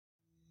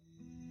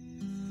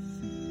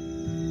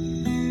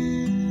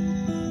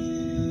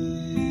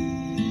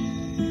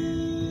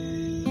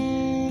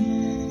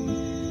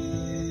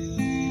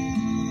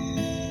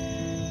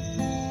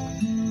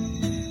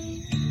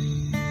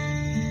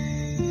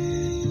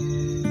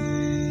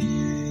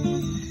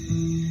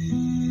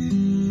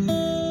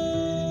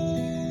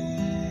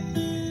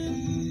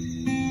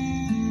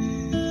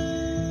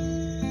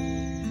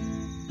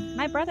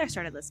brother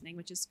started listening,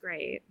 which is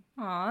great.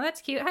 Aw,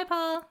 that's cute. Hi,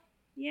 Paul.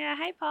 Yeah,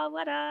 hi, Paul.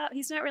 What up?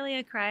 He's not really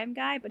a crime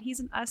guy, but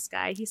he's an us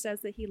guy. He says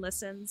that he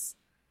listens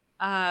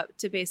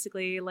to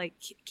basically like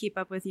keep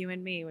up with you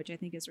and me, which I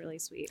think is really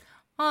sweet.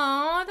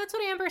 Aw, that's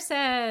what Amber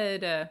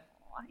said.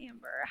 Oh,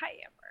 Amber. Hi,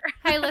 Amber.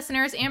 Hi,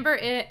 listeners.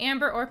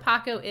 Amber or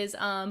Paco is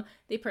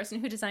the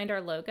person who designed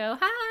our logo.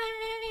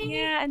 Hi.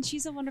 Yeah, and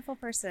she's a wonderful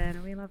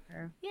person. We love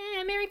her.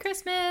 Yeah, Merry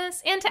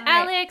Christmas. And to All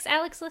right. Alex.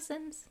 Alex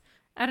listens.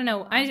 I don't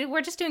know.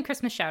 We're just doing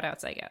Christmas shout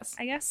outs, I guess.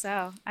 I guess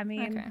so. I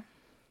mean, Okay.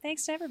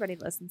 thanks to everybody who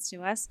listens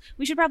to us.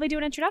 We should probably do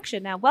an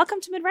introduction now. Welcome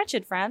to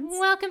Mid-Wretched, friends.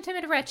 Welcome to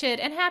Mid-Wretched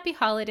and happy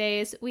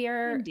holidays. We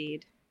are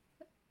Indeed.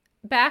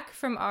 back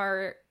from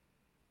our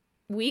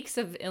weeks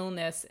of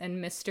illness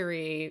and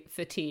mystery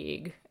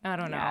fatigue. I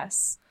don't know.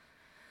 Yes.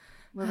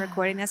 We're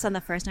recording this on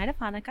the first night of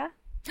Hanukkah.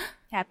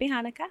 Happy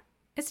Hanukkah.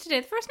 Is today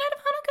the first night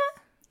of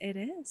Hanukkah? It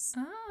is.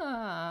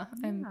 Ah.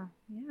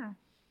 Yeah.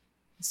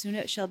 Soon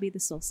it shall be the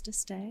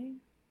solstice day.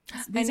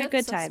 I These know are the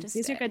good solstice times.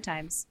 These are day. good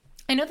times.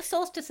 I know the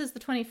solstice is the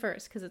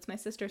 21st because it's my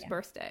sister's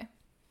birthday.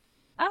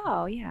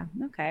 Oh, yeah.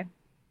 Okay.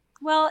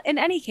 Well, in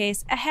any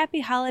case, a happy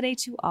holiday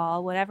to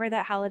all, whatever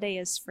that holiday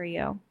is for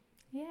you.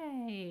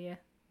 Yay.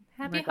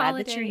 Happy We're glad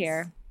holidays. that you're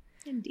here.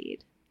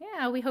 Indeed.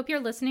 Yeah, we hope you're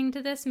listening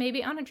to this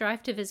maybe on a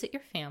drive to visit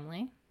your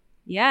family.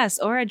 Yes,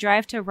 or a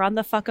drive to run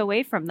the fuck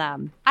away from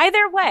them.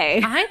 Either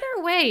way. Either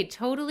way,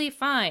 totally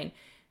fine.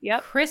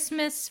 Yep.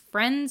 Christmas,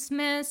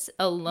 Friendsmas,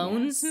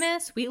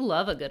 Alonesmas. We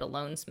love a good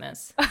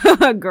Alonesmas.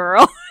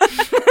 Girl.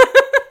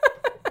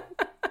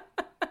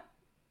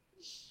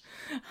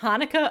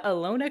 Hanukkah,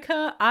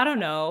 Alonica, I don't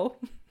know.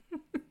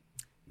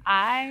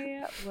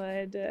 I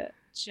would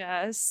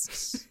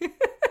just...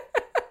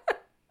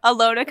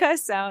 Alonica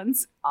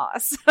sounds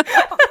awesome.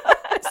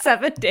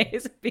 7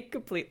 days of being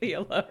completely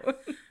alone. 8.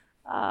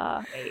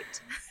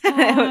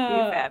 That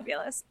would be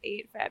fabulous.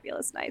 8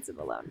 fabulous nights of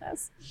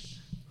aloneness.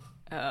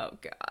 Oh,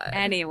 God.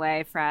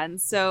 Anyway,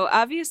 friends, so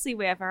obviously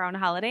we have our own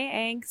holiday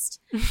angst,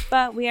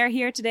 but we are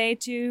here today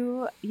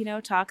to,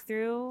 talk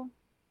through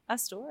a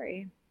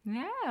story.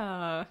 Yeah.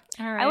 All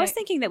right. I was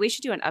thinking that we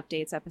should do an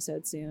updates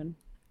episode soon.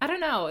 I don't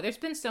know. There's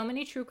been so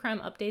many true crime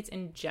updates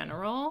in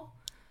general.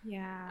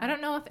 Yeah. I don't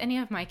know if any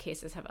of my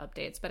cases have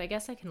updates, but I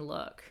guess I can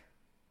look.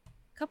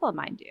 A couple of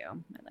mine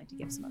do. I'd like to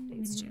give some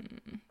updates too.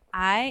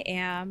 I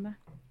am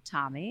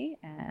Tommy,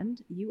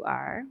 and you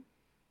are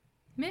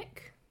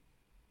Mick.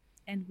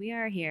 And we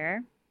are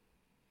here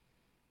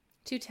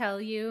to tell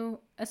you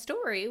a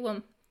story.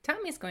 Well,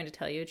 Tommy's going to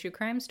tell you a true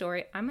crime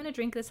story. I'm going to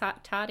drink this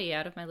hot toddy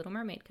out of my Little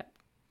Mermaid cup.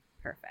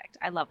 Perfect.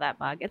 I love that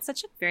mug. It's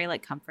such a very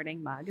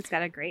comforting mug. It's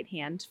got a great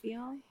hand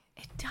feel.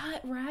 It does,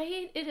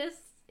 right? It is.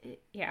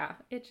 Yeah.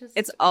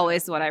 It's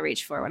always what I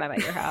reach for when I'm at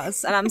your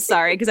house. And I'm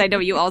sorry because I know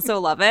you also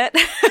love it.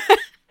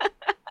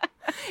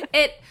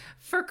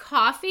 For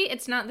coffee,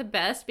 it's not the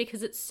best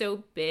because it's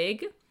so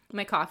big.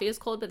 My coffee is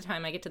cold by the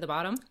time I get to the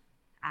bottom.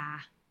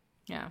 Ah.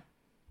 Yeah.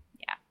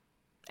 Yeah.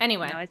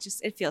 Anyway. No,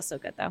 it feels so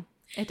good though.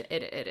 It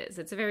is.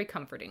 It's a very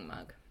comforting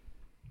mug.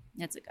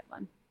 It's a good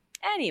one.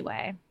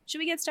 Anyway, should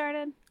we get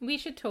started? We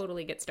should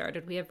totally get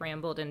started. We have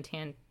rambled and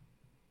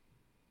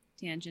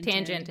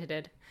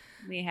tangented.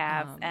 We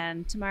have.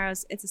 And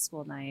it's a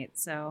school night,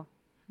 so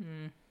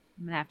I'm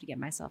going to have to get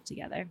myself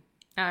together.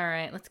 All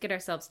right, let's get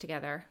ourselves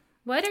together.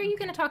 What are you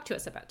going to talk to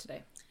us about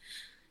today?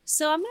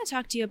 So I'm going to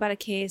talk to you about a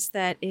case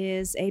that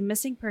is a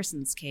missing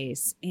persons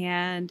case,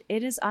 and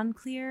it is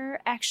unclear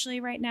actually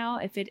right now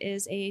if it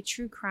is a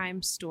true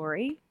crime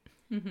story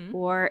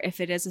or if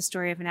it is a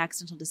story of an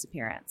accidental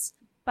disappearance.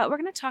 But we're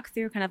going to talk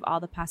through kind of all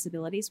the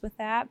possibilities with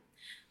that.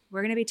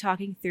 We're going to be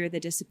talking through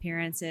the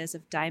disappearances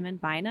of Diamond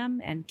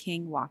Bynum and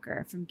King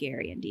Walker from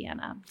Gary,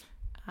 Indiana.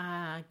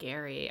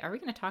 Gary. Are we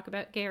going to talk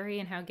about Gary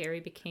and how Gary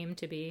became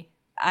to be?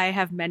 I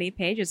have many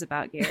pages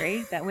about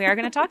Gary that we are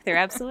going to talk through,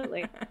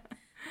 absolutely.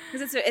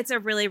 Because it's a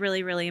really,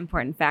 really, really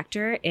important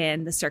factor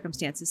in the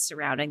circumstances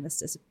surrounding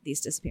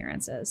these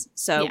disappearances.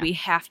 So we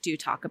have to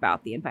talk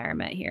about the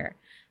environment here.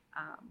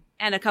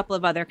 And a couple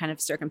of other kind of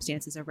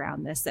circumstances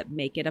around this that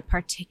make it a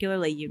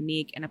particularly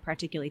unique and a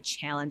particularly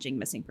challenging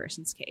missing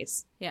persons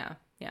case. Yeah.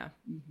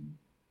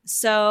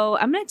 So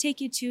I'm going to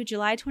take you to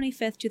July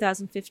 25th,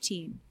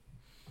 2015.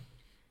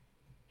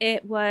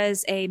 It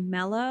was a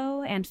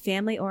mellow and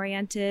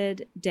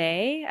family-oriented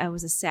day. It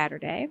was a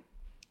Saturday.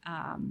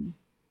 And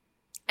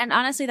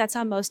honestly, that's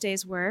how most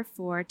days were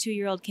for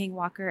 2-year-old King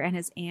Walker and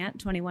his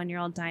aunt,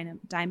 21-year-old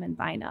Diamond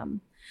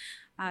Bynum.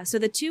 So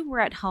the two were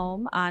at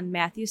home on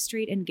Matthew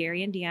Street in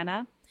Gary,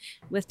 Indiana,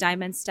 with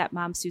Diamond's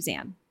stepmom,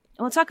 Suzanne. And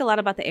we'll talk a lot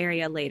about the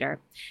area later.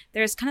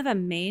 There's kind of a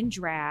main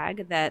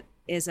drag that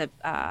is a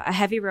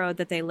heavy road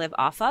that they live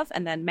off of,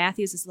 and then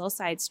Matthew's this little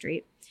side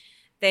street.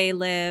 They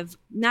live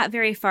not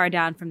very far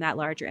down from that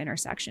larger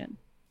intersection.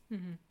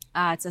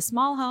 It's a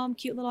small home,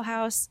 cute little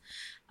house,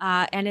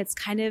 and it's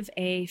kind of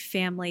a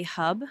family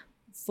hub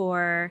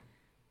for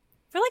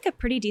a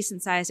pretty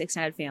decent sized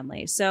extended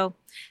family. So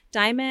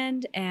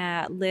Diamond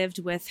lived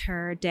with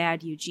her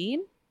dad,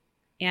 Eugene,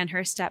 and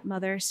her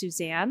stepmother,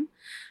 Suzanne.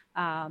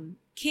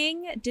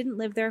 King didn't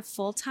live there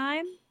full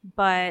time,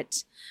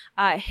 but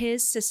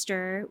his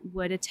sister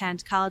would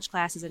attend college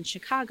classes in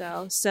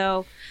Chicago.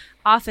 So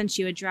often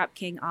she would drop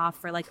King off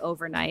for like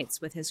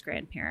overnights with his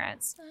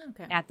grandparents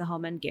at the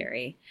home in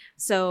Gary.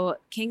 So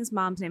King's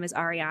mom's name is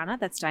Ariana.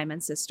 That's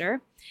Diamond's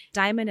sister.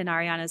 Diamond and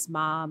Ariana's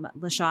mom,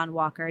 LaShawn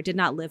Walker, did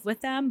not live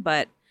with them,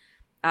 but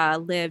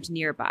lived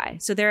nearby.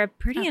 So they're a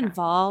pretty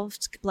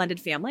involved blended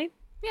family.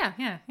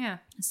 Yeah.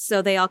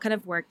 So they all kind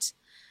of worked.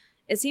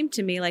 It seemed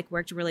to me like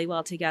worked really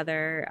well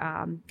together,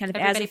 kind of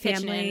Everybody as a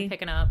family. in,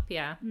 picking up,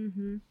 yeah.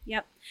 Mm-hmm.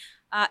 Yep.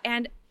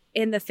 And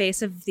in the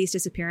face of these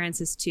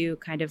disappearances too,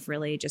 kind of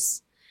really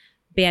just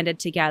banded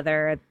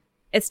together.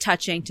 It's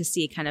touching to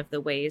see kind of the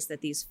ways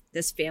that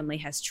this family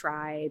has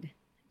tried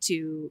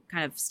to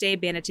kind of stay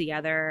banded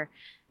together,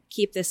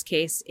 keep this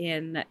case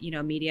in,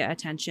 media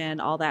attention,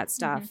 all that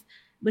stuff,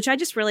 which I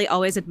just really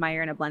always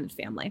admire in a blended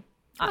family,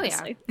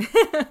 honestly. Oh,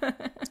 yeah.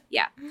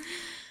 Yeah.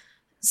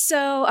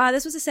 So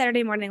this was a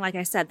Saturday morning, like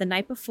I said, the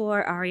night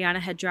before Ariana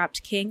had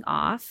dropped King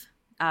off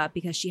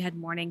because she had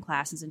morning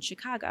classes in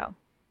Chicago.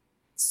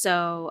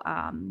 So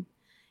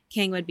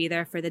King would be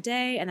there for the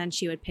day, and then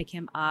she would pick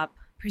him up,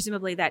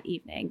 presumably that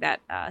evening,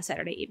 that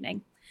Saturday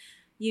evening.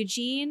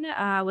 Eugene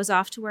was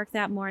off to work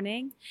that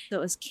morning. So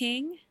it was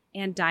King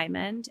and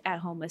Diamond at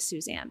home with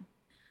Suzanne.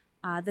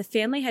 The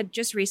family had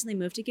just recently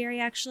moved to Gary,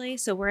 actually.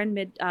 So we're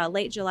in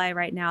late July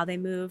right now. They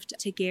moved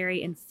to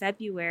Gary in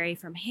February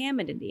from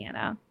Hammond,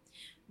 Indiana,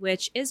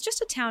 which is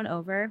just a town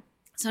over,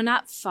 so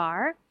not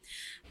far.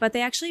 But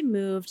they actually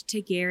moved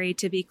to Gary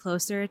to be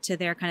closer to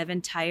their kind of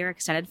entire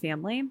extended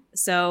family.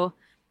 So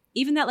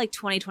even that like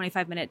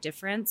 25 minute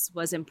difference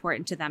was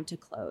important to them to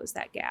close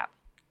that gap.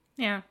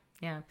 Yeah.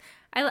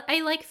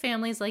 I like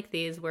families like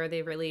these where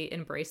they really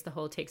embrace the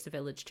whole takes a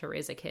village to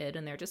raise a kid.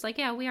 And they're just like,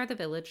 yeah, we are the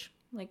village.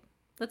 Like,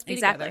 let's be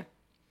together.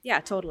 Yeah,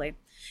 totally.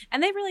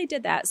 And they really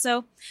did that.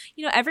 So,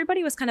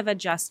 everybody was kind of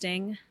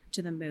adjusting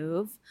to the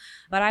move,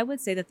 but I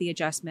would say that the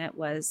adjustment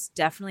was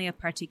definitely a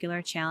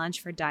particular challenge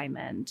for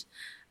Diamond.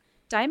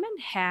 Diamond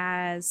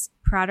has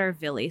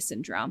Prader-Willi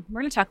syndrome.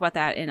 We're going to talk about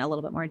that in a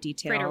little bit more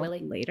detail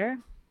later.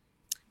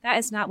 That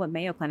is not what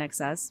Mayo Clinic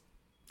says.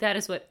 That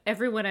is what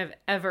everyone I've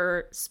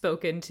ever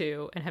spoken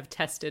to and have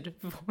tested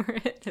for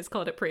it has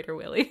called it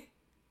Prader-Willi.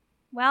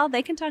 Well,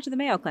 they can talk to the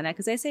Mayo Clinic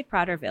because they say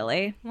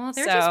Prader-Willi. Well,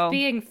 they're just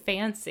being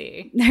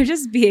fancy. They're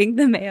just being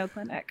the Mayo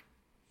Clinic.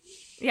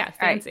 Yeah,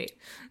 fancy.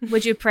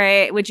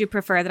 Right. Would you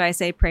prefer that I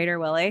say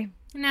Prader-Willi?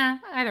 Nah,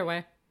 either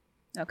way.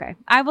 Okay.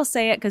 I will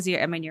say it because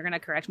you're going to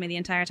correct me the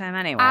entire time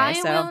anyway.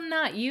 I will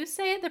not. You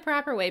say it the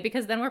proper way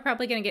because then we're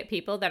probably going to get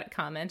people that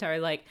comment are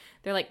like,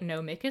 they're like,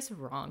 no, Mick is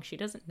wrong. She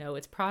doesn't know.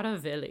 It's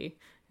Prader-Willi.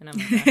 And I'm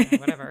like, okay,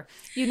 whatever.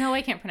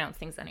 I can't pronounce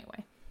things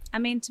anyway. I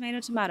mean,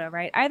 tomato,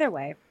 right? Either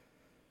way.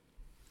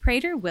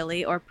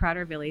 Prader-Willi or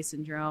Prader-Willi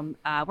syndrome.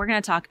 We're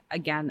going to talk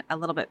again a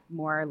little bit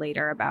more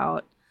later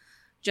about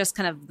just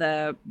kind of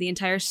the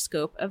entire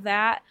scope of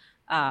that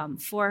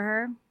for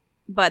her.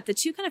 But the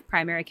two kind of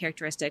primary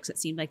characteristics that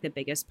seemed like the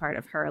biggest part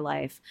of her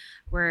life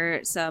were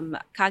some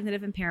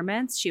cognitive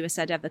impairments. She was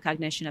said to have the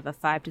cognition of a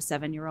 5 to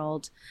 7 year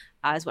old,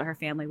 is what her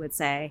family would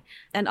say.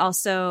 And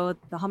also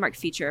the hallmark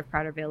feature of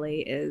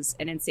Prader-Willi is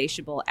an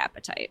insatiable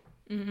appetite.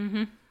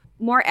 Mm-hmm.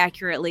 More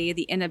accurately,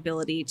 the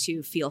inability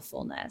to feel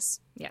fullness.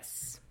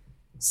 Yes.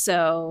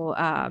 So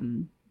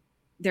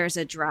there's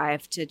a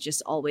drive to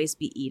just always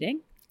be eating.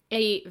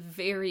 A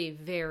very,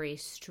 very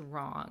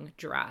strong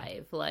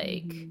drive,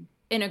 like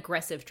an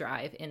aggressive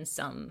drive in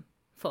some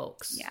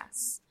folks.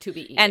 Yes. To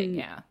be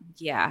eating,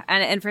 Yeah.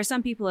 And for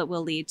some people, it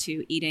will lead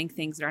to eating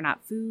things that are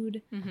not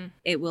food. Mm-hmm.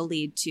 It will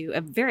lead to,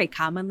 very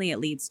commonly, it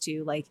leads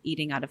to like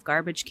eating out of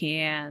garbage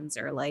cans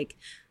or like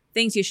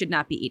things you should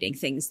not be eating,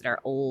 things that are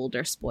old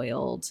or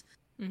spoiled.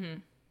 Mm-hmm.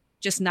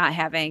 Just not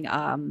having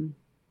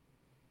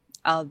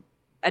a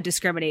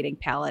discriminating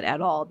palate at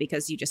all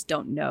because you just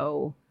don't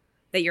know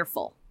that you're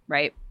full,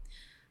 right?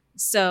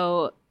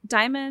 So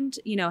Diamond,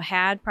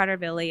 had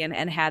Prader-Willi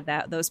and had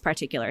those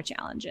particular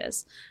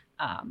challenges.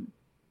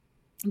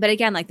 But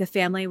again, like the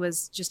family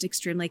was just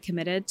extremely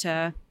committed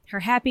to her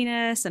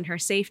happiness and her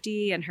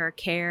safety and her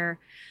care.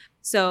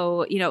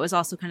 So, it was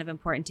also kind of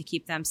important to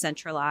keep them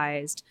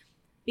centralized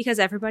because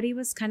everybody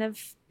was kind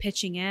of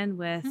pitching in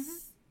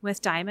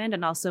with Diamond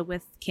and also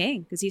with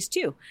King because he's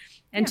 2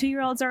 and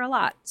 2-year-olds are a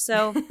lot.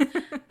 So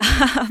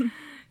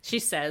she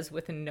says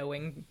with a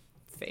knowing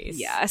face.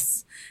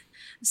 Yes.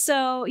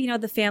 So,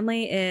 the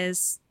family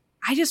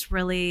I just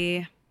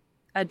really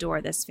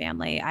adore this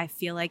family. I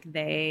feel like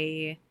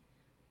they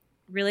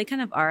really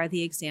kind of are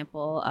the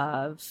example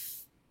of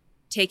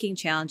taking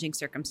challenging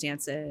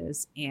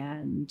circumstances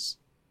and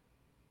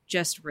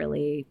just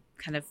really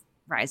kind of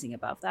rising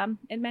above them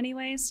in many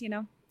ways,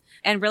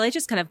 and really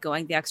just kind of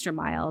going the extra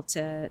mile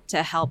to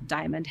help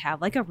Diamond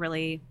have like a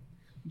really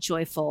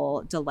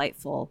joyful,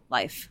 delightful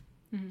life.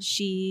 Mm-hmm.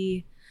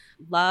 She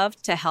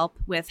loved to help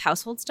with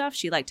household stuff.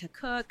 She liked to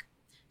cook.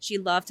 She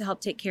loved to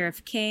help take care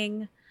of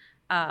King.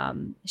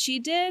 She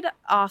did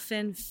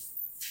often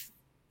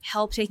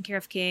help taking care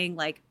of King,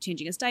 like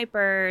changing his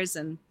diapers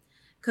and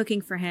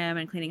cooking for him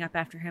and cleaning up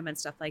after him and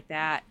stuff like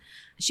that.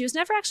 She was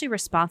never actually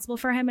responsible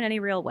for him in any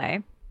real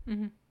way.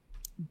 Mm-hmm.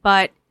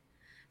 But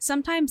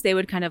sometimes they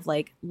would kind of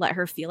like let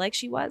her feel like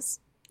she was,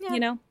 you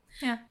know?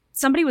 Yeah.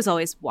 Somebody was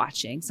always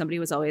watching. Somebody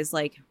was always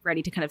like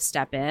ready to kind of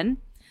step in.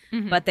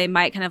 Mm-hmm. But they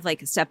might kind of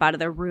like step out of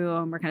the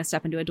room or kind of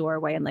step into a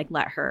doorway and like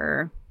let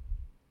her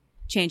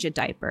change a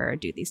diaper or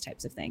do these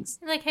types of things.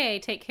 Like, hey,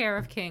 take care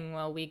of King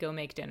while we go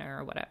make dinner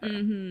or whatever.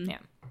 Mm-hmm. Yeah.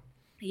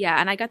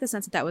 Yeah. And I got the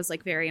sense that was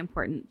like very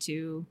important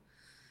to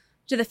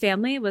the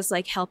family, was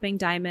like helping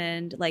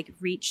Diamond like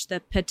reach the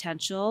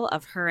potential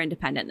of her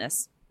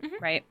independentness. Mm-hmm.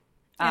 Right.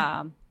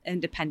 Yeah.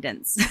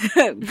 Independence.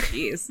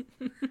 Jeez.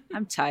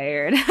 I'm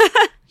tired.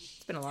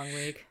 It's been a long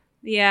week.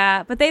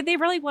 Yeah, but they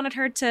really wanted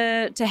her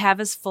to have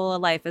as full a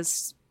life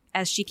as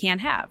she can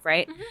have,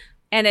 right? Mm-hmm.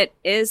 And it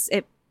is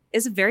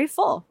very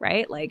full,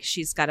 right? Like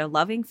she's got a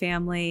loving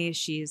family,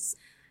 she's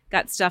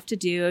got stuff to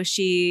do.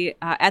 She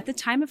at the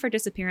time of her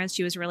disappearance,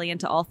 she was really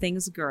into all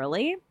things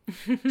girly.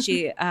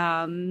 She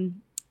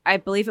I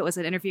believe it was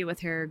an interview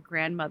with her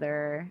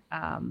grandmother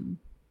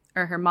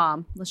or her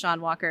mom,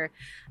 LaShawn Walker,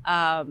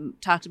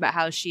 talked about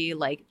how she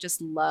like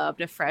just loved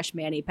a fresh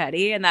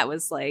mani-pedi, and that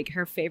was like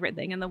her favorite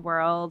thing in the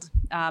world.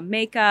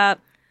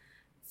 Makeup,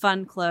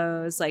 fun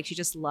clothes, like she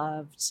just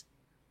loved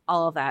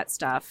all of that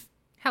stuff.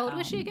 How old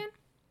was she again?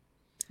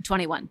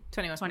 21.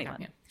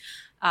 21.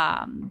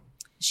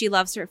 She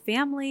loves her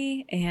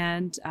family,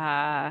 and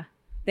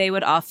they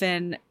would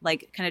often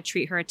like kind of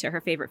treat her to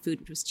her favorite food,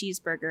 which was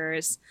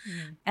cheeseburgers,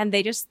 and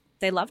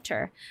they loved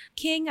her.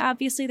 King,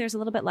 obviously, there's a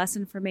little bit less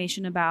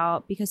information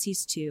about because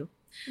he's 2.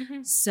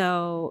 Mm-hmm.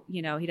 So,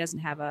 you know, he doesn't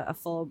have a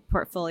full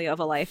portfolio of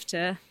a life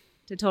to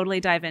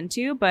totally dive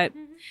into. But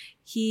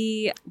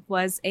he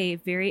was a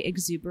very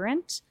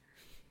exuberant,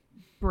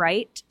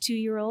 bright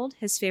 2-year-old.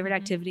 His favorite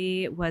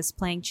activity was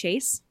playing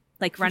chase,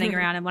 like running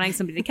around and wanting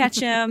somebody to catch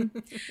him.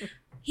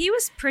 He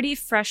was pretty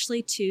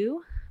freshly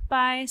 2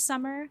 by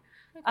summer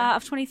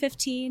of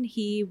 2015.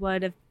 He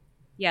would have,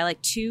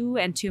 like 2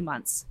 and 2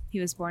 months. He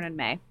was born in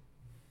May.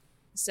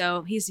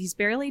 So he's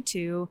barely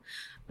 2,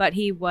 but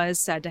he was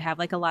said to have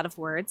like a lot of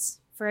words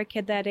for a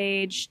kid that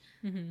age.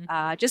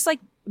 Mm-hmm. Just like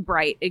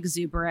bright,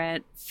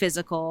 exuberant,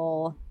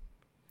 physical,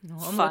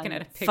 I'm looking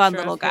at a picture fun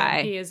little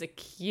guy. He is a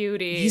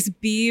cutie. He's a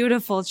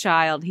beautiful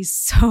child. He's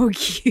so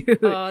cute.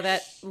 Oh,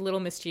 that little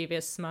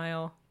mischievous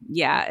smile.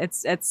 Yeah,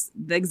 it's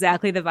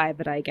exactly the vibe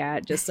that I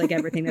get. Just like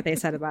everything that they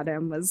said about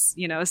him was,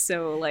 you know,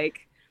 so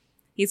like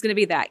he's going to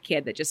be that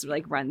kid that just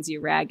like runs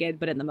you ragged,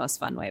 but in the most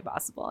fun way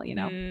possible, you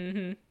know?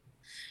 Mm-hmm.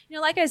 You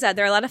know, like I said,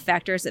 there are a lot of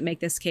factors that make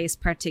this case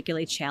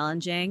particularly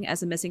challenging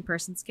as a missing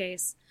persons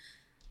case.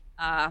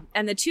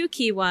 And the 2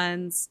 key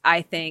ones,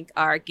 I think,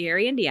 are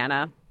Gary,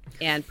 Indiana,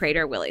 and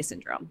Prader-Willi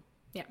syndrome.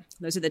 Yeah.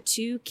 Those are the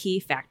 2 key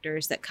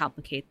factors that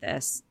complicate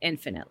this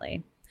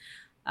infinitely.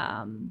 So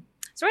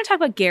we're going to talk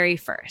about Gary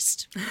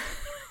first.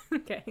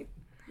 Okay.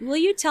 Will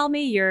you tell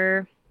me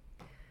your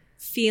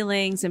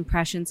feelings,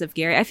 impressions of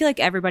Gary? I feel like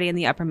everybody in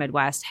the upper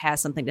Midwest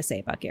has something to say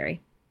about Gary.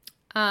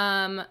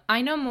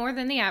 I know more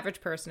than the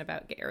average person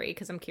about Gary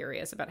because I'm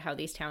curious about how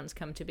these towns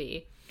come to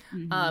be.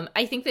 Mm-hmm.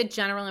 I think the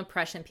general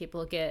impression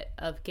people get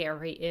of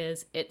Gary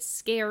is it's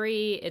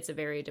scary. It's a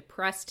very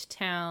depressed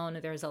town.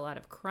 There's a lot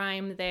of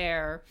crime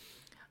there.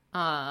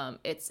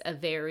 It's a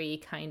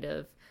very kind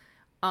of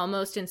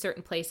almost in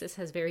certain places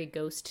has very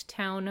ghost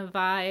town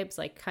vibes,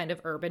 like kind of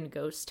urban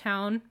ghost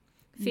town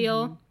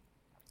feel.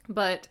 Mm-hmm.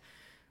 But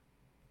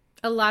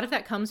a lot of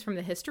that comes from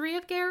the history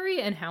of Gary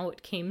and how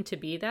it came to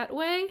be that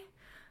way.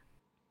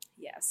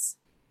 Yes.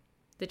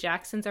 The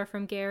Jacksons are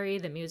from Gary.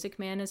 The Music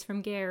Man is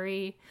from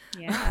Gary.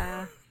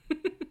 Yeah.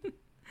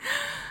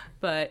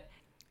 But,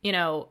 you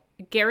know,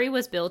 Gary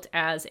was built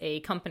as a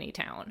company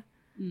town.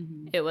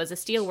 Mm-hmm. It was a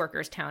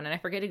steelworkers town, and I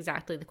forget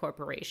exactly the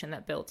corporation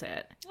that built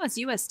it. Oh, it's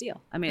U.S.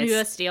 Steel. I mean, it's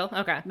U.S. Steel?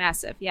 Okay.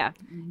 Massive, yeah.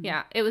 Mm-hmm.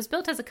 Yeah. It was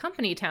built as a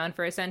company town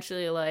for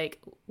essentially, like,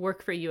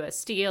 work for U.S.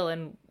 Steel,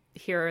 and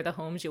here are the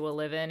homes you will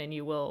live in, and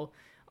you will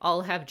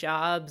all have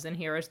jobs, and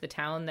here is the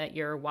town that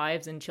your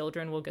wives and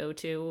children will go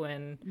to,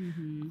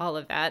 and all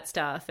of that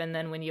stuff. And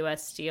then when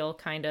U.S. Steel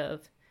kind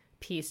of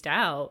pieced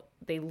out,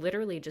 they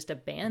literally just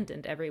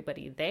abandoned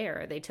everybody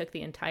there. They took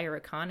the entire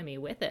economy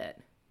with it.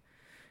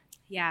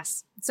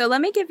 Yes. So let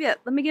me give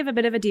a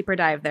bit of a deeper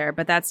dive there,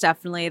 but that's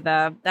definitely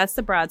that's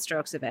the broad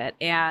strokes of it.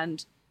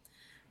 And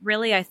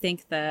really, I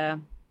think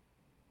the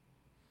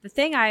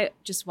thing I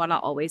just want to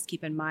always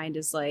keep in mind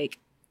is like,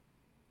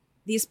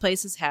 these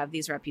places have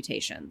these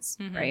reputations,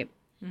 right?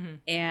 Mm-hmm.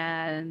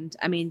 And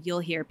I mean, you'll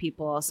hear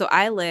people. So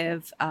I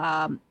live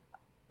a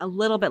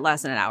little bit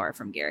less than an hour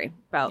from Gary,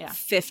 about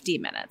 50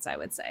 minutes, I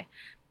would say.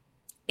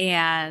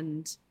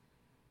 And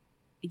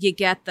you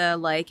get the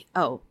like,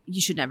 oh,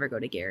 you should never go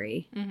to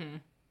Gary. Mm-hmm.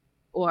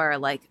 Or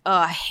like, oh,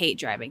 I hate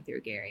driving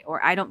through Gary.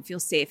 Or I don't feel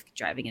safe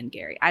driving in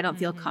Gary. I don't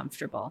feel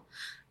comfortable.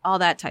 All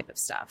that type of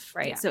stuff,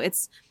 right? Yeah. So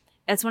it's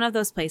one of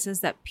those places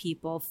that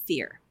people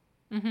fear.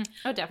 Mm-hmm.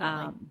 Oh,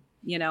 definitely.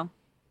 You know,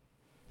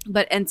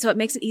 and so it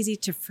makes it easy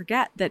to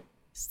forget that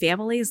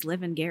families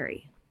live in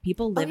Gary.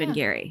 People live in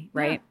Gary,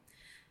 right?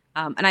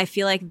 And I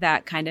feel like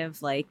that kind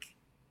of like,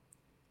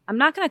 I'm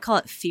not going to call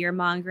it fear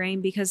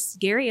mongering because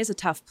Gary is a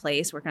tough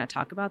place. We're going to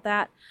talk about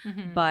that.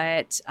 Mm-hmm.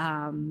 But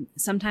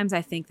sometimes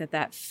I think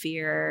that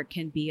fear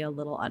can be a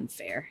little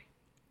unfair.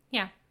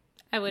 Yeah,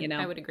 I would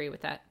agree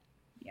with that.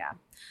 Yeah.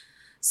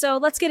 So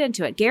let's get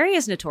into it. Gary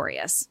is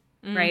notorious,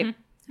 right?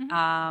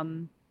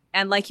 Mm-hmm.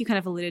 And like you kind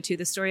of alluded to,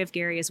 the story of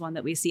Gary is one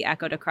that we see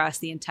echoed across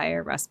the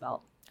entire Rust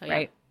Belt,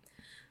 right?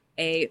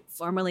 A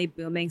formerly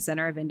booming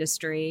center of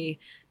industry,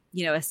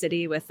 a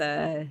city with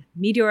a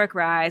meteoric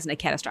rise and a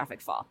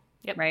catastrophic fall.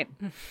 Yep. Right.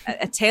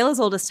 A tale as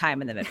old as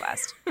time in the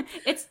Midwest.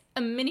 It's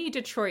a mini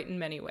Detroit in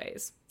many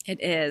ways.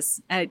 It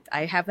is.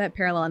 I have that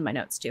parallel in my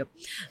notes too.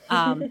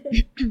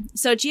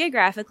 So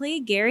geographically,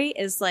 Gary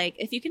is like,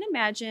 if you can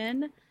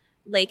imagine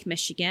Lake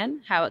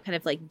Michigan, how it kind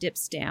of like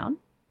dips down.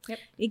 Yep.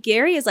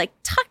 Gary is like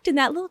tucked in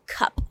that little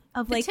cup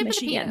of Lake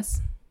Michigan.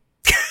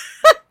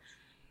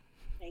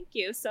 Thank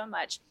you so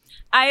much.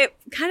 I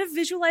kind of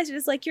visualize it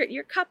as like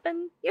you're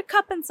cupping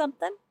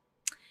something,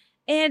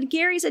 and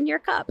Gary's in your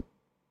cup.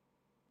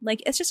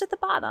 Like it's just at the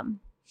bottom.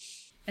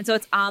 And so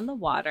it's on the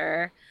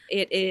water.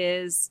 It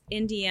is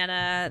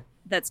Indiana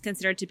that's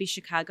considered to be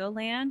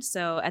Chicagoland.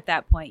 So at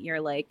that point,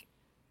 you're like,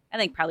 I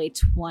think probably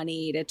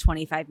 20 to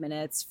 25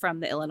 minutes from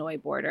the Illinois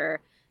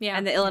border. Yeah.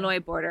 And the Illinois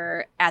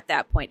border at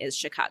that point is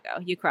Chicago.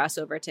 You cross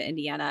over to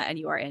Indiana and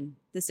you are in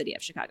the city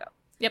of Chicago.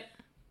 Yep.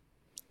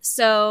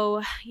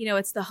 So,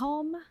 it's the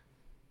home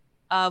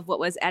of what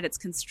was at its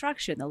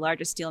construction, the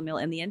largest steel mill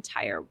in the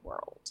entire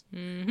world.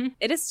 Mm-hmm.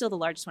 It is still the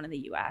largest one in the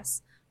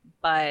U.S.,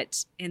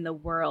 but in the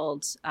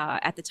world,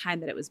 at the time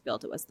that it was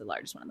built, it was the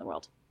largest one in the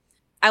world.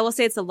 I will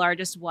say it's the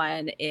largest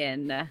one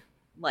in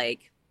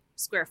like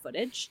square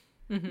footage,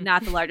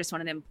 not the largest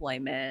one in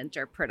employment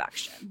or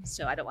production.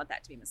 So I don't want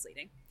that to be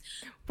misleading.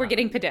 We're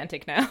getting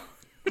pedantic now.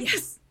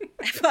 Yes.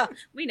 Well,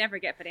 we never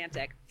get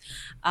pedantic.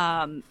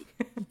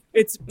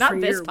 It's not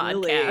this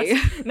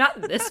podcast.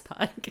 Not this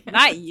podcast.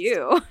 Not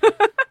you.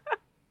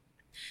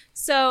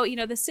 So,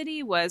 the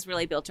city was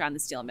really built around the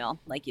steel mill,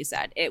 like you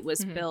said. It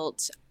was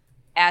built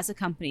as a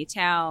company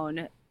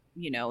town,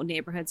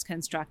 neighborhoods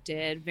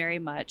constructed very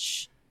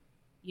much,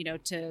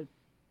 to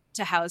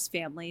house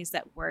families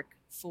that work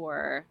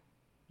for,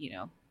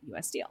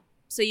 U.S. Steel.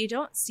 So you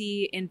don't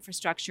see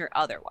infrastructure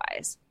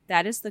otherwise.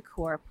 That is the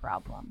core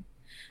problem.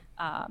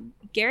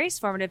 Gary's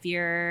formative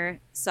year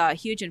saw a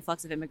huge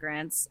influx of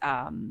immigrants,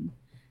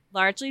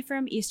 largely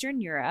from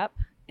Eastern Europe.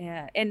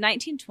 In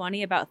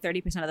 1920, about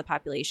 30% of the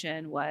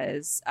population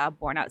was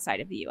born outside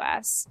of the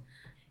U.S.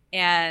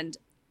 And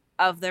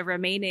of the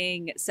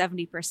remaining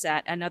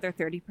 70%, another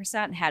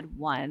 30% had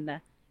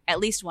at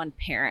least one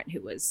parent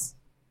who was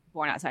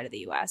born outside of the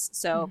U.S.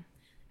 So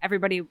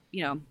everybody,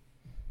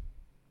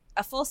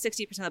 a full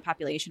 60% of the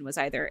population was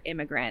either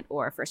immigrant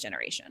or first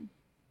generation.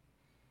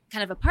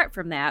 Kind of apart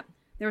from that,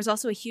 there was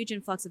also a huge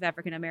influx of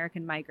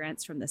African-American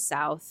migrants from the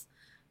South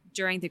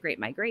during the Great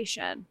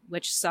Migration,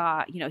 which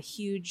saw,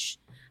 huge,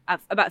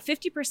 about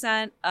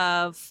 50%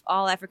 of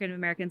all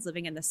African-Americans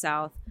living in the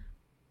South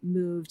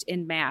moved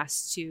en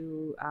masse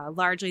to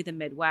largely the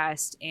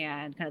Midwest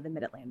and kind of the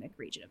Mid-Atlantic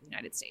region of the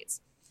United States.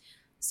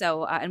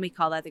 So, and we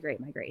call that the Great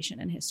Migration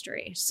in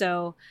history.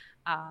 So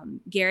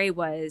Gary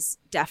was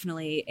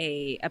definitely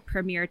a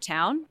premier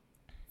town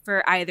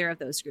for either of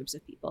those groups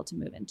of people to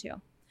move into.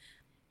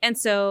 And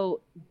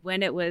so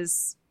when it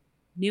was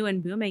new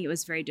and booming, it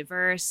was very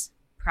diverse,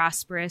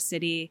 prosperous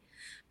city.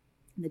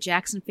 The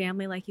Jackson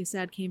family, like you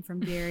said, came from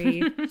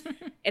Gary.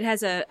 It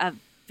has a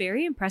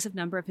very impressive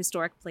number of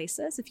historic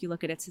places if you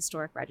look at its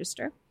historic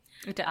register.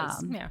 It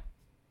does, yeah.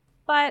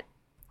 But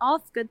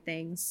all good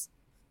things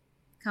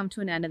come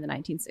to an end in the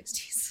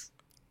 1960s.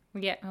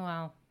 Yeah,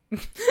 well.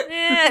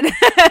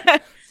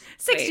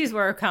 60s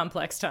were a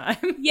complex time.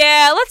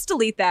 Yeah, let's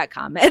delete that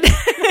comment.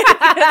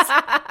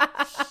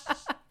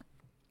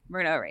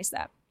 We're going to erase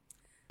that.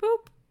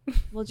 Boop.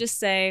 We'll just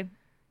say,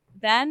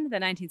 then the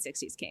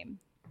 1960s came.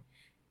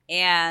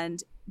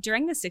 And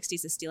during the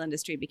 60s, the steel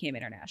industry became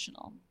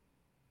international,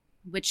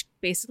 which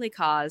basically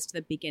caused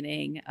the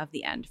beginning of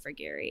the end for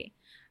Gary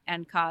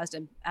and caused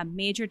a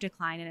major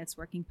decline in its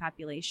working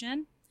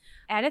population.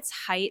 At its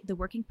height, the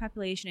working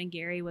population in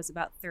Gary was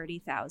about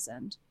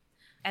 30,000.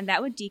 And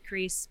that would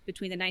decrease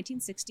between the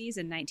 1960s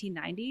and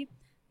 1990.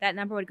 That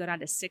number would go down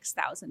to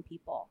 6,000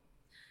 people.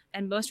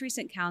 And most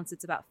recent counts,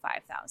 it's about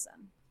 5,000.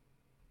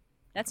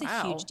 That's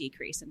a huge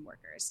decrease in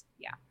workers.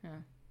 Yeah.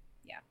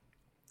 Yeah.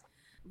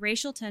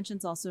 Racial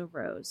tensions also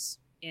rose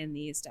in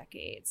these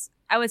decades.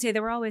 I would say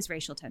there were always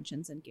racial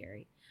tensions in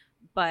Gary.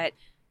 But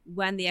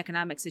when the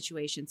economic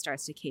situation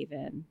starts to cave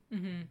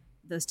in,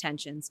 those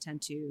tensions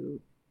tend to,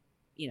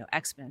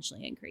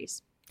 exponentially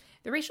increase.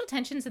 The racial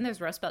tensions in those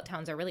Rust Belt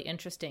towns are really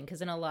interesting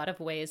because in a lot of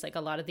ways, like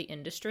a lot of the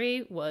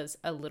industry was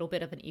a little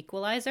bit of an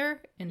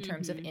equalizer in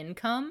terms of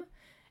income.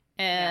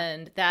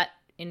 And that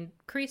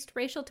increased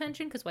racial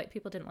tension because white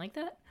people didn't like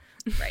that.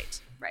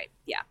 Right.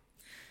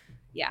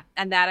 Yeah.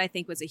 And that, I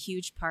think, was a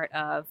huge part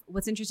of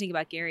what's interesting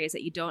about Gary is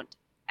that you don't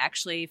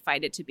actually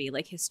find it to be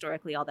like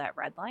historically all that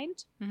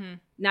redlined. Mm-hmm.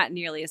 Not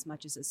nearly as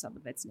much as some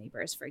of its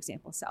neighbors, for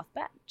example, South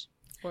Bend.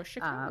 Or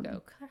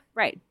Chicago.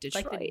 Right,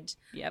 Detroit. Like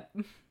yep.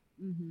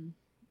 Mm-hmm.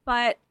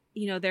 But,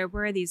 you know, there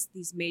were these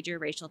major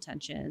racial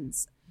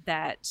tensions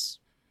that,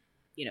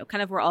 you know,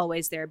 kind of were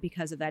always there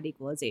because of that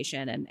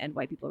equalization and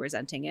white people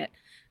resenting it.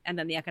 And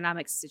then the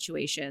economic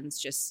situations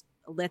just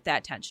lit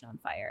that tension on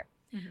fire.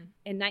 Mm-hmm.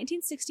 In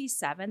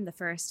 1967, the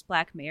first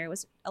Black mayor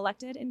was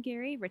elected in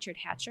Gary, Richard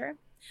Hatcher.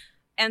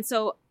 And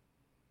so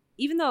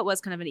even though it was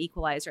kind of an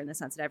equalizer in the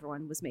sense that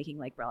everyone was making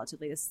like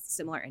relatively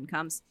similar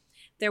incomes,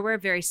 there were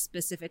very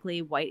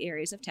specifically white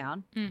areas of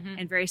town Mm-hmm.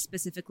 and very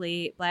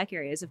specifically Black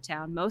areas of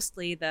town,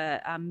 mostly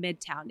the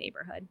Midtown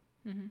neighborhood.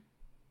 Mm-hmm.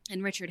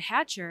 And Richard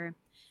Hatcher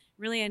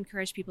really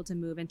encouraged people to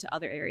move into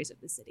other areas of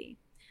the city.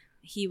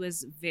 He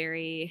was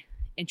very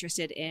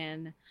interested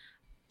in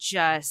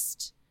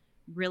just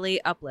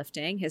really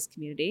uplifting his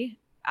community,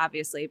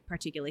 obviously,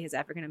 particularly his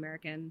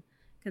African-American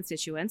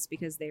constituents,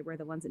 because they were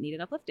the ones that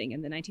needed uplifting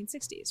in the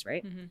 1960s,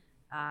 right? Mm-hmm.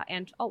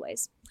 And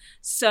always.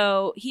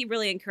 So he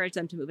really encouraged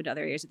them to move into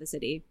other areas of the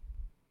city,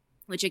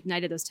 which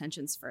ignited those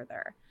tensions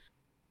further.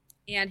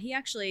 And he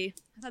actually,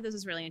 I thought this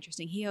was really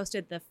interesting, he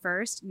hosted the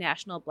first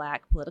National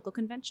Black Political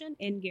Convention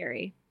in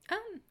Gary.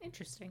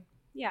 Interesting.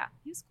 Yeah,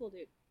 he was a cool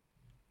dude.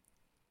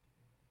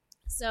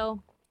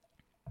 So,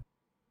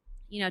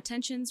 you know,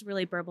 tensions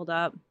really burbled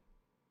up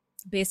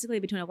basically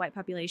between a white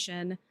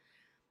population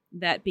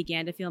that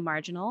began to feel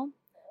marginal,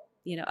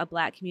 you know, a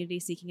Black community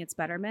seeking its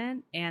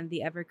betterment, and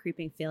the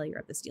ever-creeping failure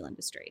of the steel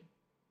industry.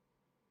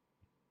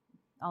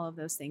 All of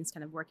those things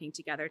kind of working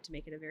together to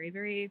make it a very,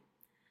 very,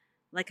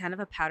 like, kind of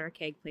a powder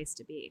keg place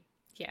to be.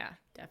 Yeah,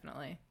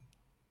 definitely.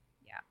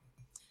 Yeah.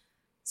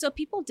 So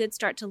people did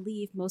start to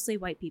leave, mostly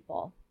white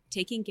people,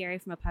 taking Gary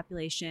from a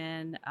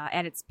population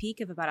at its peak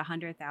of about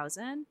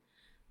 100,000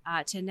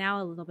 to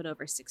now a little bit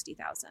over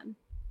 60,000.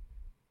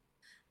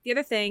 The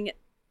other thing,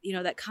 you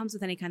know, that comes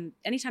with anytime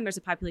there's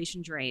a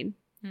population drain,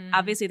 Mm-hmm.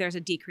 obviously there's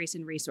a decrease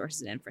in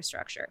resources and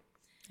infrastructure.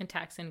 And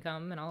tax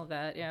income and all of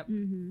that, yep.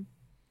 Mm-hmm.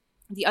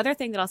 The other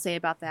thing that I'll say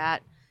about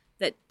that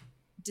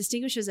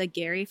distinguishes a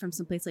Gary from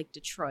someplace like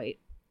Detroit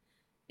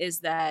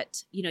is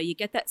that, you know, you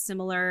get that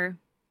similar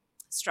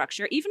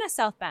structure, even as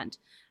South Bend,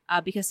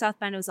 because South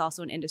Bend was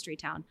also an industry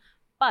town.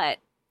 But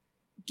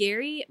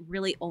Gary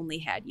really only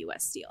had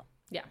U.S. Steel.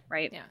 Yeah.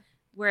 Right? Yeah.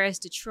 Whereas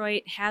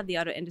Detroit had the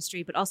auto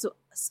industry, but also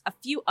a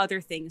few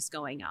other things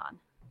going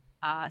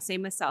on.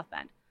 Same with South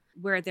Bend,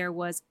 where there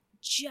was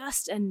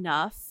just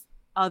enough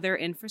other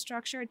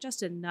infrastructure,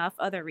 just enough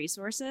other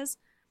resources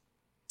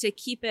to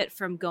keep it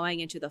from going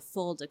into the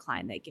full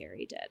decline that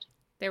Gary did.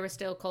 There was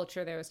still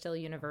culture, there was still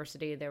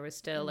university, there was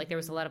still, like, there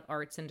was a lot of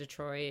arts in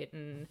Detroit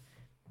and,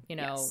 you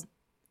know, Yes.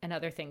 and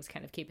other things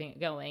kind of keeping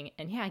it going.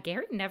 And yeah,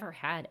 Gary never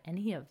had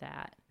any of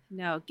that.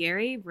 No,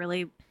 Gary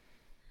really,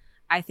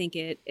 I think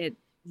it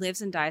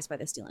lives and dies by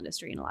the steel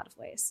industry in a lot of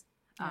ways.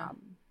 Yeah.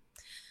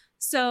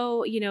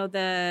 So, you know,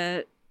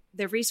 the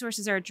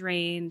resources are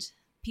drained,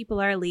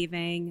 people are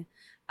leaving.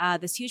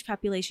 This huge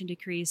population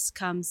decrease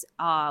comes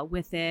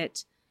with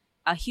it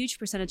a huge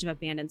percentage of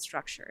abandoned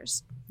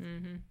structures.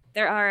 Mm-hmm.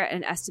 There are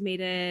an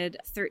estimated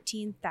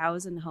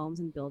 13,000 homes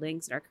and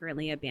buildings that are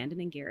currently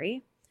abandoned in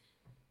Gary.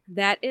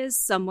 That is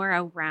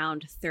somewhere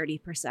around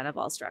 30% of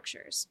all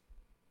structures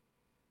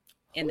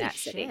in Holy that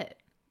city. shit.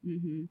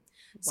 Mm-hmm.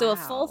 So a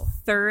full Wow.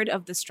 third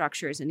of the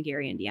structures in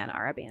Gary, Indiana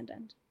are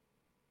abandoned.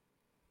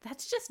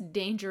 That's just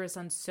dangerous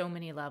on so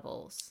many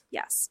levels.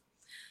 Yes.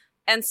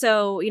 And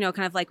so, you know,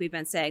 kind of like we've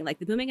been saying, like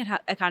the booming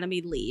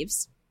economy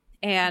leaves,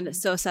 and Mhm.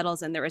 so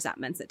settles in the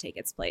resentments that take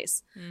its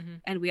place. Mm-hmm.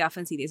 And we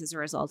often see these as a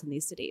result in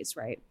these cities,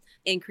 right?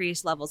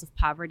 Increased levels of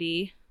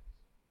poverty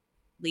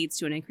leads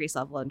to an increased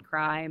level in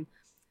crime.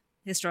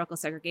 Historical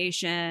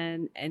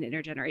segregation and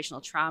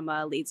intergenerational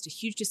trauma leads to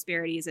huge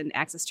disparities in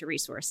access to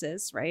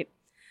resources, right?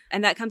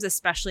 And that comes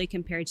especially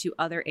compared to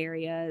other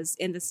areas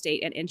in the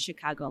state and in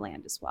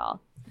Chicagoland as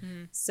well.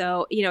 Mm.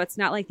 So, you know, it's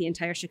not like the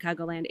entire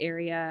Chicagoland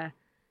area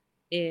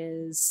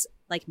is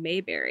like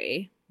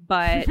Mayberry,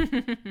 but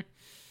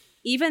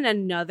even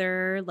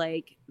another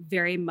like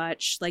very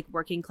much like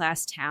working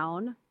class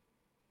town,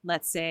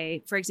 let's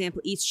say, for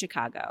example, East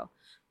Chicago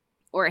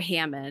or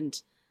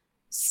Hammond,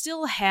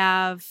 still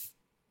have,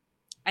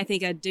 I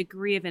think, a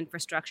degree of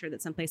infrastructure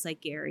that someplace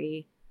like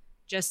Gary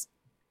just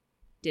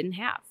didn't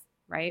have,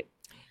 right?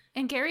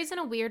 And Gary's in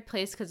a weird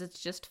place because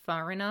it's just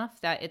far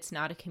enough that it's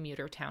not a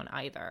commuter town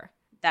either.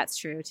 That's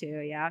true too,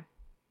 yeah.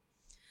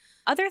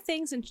 Other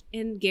things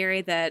in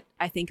Gary that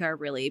I think are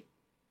really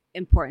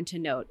important to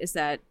note is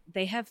that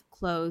they have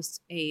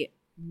closed a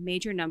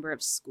major number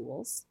of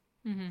schools.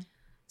 Mm-hmm.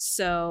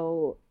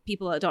 So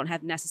people don't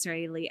have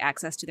necessarily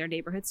access to their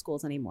neighborhood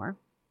schools anymore.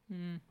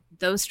 Mm.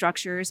 Those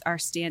structures are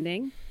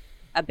standing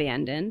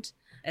abandoned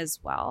as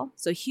well.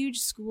 So huge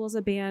schools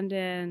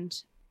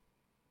abandoned,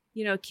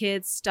 you know,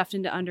 kids stuffed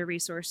into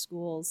under-resourced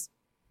schools,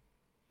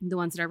 the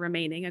ones that are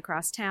remaining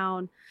across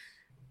town.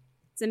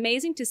 It's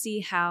amazing to see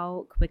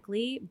how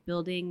quickly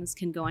buildings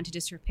can go into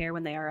disrepair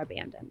when they are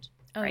abandoned.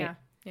 Oh, right? yeah.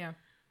 Yeah.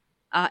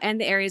 and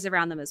the areas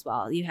around them as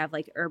well. You have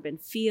like urban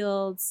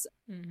fields,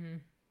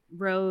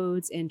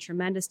 roads in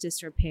tremendous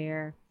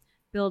disrepair,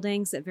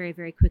 buildings that very,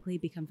 very quickly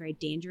become very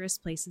dangerous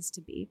places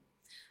to be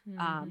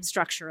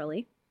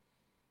structurally.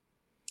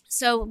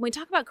 So when we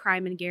talk about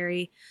crime in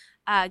Gary,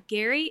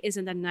 Gary is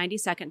in the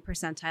 92nd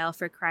percentile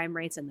for crime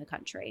rates in the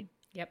country.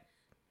 Yep.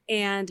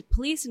 And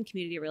police and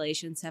community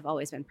relations have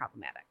always been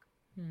problematic.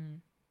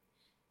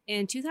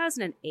 In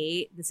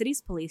 2008, the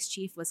city's police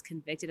chief was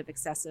convicted of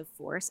excessive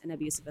force and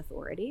abuse of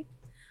authority.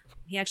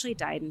 He actually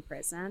died in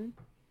prison.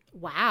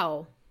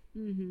 Wow.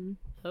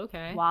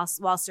 Okay.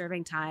 While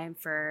serving time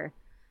for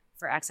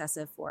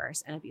excessive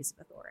force and abuse of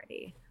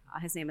authority.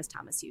 His name is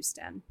Thomas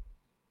Houston.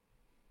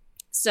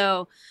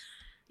 So,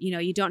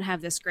 you don't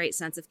have this great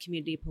sense of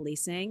community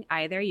policing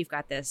either. You've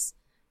got this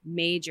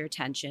major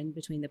tension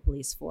between the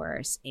police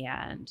force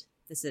and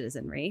the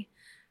citizenry.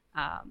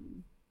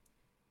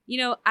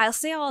 I'll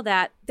say all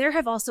that. There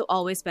have also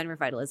always been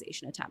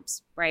revitalization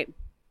attempts, right?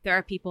 There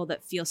are people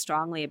that feel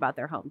strongly about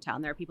their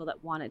hometown. There are people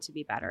that want it to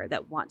be better,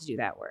 that want to do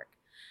that work,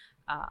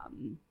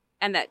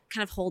 and that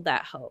kind of hold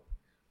that hope.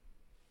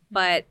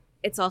 But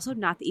it's also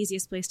not the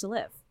easiest place to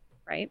live,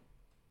 right?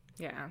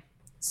 Yeah.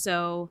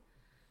 So,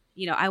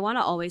 I want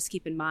to always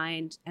keep in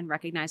mind and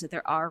recognize that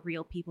there are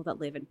real people that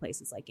live in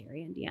places like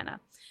Gary, Indiana.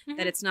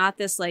 That it's not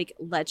this like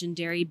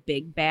legendary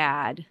big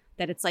bad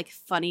that it's like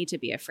funny to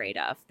be afraid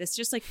of. This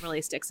just like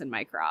really sticks in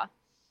my craw.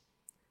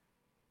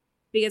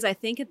 Because I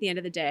think at the end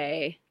of the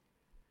day,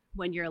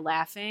 when you're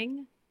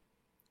laughing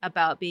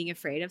about being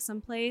afraid of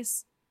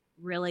someplace,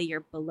 really you're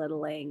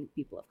belittling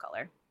people of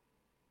color.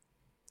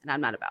 And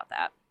I'm not about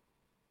that.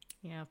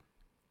 Yeah.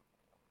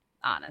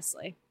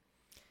 Honestly.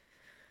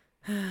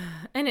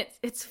 And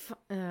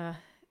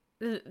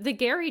the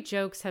Gary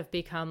jokes have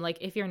become like,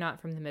 if you're not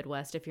from the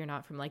Midwest, if you're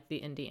not from like the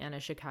Indiana,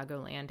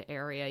 Chicagoland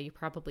area, you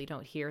probably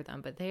don't hear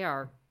them, but they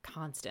are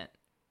constant.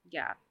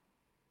 Yeah.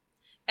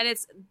 And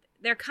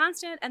they're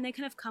constant, and they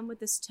kind of come with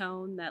this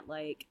tone that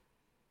like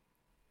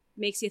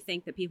makes you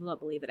think that people don't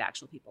believe that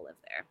actual people live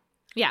there.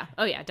 Yeah.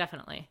 Oh yeah,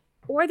 definitely.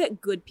 Or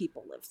that good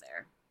people live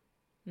there.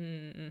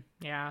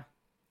 Yeah.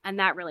 And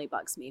that really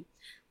bugs me.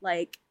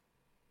 Like,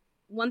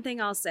 one thing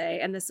I'll say,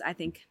 and this I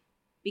think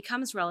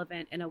becomes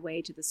relevant in a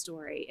way to the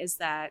story, is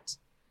that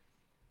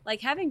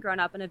like having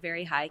grown up in a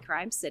very high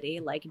crime city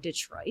like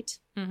Detroit,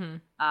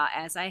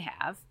 as I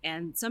have,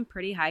 and some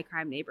pretty high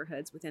crime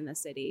neighborhoods within the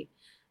city,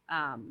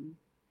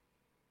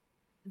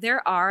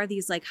 there are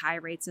these like high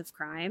rates of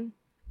crime.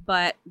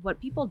 But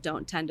what people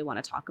don't tend to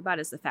want to talk about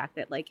is the fact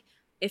that like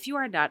if you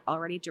are not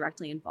already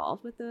directly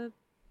involved with the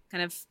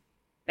kind of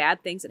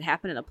bad things that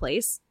happen in a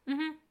place,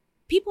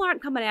 people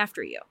aren't coming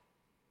after you.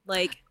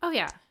 Like, oh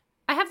yeah.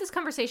 I have this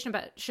conversation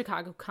about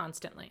Chicago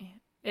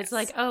constantly. It's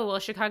like, oh, well,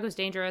 Chicago's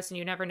dangerous and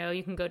you never know.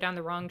 You can go down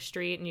the wrong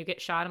street and you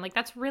get shot. I'm like,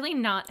 that's really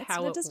not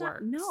how it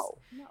works. No.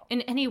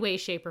 In any way,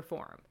 shape, or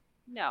form.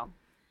 No.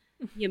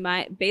 You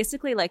might,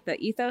 basically, like the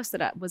ethos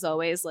that was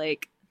always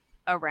like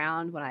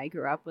around when I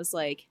grew up was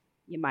like,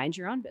 you mind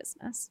your own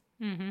business.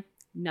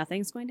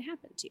 Nothing's going to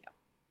happen to you.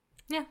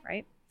 Yeah.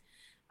 Right?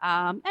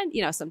 And,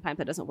 sometimes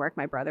that doesn't work.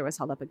 My brother was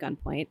held up at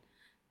gunpoint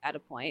at a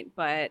point,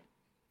 but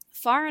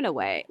far and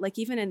away, like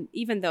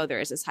even though there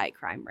is this high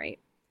crime rate,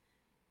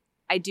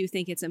 I do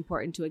think it's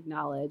important to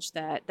acknowledge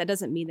that that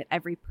doesn't mean that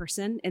every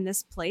person in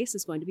this place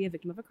is going to be a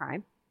victim of a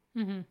crime,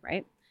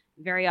 right?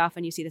 Very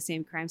often you see the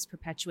same crimes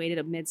perpetuated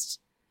amidst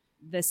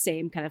the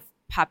same kind of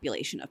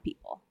population of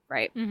people,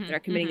 right? That are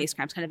committing these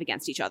crimes kind of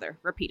against each other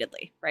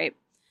repeatedly, right?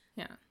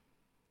 Yeah.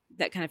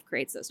 That kind of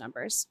creates those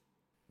numbers.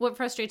 What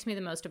frustrates me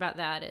the most about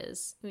that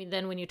is,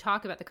 then when you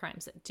talk about the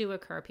crimes that do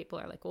occur, people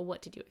are like, well,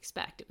 what did you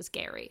expect? It was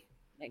Gary.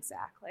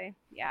 Exactly.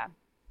 Yeah.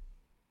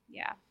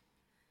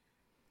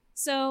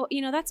 So,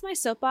 that's my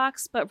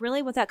soapbox, but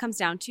really what that comes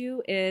down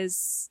to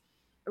is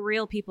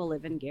real people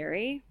live in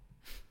Gary.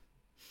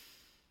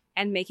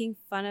 And making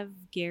fun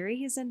of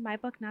Gary is, in my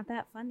book, not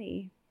that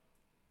funny.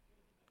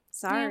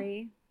 Sorry.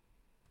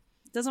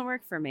 Yeah. It doesn't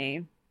work for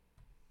me.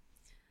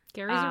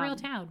 Gary's a real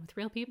town with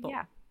real people.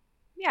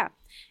 Yeah.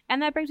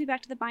 And that brings me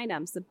back to the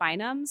Bynums. The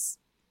Bynums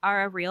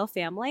are a real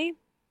family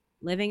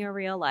living a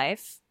real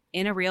life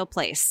in a real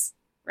place,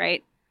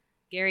 right?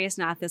 Gary is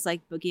not this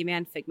like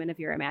boogeyman figment of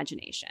your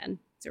imagination.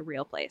 It's a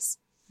real place.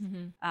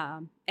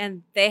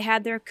 And they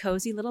had their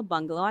cozy little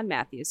bungalow on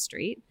Matthews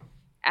Street,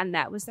 and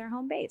that was their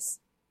home base.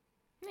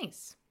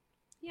 Nice.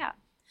 Yeah.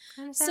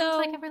 And it sounds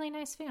like a really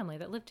nice family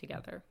that lived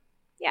together.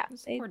 Yeah,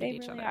 they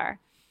really are.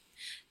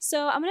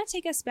 So I'm going to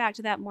take us back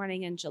to that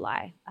morning in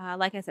July.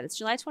 Like I said, it's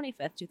July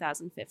 25th,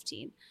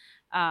 2015.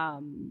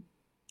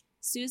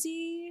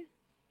 Susie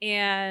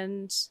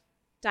and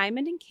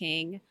Diamond and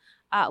King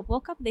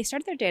woke up. They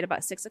started their day at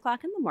about 6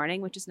 o'clock in the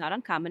morning, which is not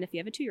uncommon if you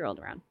have a 2-year-old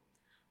around.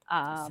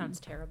 Sounds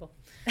terrible.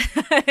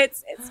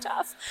 It's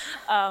tough.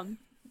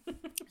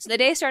 So the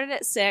day started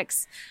at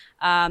 6.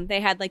 They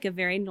had like a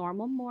very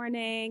normal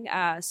morning.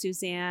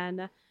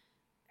 Suzanne,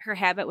 her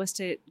habit was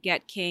to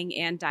get King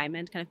and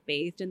Diamond kind of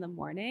bathed in the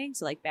morning.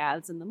 So like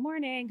baths in the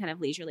morning, kind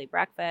of leisurely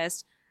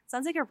breakfast.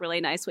 Sounds like a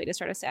really nice way to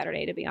start a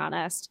Saturday, to be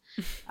honest.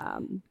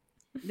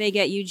 They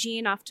get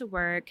Eugene off to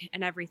work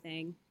and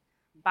everything.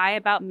 By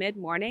about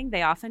mid-morning,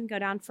 they often go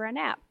down for a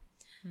nap.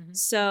 Mm-hmm.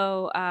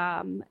 So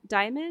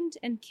Diamond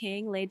and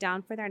King laid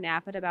down for their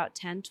nap at about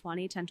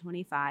 10:20,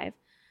 10:25.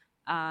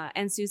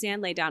 And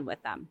Suzanne lay down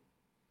with them.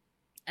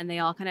 And they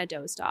all kind of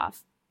dozed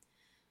off.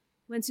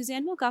 When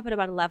Suzanne woke up at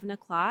about 11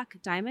 o'clock,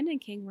 Diamond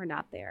and King were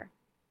not there.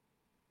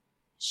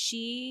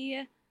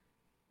 She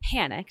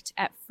panicked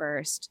at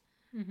first,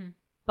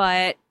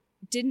 but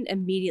didn't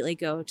immediately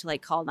go to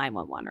like call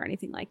 911 or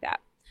anything like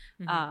that.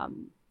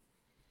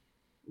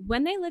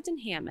 When they lived in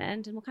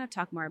Hammond, and we'll kind of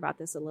talk more about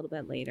this a little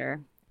bit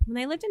later, when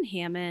they lived in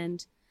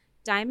Hammond,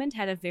 Diamond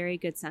had a very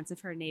good sense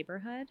of her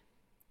neighborhood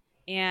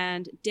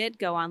and did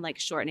go on like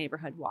short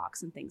neighborhood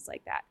walks and things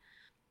like that.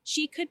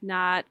 She could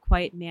not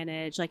quite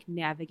manage like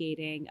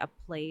navigating a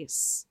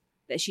place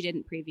that she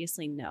didn't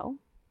previously know.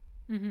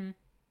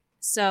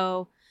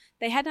 So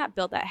they had not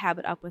built that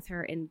habit up with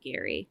her in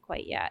Gary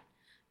quite yet.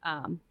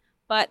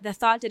 But the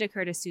thought did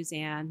occur to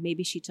Suzanne,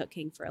 maybe she took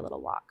King for a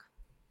little walk.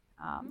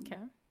 Okay.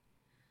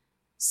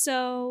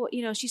 So,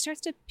 you know, she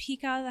starts to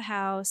peek out of the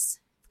house,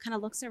 kind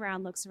of looks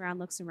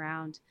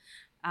around.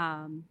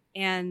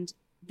 And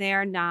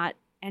they're not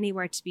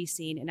anywhere to be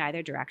seen in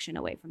either direction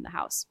away from the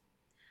house.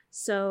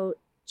 So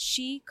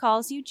she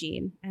calls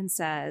Eugene and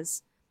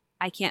says,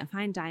 I can't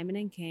find Diamond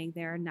and King.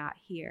 They're not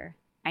here.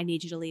 I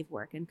need you to leave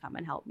work and come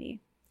and help me.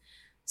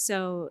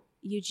 So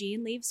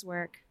Eugene leaves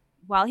work.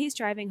 While he's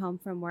driving home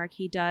from work,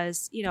 he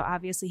does, you know,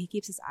 obviously he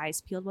keeps his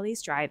eyes peeled while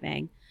he's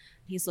driving.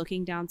 He's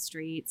looking down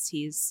streets.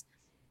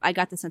 I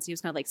got the sense he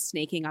was kind of like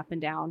snaking up and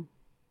down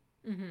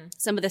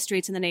some of the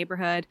streets in the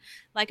neighborhood.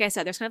 Like I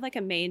said, there's kind of like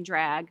a main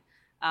drag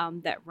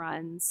that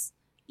runs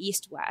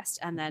east-west,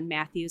 and then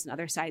Matthews and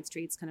other side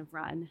streets kind of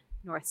run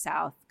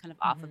north-south, kind of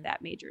off of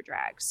that major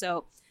drag.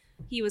 So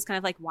he was kind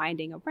of like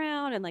winding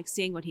around and like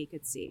seeing what he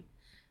could see.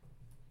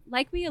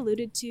 Like we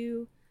alluded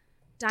to,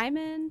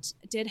 Diamond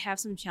did have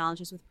some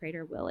challenges with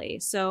Prader-Willi.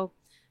 So,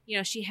 you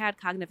know, she had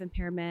cognitive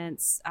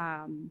impairments.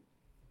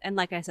 And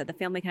like I said, the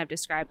family kind of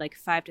described like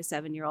 5 to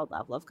 7 year old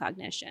level of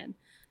cognition.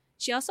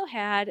 She also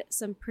had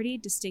some pretty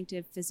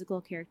distinctive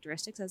physical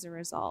characteristics as a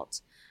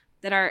result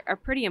that are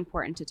pretty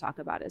important to talk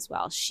about as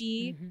well.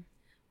 She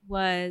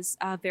was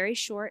very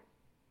short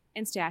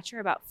in stature,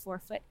 about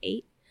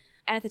 4'8",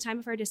 and at the time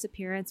of her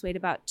disappearance weighed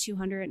about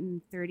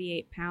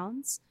 238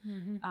 pounds.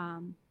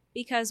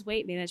 Because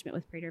weight management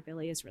with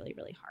Prader-Willi is really,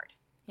 really hard.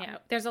 Yeah,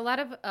 there's a lot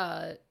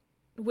of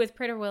with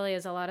Prader-Willi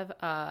is a lot of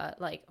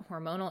like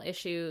hormonal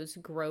issues,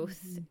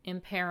 growth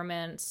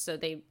impairments. So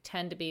they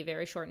tend to be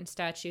very short in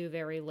stature,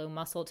 very low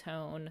muscle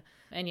tone,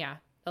 and yeah,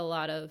 a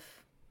lot of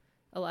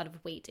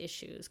weight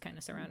issues kind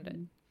of surround it.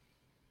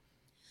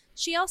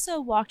 She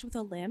also walked with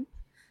a limp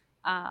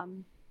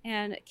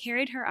and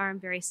carried her arm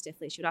very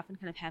stiffly. She would often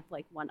kind of have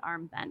like one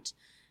arm bent.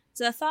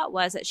 So the thought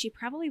was that she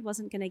probably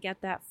wasn't going to get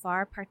that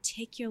far,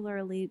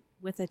 particularly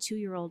with a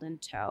 2-year-old in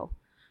tow.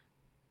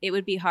 It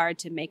would be hard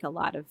to make a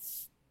lot of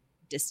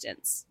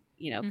distance,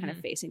 you know, kind of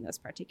facing those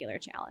particular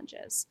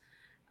challenges.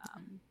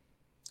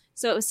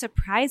 So it was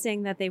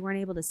surprising that they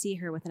weren't able to see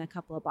her within a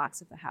couple of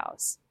blocks of the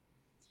house.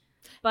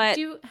 But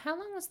how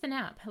long was the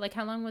nap? Like,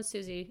 how long was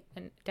Susie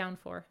down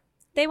for?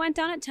 They went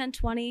down at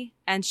 10:20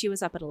 and she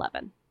was up at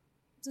 11.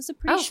 So it's a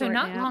pretty short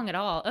not nap. long at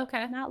all.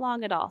 Okay. Not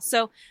long at all.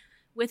 So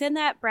within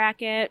that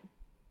bracket,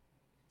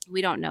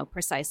 we don't know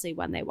precisely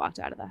when they walked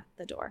out of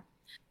the door.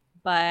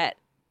 But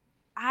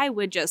I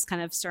would just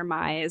kind of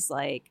surmise,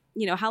 like,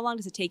 you know, how long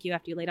does it take you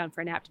after you lay down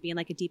for a nap to be in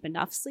like a deep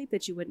enough sleep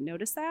that you wouldn't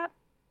notice that?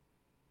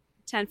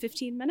 10,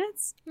 15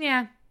 minutes?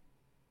 Yeah.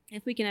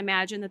 If we can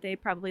imagine that they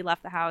probably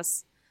left the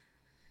house,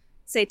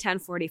 say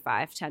 10:45,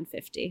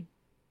 10:50.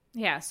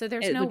 Yeah, so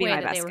there's no way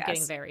that they were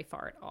getting very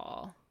far at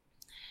all.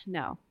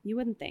 No, you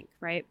wouldn't think,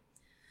 right?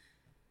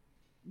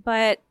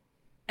 But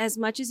as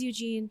much as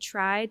Eugene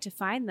tried to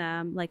find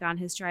them, like on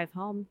his drive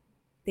home,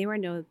 they were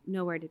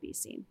nowhere to be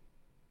seen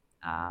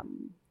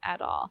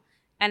at all.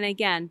 And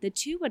again, the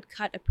two would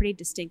cut a pretty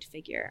distinct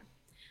figure.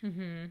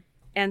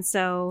 And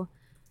so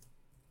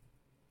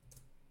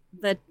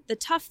the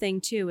tough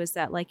thing too is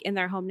that, like, in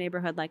their home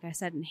neighborhood, like I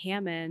said, in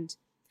Hammond,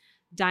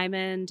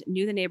 Diamond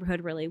knew the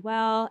neighborhood really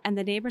well, and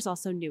the neighbors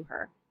also knew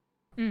her.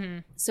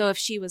 So if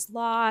she was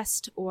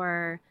lost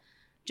or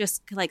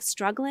just like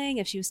struggling,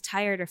 if she was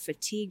tired or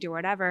fatigued or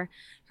whatever,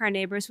 her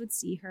neighbors would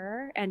see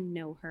her and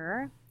know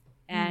her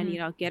and, you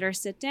know, get her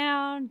sit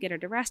down, get her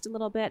to rest a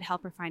little bit,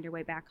 help her find her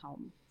way back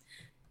home.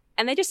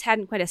 And they just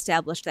hadn't quite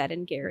established that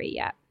in Gary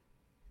yet.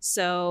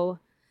 So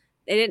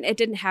it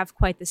didn't have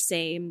quite the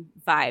same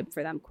vibe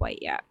for them quite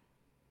yet.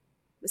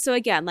 So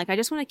again, like, I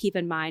just want to keep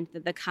in mind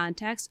that the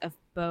context of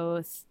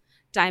both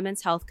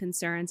Diamond's health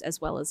concerns as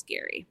well as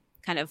Gary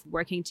kind of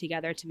working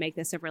together to make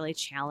this a really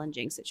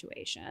challenging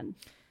situation.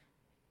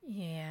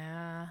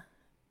 Yeah.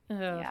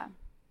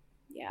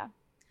 Yeah.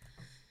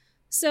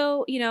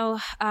 So, you know,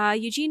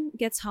 Eugene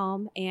gets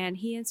home and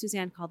he and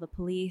Suzanne call the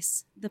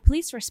police. The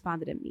police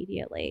responded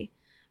immediately.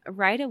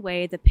 Right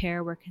away, the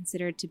pair were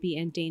considered to be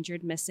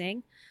endangered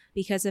missing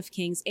because of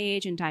King's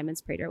age and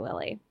Diamond's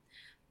Prader-Willi.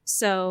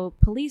 So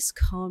police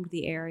combed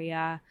the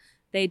area.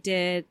 They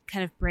did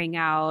kind of bring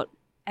out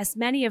as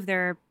many of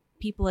their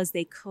people as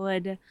they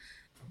could.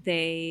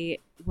 They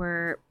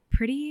were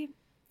pretty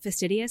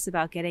fastidious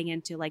about getting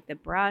into like the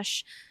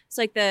brush. It's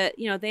like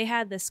they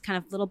had this kind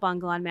of little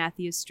bungalow on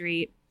Matthew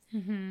Street.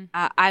 Mm-hmm.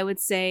 I would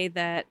say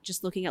that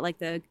just looking at like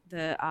the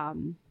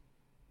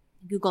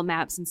Google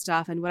Maps and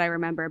stuff and what I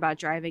remember about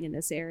driving in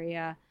this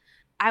area,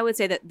 I would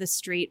say that the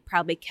street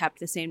probably kept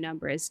the same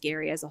number as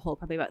Gary as a whole,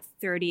 probably about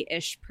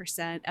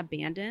 30-ish%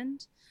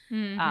 abandoned.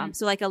 Mm-hmm.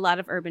 So like a lot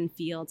of urban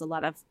fields, a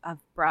lot of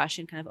brush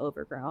and kind of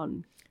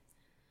overgrown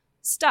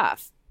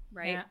stuff,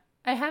 right? Yeah.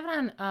 I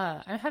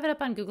have it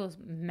up on Google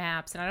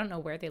Maps, and I don't know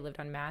where they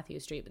lived on Matthew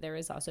Street, but there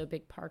is also a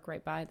big park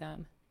right by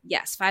them.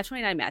 Yes,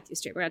 529 Matthew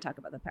Street. We're going to talk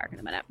about the park in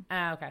a minute.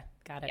 Ah, okay.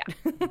 Got it.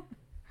 Yeah.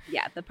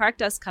 Yeah, the park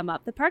does come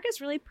up. The park is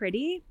really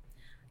pretty.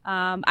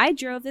 I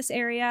drove this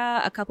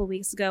area a couple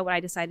weeks ago when I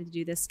decided to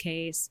do this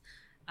case,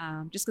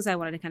 just because I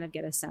wanted to kind of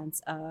get a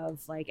sense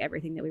of like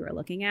everything that we were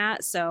looking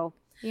at. So,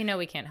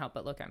 we can't help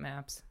but look at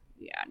maps.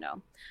 Yeah,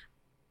 no.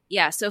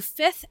 Yeah, so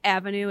 5th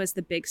Avenue is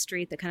the big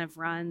street that kind of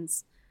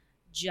runs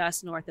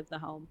just north of the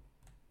home.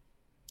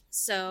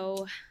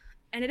 So,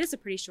 and it is a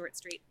pretty short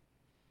street.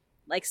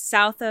 Like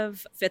south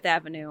of 5th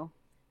Avenue,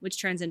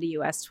 which turns into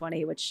US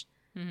 20, which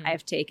I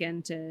have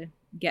taken to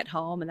get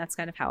home. And that's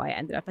kind of how I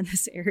ended up in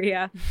this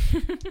area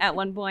at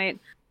one point.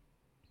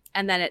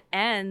 And then it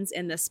ends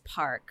in this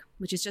park,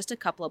 which is just a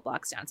couple of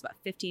blocks down. It's about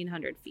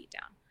 1,500 feet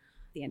down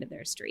at the end of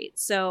their street.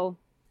 So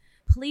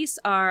police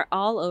are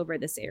all over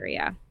this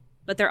area,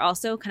 but they're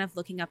also kind of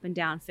looking up and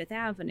down 5th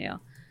Avenue.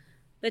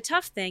 The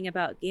tough thing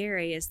about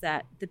Gary is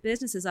that the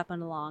businesses up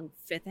and along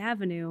 5th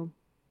Avenue,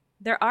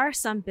 there are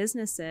some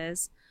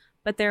businesses,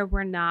 but there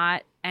were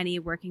not any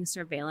working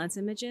surveillance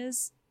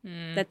images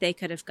that they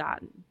could have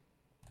gotten.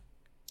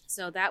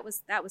 So that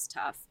was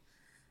tough.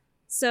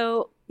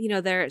 So,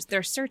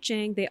 they're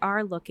searching, they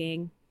are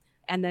looking,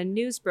 and the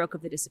news broke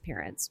of the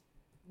disappearance.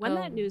 When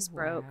that news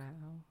broke,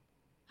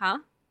 huh?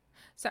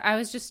 So I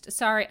was just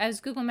sorry. I was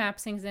Google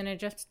Maps things and it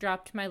just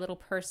dropped my little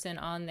person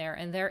on there,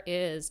 and there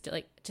is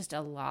like just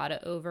a lot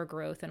of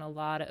overgrowth and a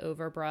lot of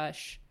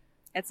overbrush.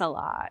 It's a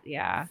lot,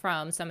 yeah.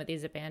 From some of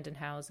these abandoned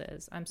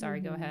houses. I'm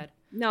sorry. Go ahead.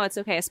 No, it's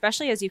okay.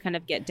 Especially as you kind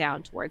of get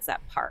down towards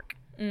that park,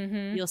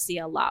 you'll see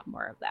a lot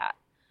more of that.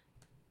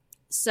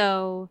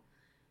 So,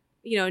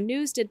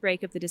 news did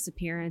break of the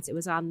disappearance. It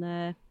was on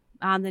the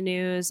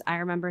news. I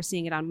remember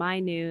seeing it on my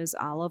news,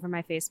 all over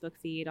my Facebook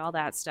feed, all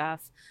that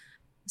stuff.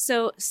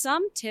 So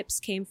some tips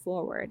came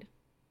forward,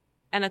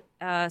 and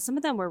some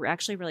of them were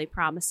actually really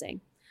promising.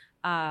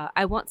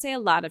 I won't say a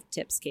lot of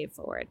tips came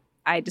forward.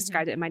 I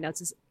described it in my notes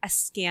as a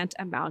scant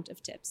amount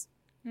of tips.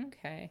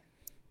 Okay.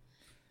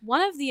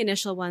 One of the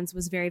initial ones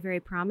was very, very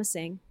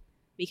promising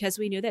because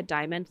we knew that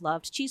Diamond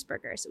loved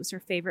cheeseburgers. It was her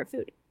favorite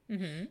food.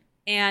 Mm-hmm.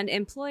 And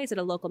employees at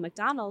a local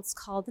McDonald's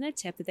called in a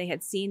tip that they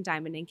had seen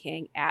Diamond and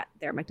King at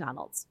their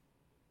McDonald's.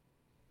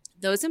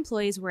 Those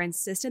employees were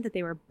insistent that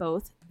they were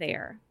both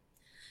there,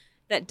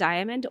 that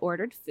Diamond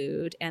ordered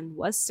food and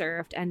was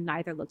served, and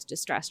neither looked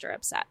distressed or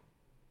upset.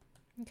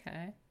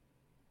 Okay.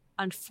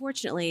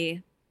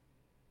 Unfortunately,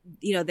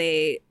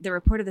 the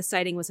report of the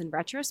sighting was in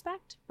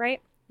retrospect,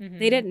 right? Mm-hmm.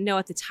 They didn't know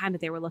at the time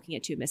that they were looking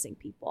at 2 missing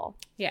people.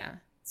 Yeah.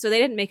 So they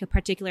didn't make a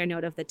particular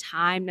note of the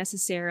time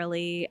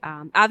necessarily.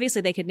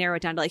 Obviously, they could narrow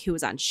it down to like who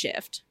was on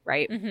shift,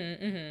 right?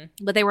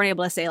 But they weren't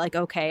able to say like,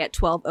 okay, at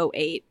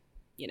 12:08,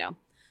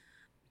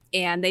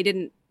 and they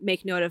didn't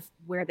make note of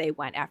where they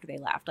went after they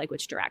left, like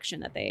which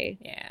direction that they,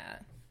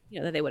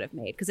 that they would have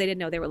made, because they didn't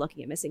know they were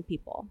looking at missing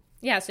people.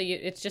 Yeah. So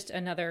it's just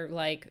another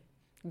like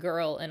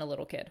girl and a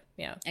little kid.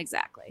 Yeah,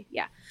 exactly.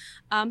 Yeah.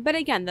 But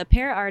again, the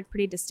pair are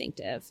pretty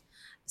distinctive.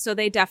 So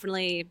they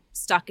definitely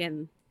stuck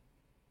in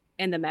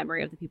the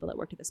memory of the people that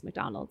worked at this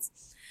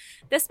McDonald's.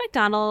 This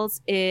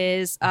McDonald's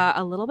is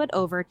a little bit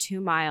over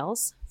 2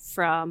 miles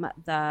from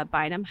the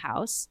Bynum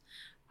house.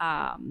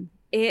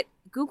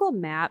 Google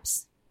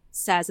Maps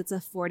says it's a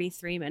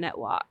 43-minute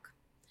walk.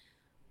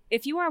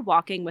 If you are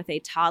walking with a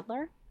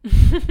toddler,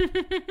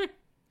 anytime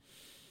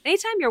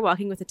you're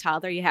walking with a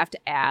toddler, you have to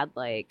add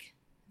like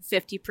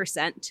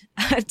 50%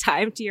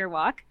 time to your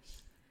walk.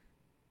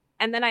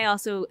 And then I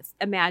also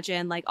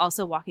imagine like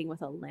also walking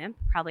with a limp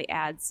probably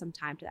adds some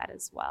time to that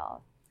as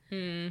well.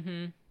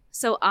 Mm-hmm.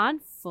 So on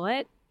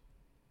foot,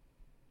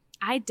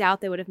 I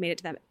doubt they would have made it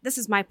to them. This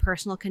is my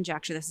personal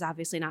conjecture. This is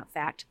obviously not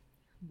fact,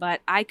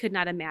 but I could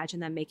not imagine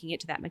them making it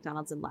to that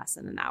McDonald's in less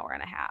than an hour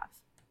and a half.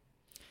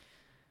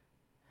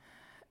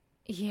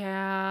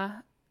 Yeah.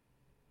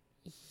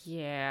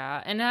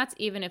 Yeah. And that's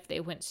even if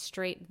they went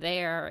straight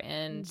there.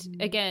 And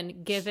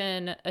again,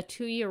 given a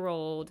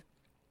 2-year-old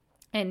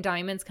and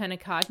Diamond's kind of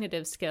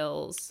cognitive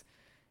skills,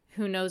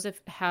 who knows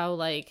how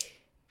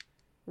like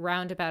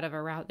roundabout of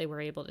a route they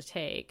were able to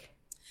take.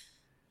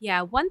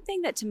 Yeah, one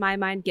thing that to my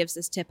mind gives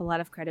this tip a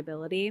lot of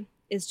credibility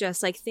is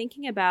just like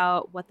thinking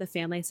about what the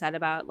family said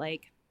about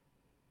like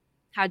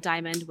how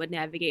Diamond would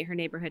navigate her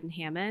neighborhood in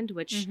Hammond,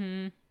 which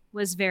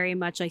was very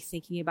much like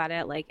thinking about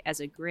it like as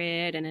a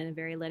grid and in a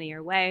very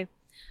linear way.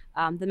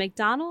 The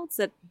McDonald's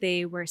that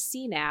they were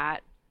seen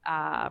at,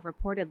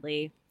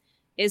 reportedly,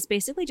 is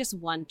basically just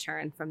one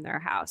turn from their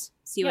house.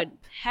 So you would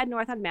head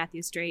north on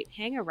Matthew Street,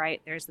 hang a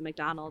right, there's the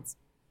McDonald's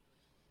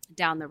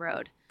down the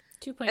road.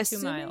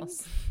 2.2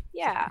 miles.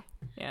 Yeah.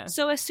 Yeah.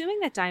 So assuming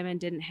that Diamond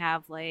didn't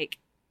have like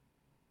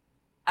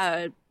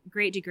a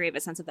great degree of a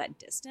sense of that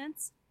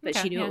distance, but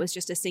she knew it was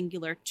just a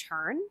singular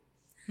turn,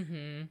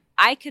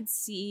 I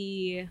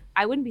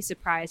wouldn't be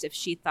surprised if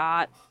she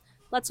thought,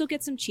 let's go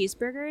get some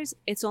cheeseburgers.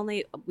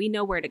 We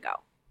know where to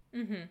go.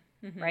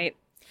 Right?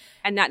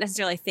 And not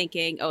necessarily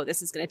thinking, oh,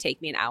 this is going to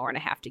take me an hour and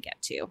a half to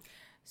get to.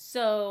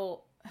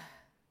 So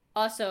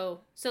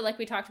like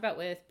we talked about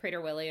with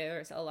Prater Willie,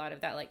 there's a lot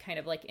of that like kind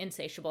of like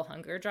insatiable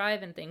hunger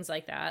drive and things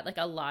like that. Like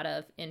a lot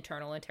of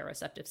internal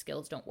interoceptive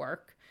skills don't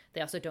work.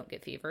 They also don't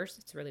get fevers.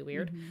 It's really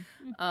weird.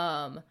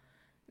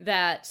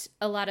 That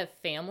a lot of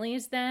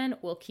families then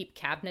will keep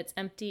cabinets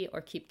empty or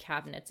keep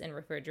cabinets and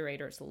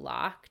refrigerators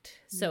locked.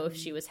 So if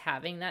she was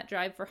having that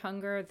drive for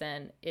hunger,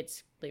 then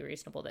it's really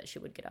reasonable that she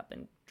would get up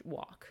and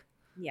walk.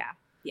 Yeah.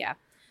 Yeah.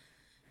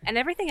 And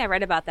everything I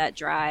read about that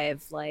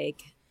drive,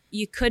 like,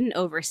 you couldn't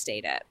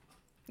overstate it,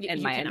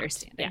 in my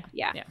understanding.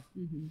 Yeah.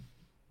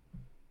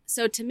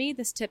 So to me,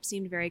 this tip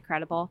seemed very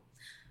credible.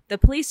 The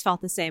police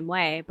felt the same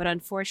way, but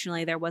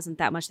unfortunately, there wasn't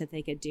that much that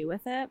they could do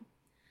with it.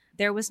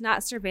 There was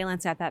not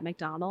surveillance at that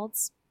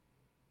McDonald's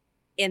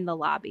in the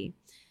lobby.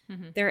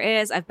 There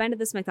is. I've been to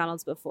this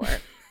McDonald's before.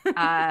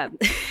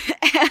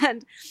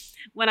 And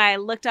when I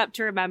looked up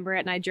to remember it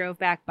and I drove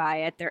back by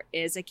it, there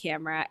is a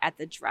camera at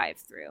the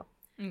drive-thru.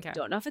 Okay.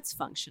 Don't know if it's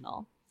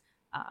functional.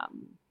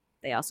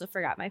 They also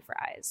forgot my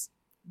fries,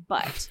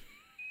 but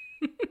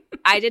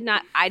I did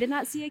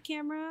not see a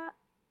camera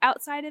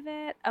outside of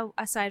it,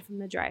 aside from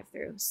the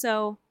drive-thru.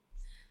 So,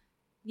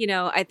 you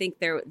know, I think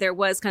there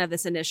was kind of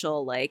this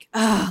initial like,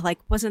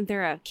 wasn't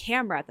there a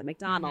camera at the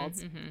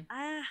McDonald's?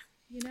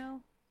 You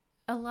know,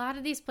 a lot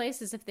of these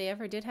places, if they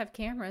ever did have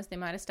cameras, they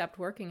might have stopped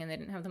working and they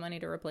didn't have the money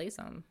to replace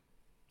them.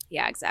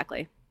 Yeah,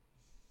 exactly.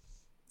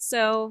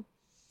 So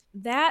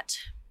that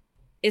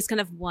is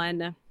kind of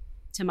one,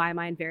 to my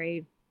mind,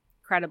 very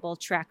credible,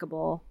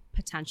 trackable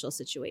potential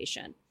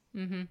situation.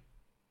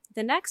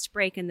 The next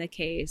break in the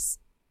case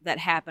that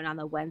happened on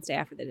the Wednesday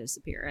after the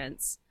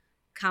disappearance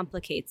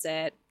complicates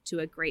it to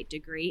a great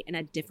degree in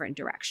a different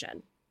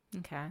direction.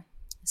 Okay.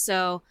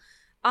 So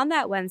on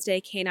that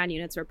Wednesday, canine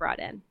units were brought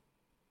in,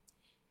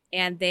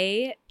 and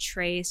they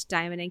traced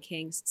Diamond and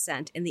King's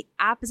scent in the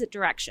opposite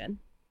direction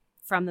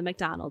from the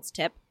McDonald's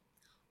tip,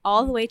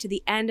 all the way to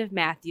the end of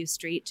Matthew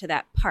Street to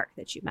that park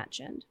that you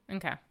mentioned.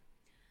 Okay.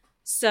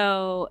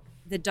 So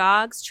the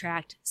dogs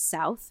tracked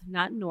south,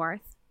 not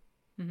north.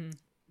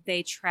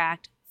 They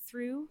tracked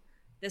through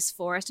this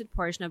forested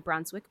portion of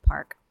Brunswick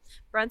Park.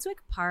 Brunswick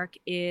Park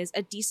is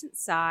a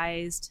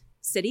decent-sized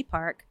city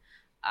park.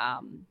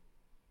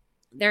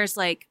 There's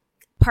like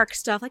park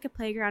stuff, like a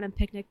playground and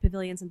picnic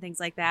pavilions and things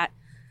like that,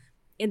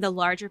 in the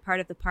larger part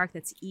of the park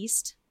that's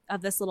east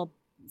of this little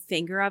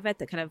finger of it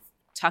that kind of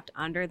tucked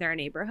under their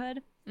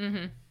neighborhood.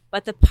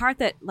 But the part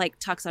that like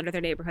tucks under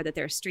their neighborhood that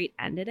their street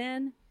ended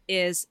in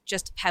is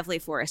just heavily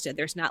forested.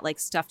 There's not like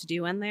stuff to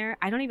do in there.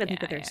 I don't even think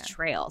that there's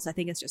trails. I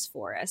think it's just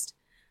forest.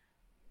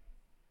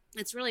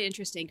 It's really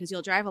interesting because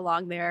you'll drive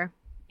along there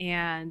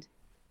and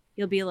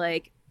you'll be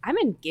like, I'm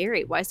in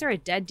Gary. Why is there a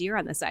dead deer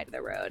on the side of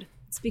the road?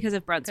 It's because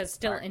of Brunswick. Because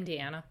still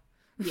Indiana.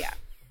 Yeah.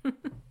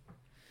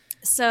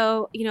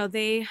 So, you know,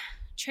 they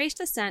traced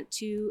the scent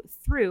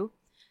through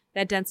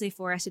that densely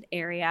forested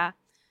area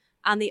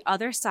on the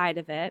other side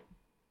of it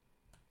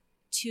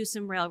to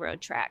some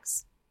railroad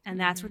tracks. And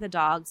that's where the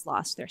dogs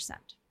lost their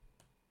scent.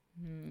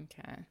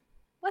 Okay.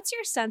 What's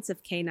your sense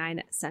of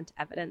canine scent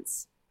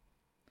evidence?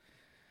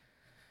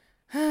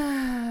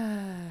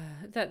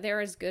 That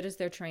they're as good as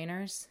their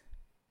trainers.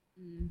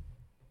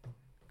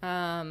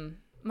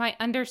 My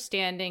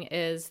understanding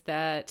is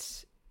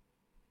that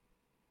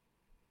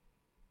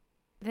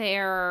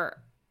they're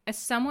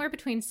somewhere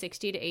between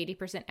 60 to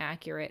 80%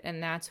 accurate,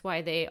 and that's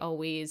why they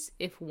always,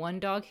 if one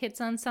dog hits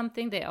on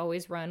something, they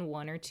always run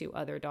one or two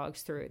other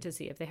dogs through it to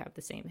see if they have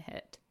the same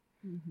hit.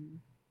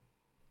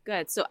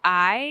 Good. So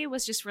I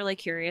was just really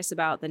curious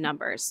about the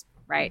numbers,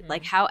 right?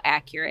 Like, how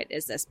accurate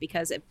is this?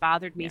 Because it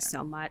bothered me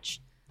so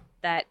much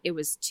that it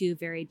was two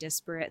very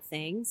disparate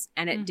things,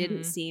 and it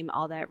didn't seem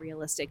all that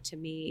realistic to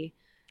me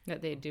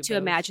that they do to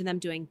imagine them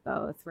doing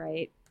both,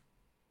 right?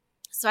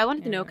 So I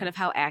wanted to know kind of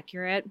how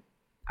accurate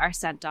are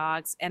scent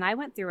dogs, and I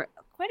went through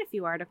quite a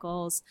few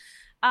articles.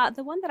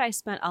 The one that I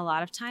spent a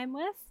lot of time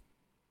with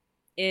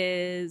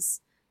is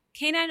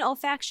Canine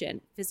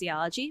Olfaction,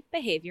 Physiology,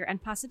 Behavior,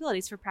 and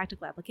Possibilities for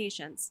Practical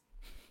Applications,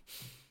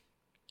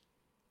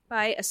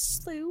 by a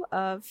slew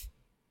of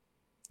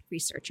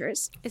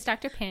researchers. Is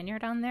Dr.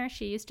 Panyard on there?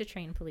 She used to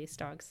train police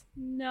dogs.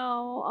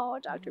 No. Oh,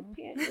 Dr.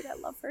 Panyard. I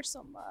love her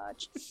so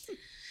much.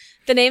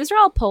 The names are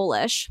all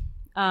Polish.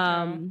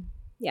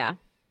 Yeah.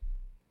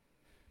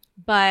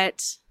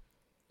 But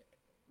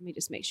let me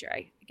just make sure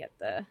I get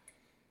the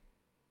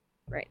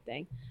right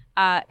thing.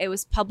 It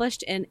was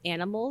published in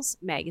Animals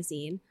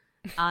magazine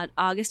on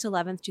August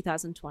 11th,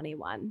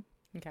 2021.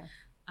 Okay.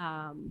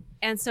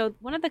 And so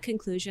one of the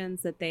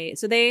conclusions that they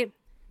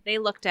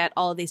looked at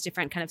all of these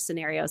different kind of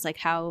scenarios, like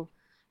how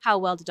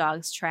well do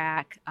dogs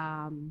track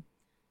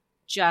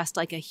just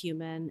like a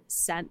human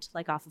scent,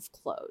 like off of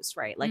clothes,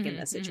 right? Like in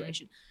this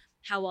situation.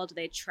 How well do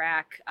they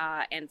track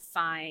and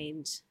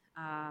find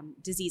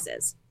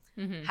diseases?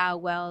 How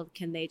well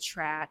can they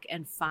track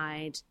and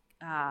find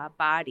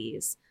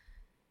bodies?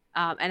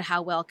 And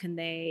how well can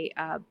they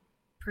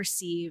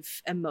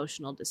perceive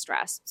emotional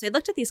distress? So I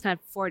looked at these kind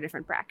of 4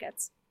 different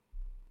brackets.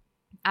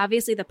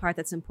 Obviously, the part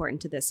that's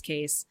important to this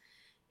case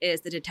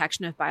is the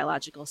detection of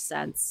biological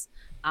scents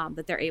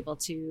that they're able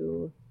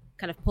to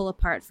kind of pull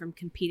apart from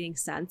competing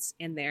scents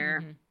in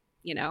their,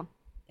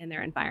 in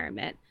their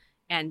environment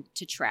and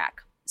to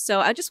track. So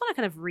I just want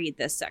to kind of read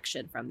this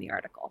section from the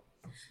article.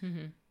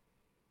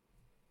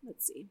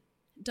 Let's see.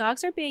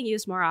 Dogs are being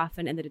used more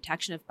often in the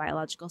detection of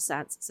biological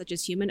scents, such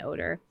as human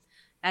odor,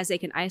 as they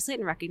can isolate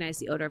and recognize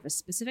the odor of a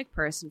specific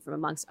person from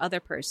amongst other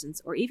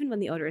persons, or even when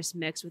the odor is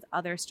mixed with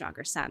other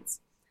stronger scents.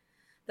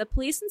 The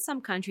police in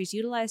some countries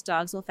utilize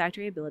dogs'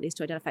 olfactory abilities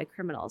to identify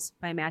criminals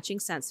by matching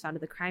scents found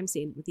at the crime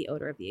scene with the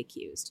odor of the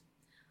accused.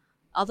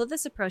 Although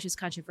this approach is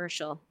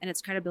controversial and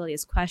its credibility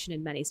is questioned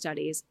in many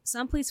studies,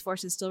 some police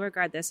forces still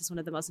regard this as one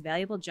of the most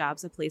valuable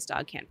jobs a police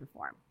dog can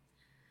perform.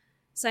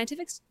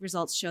 Scientific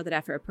results show that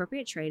after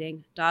appropriate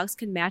training, dogs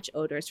can match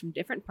odors from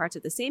different parts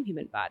of the same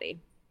human body.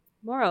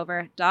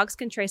 Moreover, dogs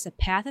can trace a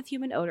path of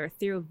human odor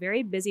through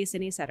very busy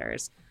city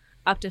centers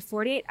up to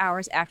 48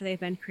 hours after they've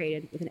been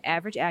created with an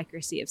average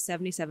accuracy of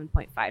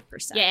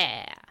 77.5%.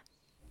 Yeah.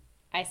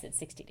 I said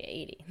 60 to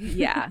 80.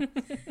 Yeah.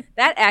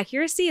 That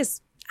accuracy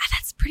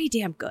that's pretty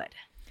damn good.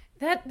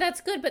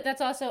 That's good, but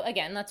that's also,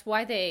 again, that's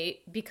why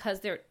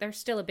because there's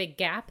still a big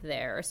gap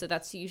there. So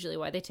that's usually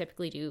why they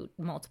typically do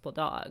multiple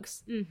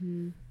dogs.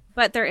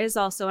 But there is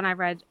also, and I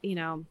read,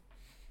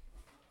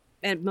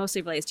 and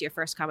mostly relates to your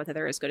first comment that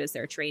they're as good as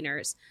their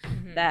trainers,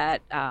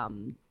 that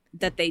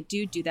they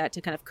do that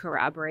to kind of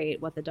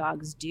corroborate what the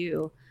dogs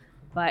do.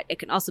 But it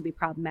can also be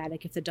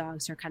problematic if the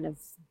dogs are kind of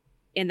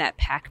in that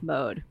pack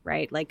mode,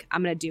 right? Like,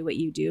 I'm going to do what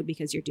you do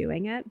because you're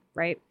doing it,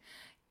 right?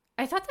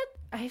 I thought that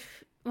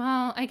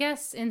I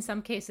guess in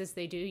some cases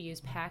they do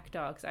use pack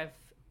dogs. I've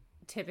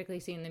typically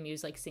seen them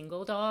use like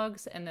single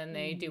dogs, and then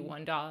they do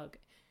one dog,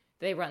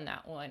 they run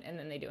that one, and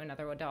then they do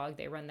another dog,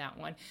 they run that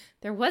one.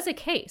 There was a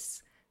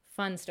case,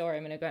 fun story,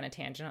 I'm going to go on a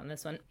tangent on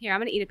this one. Here, I'm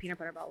going to eat a peanut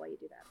butter ball while you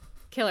do that.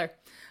 Killer.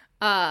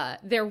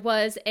 There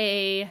was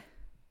a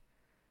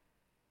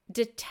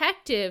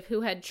detective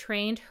who had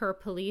trained her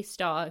police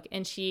dog,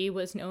 and she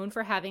was known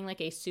for having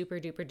like a super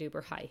duper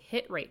duper high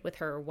hit rate with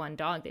her one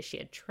dog that she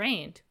had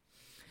trained.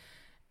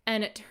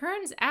 And it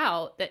turns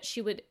out that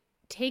she would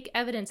take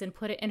evidence and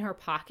put it in her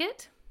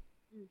pocket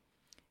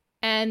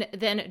and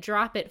then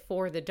drop it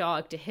for the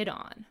dog to hit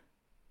on.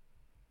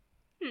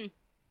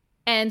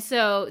 And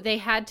so they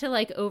had to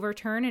like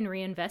overturn and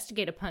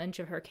reinvestigate a bunch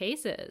of her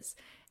cases.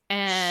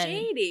 And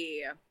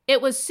shady.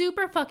 It was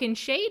super fucking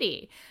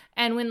shady.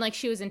 And when like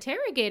she was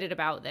interrogated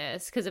about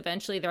this, because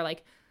eventually they're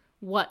like,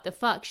 what the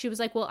fuck? She was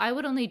like, well, I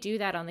would only do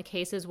that on the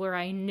cases where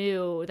I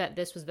knew that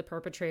this was the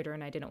perpetrator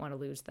and I didn't want to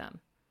lose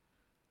them.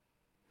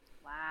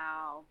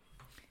 Wow.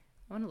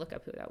 I want to look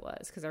up who that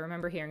was, because I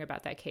remember hearing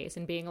about that case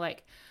and being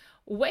like,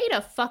 way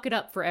to fuck it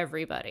up for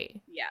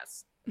everybody.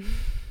 Yes.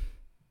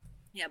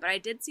 Yeah, but I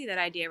did see that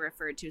idea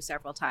referred to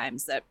several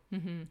times, that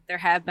there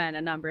have been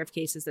a number of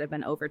cases that have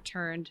been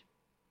overturned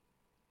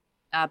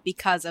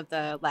because of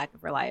the lack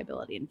of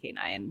reliability in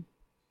canine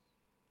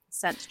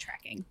scent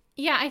tracking.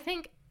 Yeah, I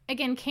think,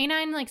 again,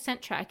 canine like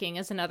scent tracking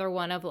is another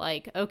one of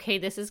like, okay,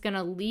 this is going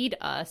to lead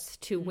us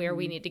to where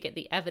we need to get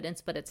the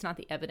evidence, but it's not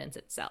the evidence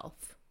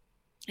itself.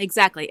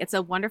 Exactly. It's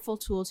a wonderful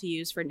tool to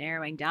use for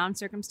narrowing down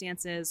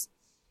circumstances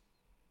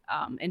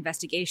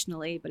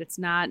investigationally, but it's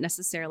not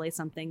necessarily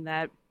something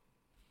that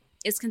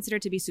is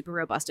considered to be super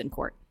robust in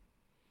court.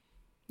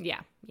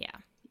 Yeah.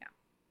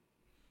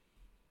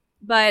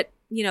 But,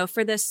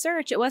 for this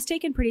search, it was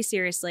taken pretty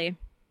seriously.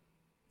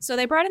 So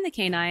they brought in the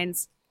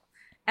canines,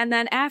 and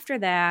then after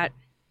that,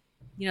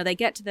 they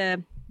get to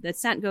the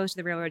scent goes to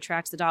the railroad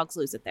tracks, the dogs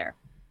lose it there.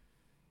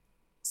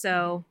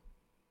 So,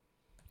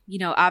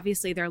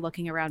 obviously they're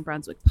looking around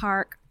Brunswick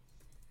Park.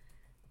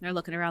 They're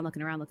looking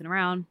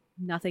around.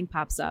 Nothing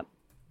pops up.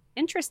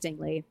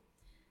 Interestingly,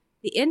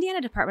 the Indiana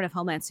Department of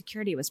Homeland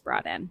Security was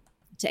brought in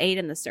to aid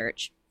in the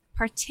search,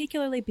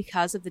 particularly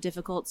because of the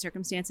difficult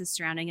circumstances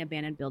surrounding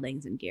abandoned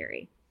buildings in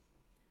Gary,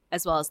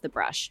 as well as the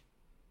brush.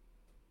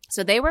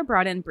 So they were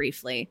brought in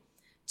briefly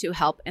to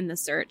help in the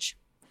search.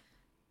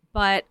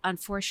 But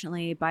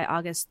unfortunately, by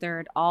August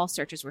 3rd, all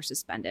searches were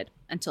suspended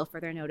until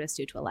further notice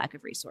due to a lack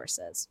of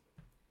resources.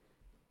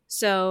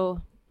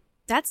 So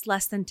that's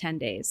less than 10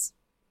 days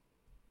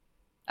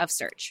of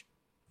search.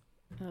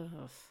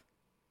 Ugh.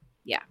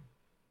 Yeah.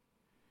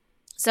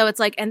 So it's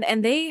like, and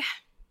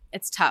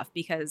it's tough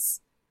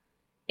because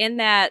in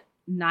that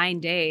 9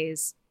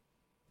 days,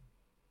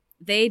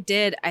 they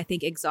did, I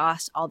think,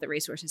 exhaust all the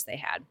resources they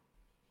had.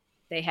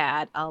 They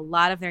had a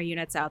lot of their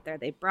units out there.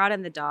 They brought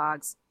in the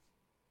dogs.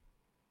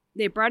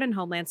 They brought in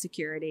Homeland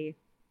Security.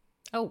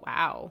 Oh,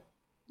 wow.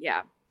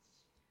 Yeah.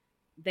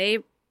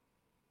 They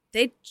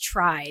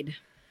tried,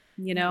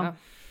 you know.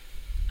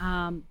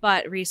 Yeah.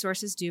 But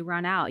resources do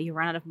run out. You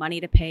run out of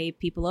money to pay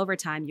people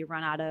overtime. You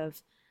run out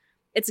of,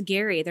 it's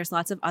Gary. There's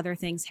lots of other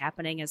things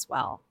happening as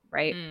well,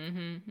 right?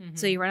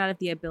 So you run out of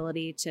the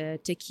ability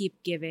to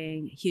keep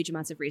giving huge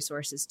amounts of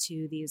resources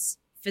to these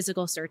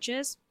physical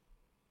searches.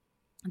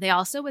 They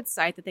also would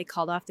cite that they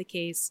called off the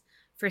case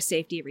for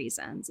safety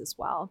reasons as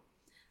well,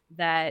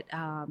 that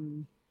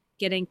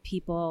getting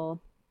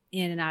people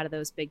in and out of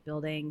those big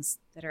buildings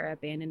that are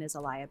abandoned is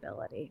a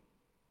liability.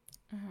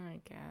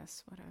 I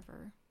guess,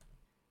 whatever.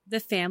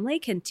 The family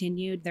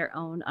continued their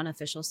own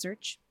unofficial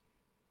search.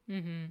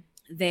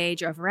 They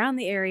drove around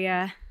the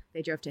area.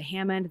 They drove to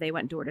Hammond. They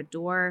went door to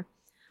door.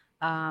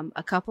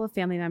 A couple of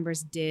family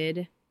members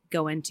did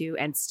go into,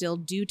 and still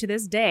do to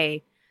this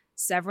day,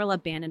 several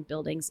abandoned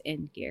buildings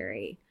in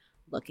Gary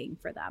looking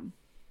for them,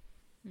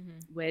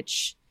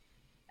 which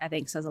I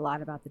think says a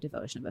lot about the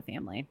devotion of a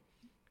family.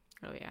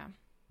 Oh, yeah.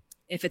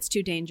 If it's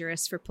too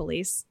dangerous for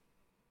police.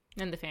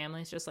 And the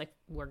family's just like,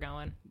 we're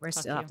going. We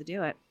still have to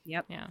do it.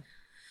 Yep. Yeah.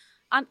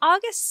 On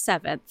August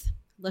 7th,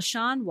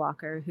 LaShawn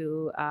Walker,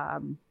 who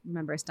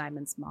remembers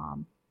Diamond's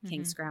mom,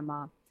 King's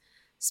grandma,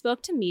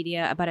 spoke to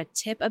media about a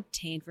tip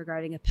obtained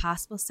regarding a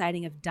possible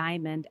sighting of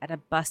Diamond at a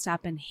bus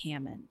stop in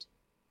Hammond.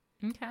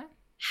 Okay.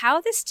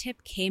 How this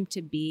tip came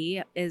to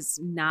be is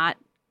not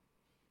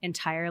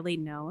entirely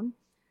known.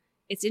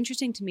 It's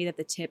interesting to me that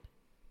the tip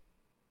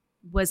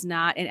was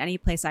not in any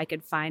place I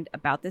could find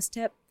about this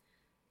tip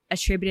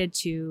attributed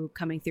to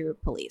coming through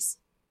police.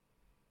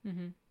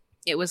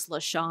 It was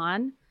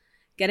LaShawn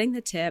getting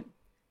the tip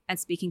and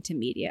speaking to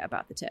media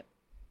about the tip.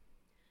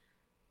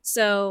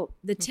 So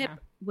the tip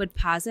would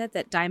posit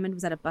that Diamond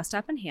was at a bus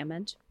stop in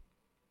Hammond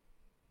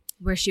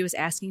where she was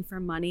asking for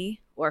money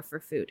or for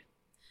food.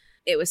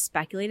 It was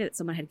speculated that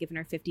someone had given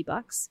her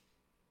 $50.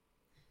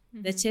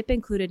 The tip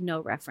included no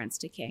reference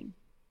to King.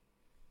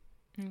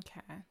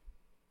 Okay.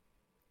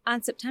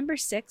 On September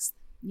 6th,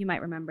 you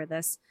might remember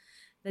this,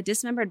 the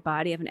dismembered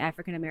body of an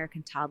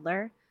African-American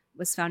toddler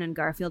was found in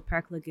Garfield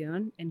Park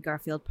Lagoon in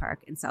Garfield Park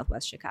in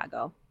Southwest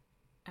Chicago.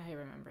 I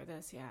remember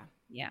this, yeah.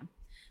 Yeah.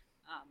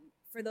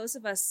 For those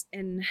of us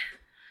in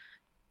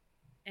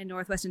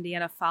Northwest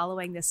Indiana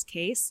following this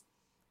case,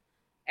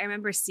 I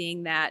remember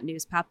seeing that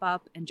news pop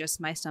up and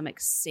just my stomach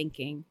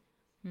sinking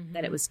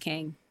that it was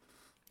King.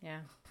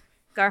 Yeah.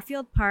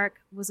 Garfield Park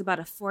was about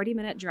a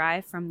 40-minute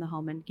drive from the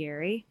home in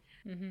Gary.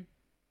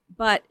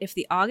 But if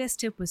the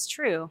August tip was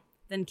true,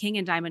 then King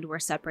and Diamond were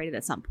separated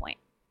at some point.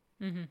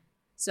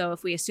 So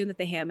if we assume that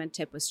the Hammond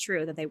tip was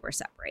true, that they were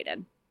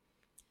separated.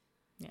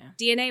 Yeah.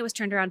 DNA was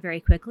turned around very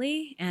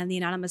quickly, and the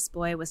anonymous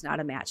boy was not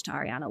a match to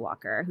Ariana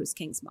Walker, who's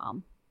King's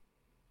mom.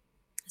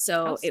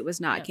 So it was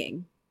not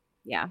King.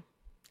 Yeah.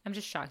 I'm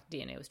just shocked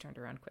DNA was turned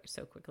around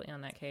so quickly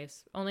on that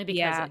case. Only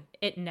because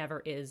it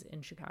never is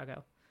in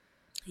Chicago.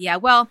 Yeah,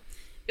 well,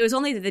 it was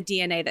only the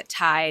DNA that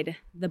tied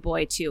the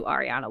boy to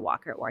Ariana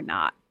Walker or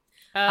not.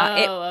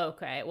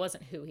 Okay. It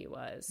wasn't who he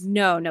was.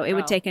 No. It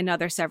would take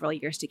another several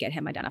years to get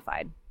him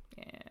identified.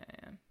 Yeah.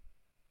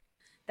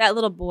 That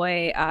little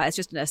boy, it's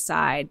just an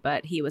aside,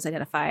 but he was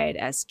identified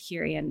as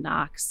Kieran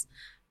Knox,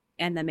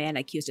 and the man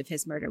accused of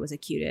his murder was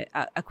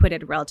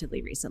acquitted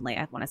relatively recently.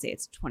 I want to say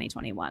it's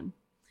 2021.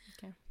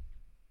 Okay.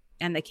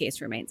 And the case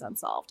remains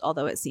unsolved,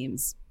 although it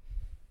seems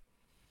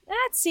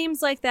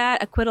like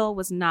that acquittal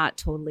was not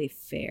totally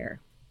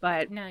fair.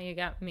 But now you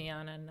got me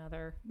on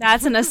another.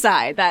 That's an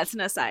aside. That's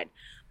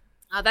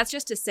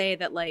just to say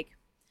that, like,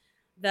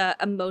 the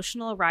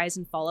emotional rise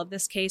and fall of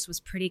this case was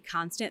pretty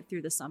constant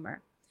through the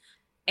summer.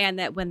 And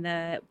that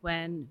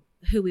when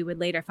who we would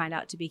later find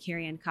out to be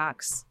Kieran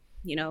Cox,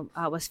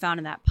 was found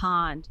in that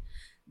pond,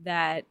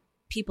 that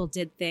people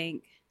did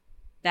think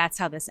that's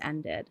how this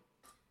ended.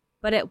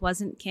 But it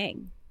wasn't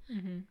King.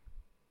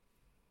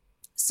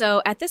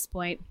 So at this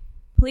point,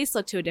 police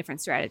look to a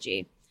different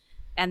strategy,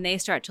 and they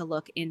start to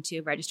look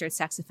into registered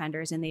sex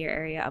offenders in the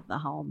area of the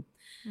home.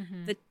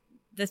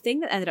 The thing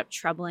that ended up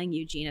troubling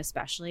Eugene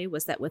especially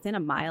was that within a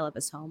mile of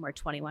his home were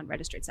 21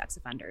 registered sex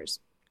offenders.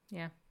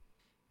 Yeah.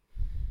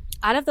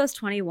 Out of those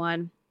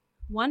 21,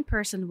 one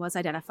person was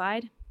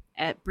identified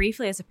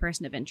briefly as a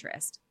person of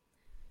interest.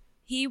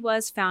 He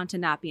was found to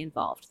not be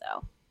involved,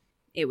 though.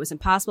 It was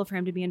impossible for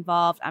him to be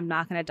involved. I'm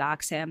not going to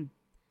dox him.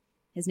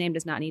 His name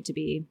does not need to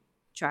be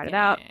trotted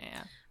out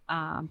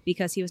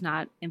because he was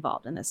not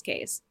involved in this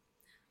case.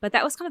 But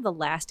that was kind of the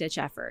last-ditch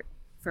effort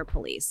for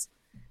police.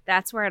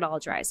 That's where it all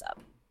dries up.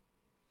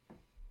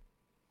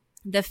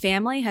 The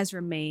family has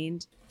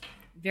remained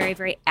very,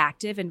 very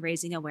active in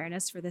raising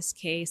awareness for this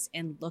case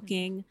and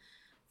looking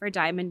for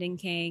Diamond and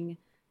King.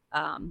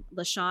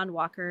 LaShawn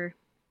Walker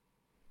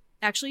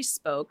actually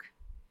spoke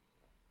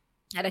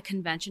at a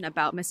convention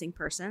about missing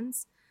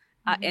persons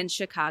in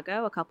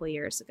Chicago a couple of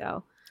years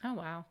ago. Oh,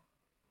 wow.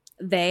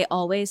 They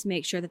always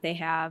make sure that they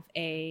have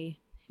a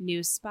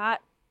news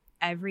spot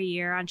every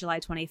year on July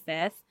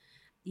 25th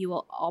you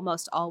will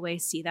almost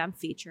always see them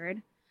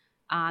featured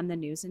on the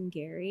news in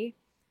Gary,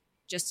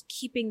 just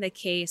keeping the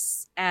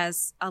case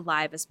as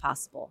alive as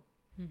possible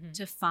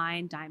to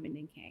find Diamond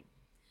and King.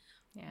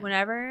 Yeah.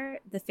 Whenever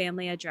the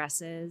family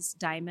addresses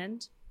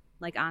Diamond,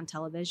 like on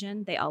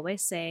television, they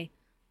always say,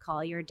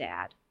 call your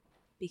dad,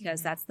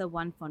 because that's the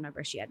one phone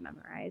number she had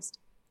memorized.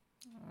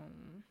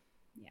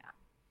 Yeah.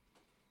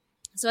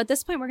 So at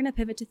this point, we're going to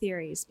pivot to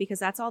theories, because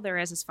that's all there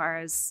is as far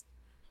as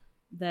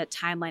the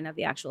timeline of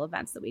the actual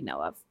events that we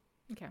know of.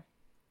 Okay.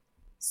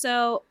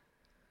 So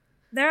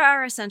there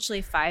are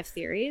essentially 5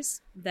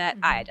 theories that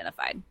I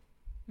identified.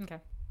 Okay.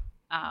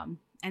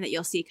 And that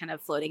you'll see kind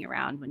of floating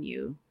around when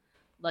you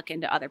look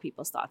into other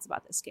people's thoughts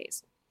about this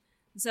case.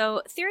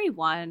 So theory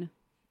 1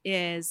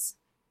 is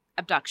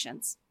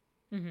abductions.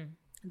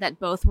 That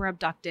both were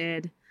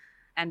abducted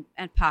and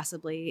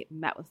possibly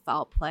met with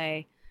foul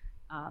play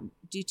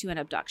due to an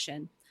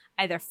abduction,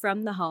 either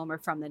from the home or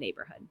from the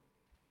neighborhood.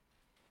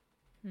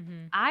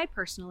 I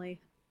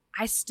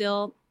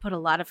still put a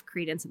lot of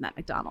credence in that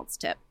McDonald's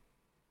tip.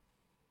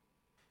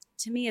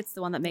 To me, it's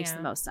the one that makes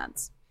the most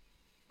sense.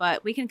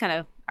 But we can kind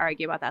of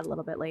argue about that a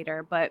little bit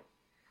later. But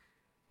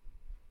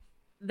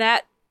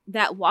that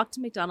walk to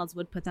McDonald's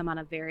would put them on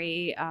a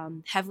very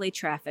heavily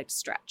trafficked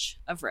stretch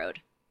of road.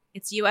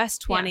 It's US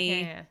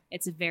 20. Yeah.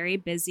 It's very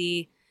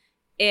busy.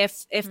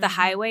 If the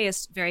highway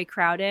is very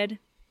crowded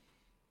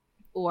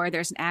or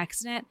there's an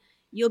accident,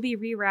 you'll be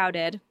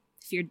rerouted.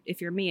 If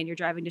you're me and you're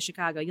driving to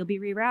Chicago, you'll be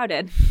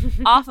rerouted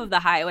off of the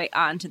highway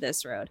onto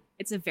this road.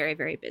 It's a very,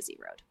 very busy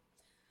road.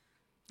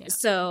 Yeah.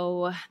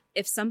 So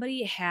if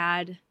somebody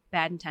had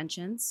bad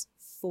intentions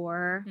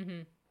for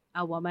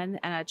a woman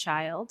and a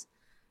child,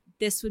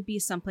 this would be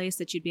someplace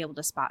that you'd be able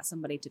to spot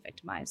somebody to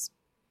victimize.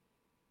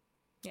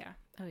 Yeah.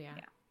 Oh, yeah.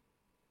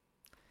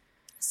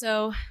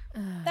 So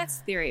that's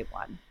theory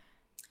 1.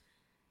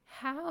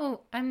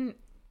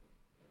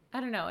 I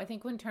don't know. I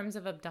think in terms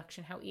of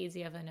abduction, how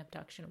easy of an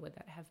abduction would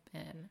that have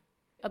been?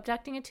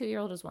 Abducting a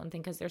 2-year-old is one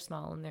thing because they're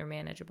small and they're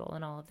manageable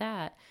and all of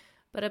that.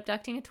 But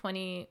abducting a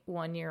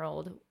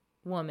 21-year-old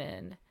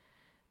woman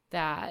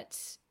that,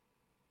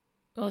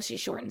 she's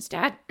short in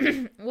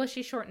stature.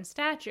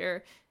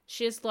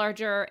 She is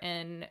larger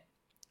and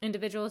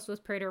individuals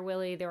with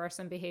Prader-Willi. There are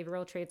some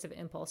behavioral traits of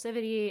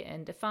impulsivity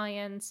and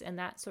defiance and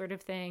that sort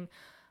of thing.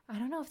 I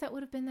don't know if that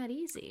would have been that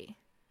easy.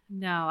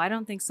 No, I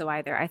don't think so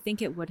either. I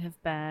think it would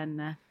have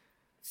been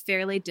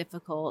fairly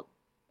difficult.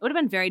 It would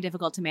have been very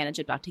difficult to manage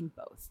abducting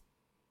both.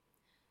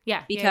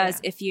 Yeah. Because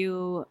if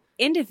you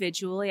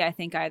individually, I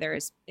think either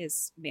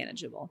is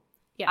manageable.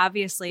 Yeah.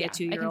 Obviously, a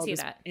 2-year-old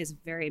is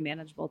very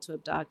manageable to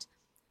abduct.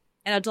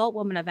 An adult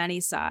woman of any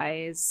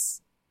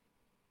size,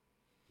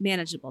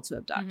 manageable to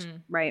abduct,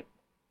 right?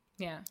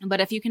 Yeah. But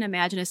if you can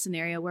imagine a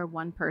scenario where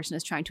one person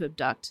is trying to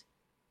abduct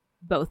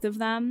both of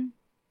them,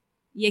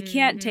 you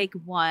can't take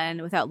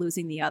one without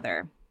losing the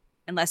other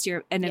unless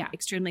you're an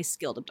extremely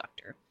skilled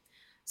abductor.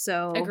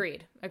 So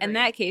Agreed. In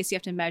that case, you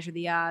have to measure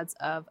the odds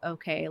of,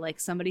 okay, like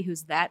somebody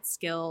who's that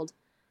skilled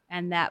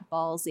and that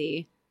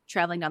ballsy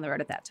traveling down the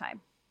road at that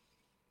time.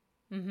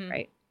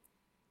 Right?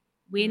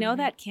 We know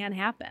that can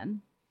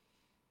happen.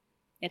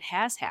 It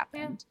has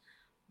happened,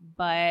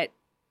 but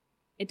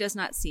it does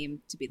not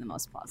seem to be the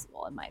most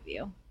plausible in my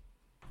view.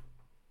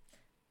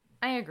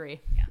 I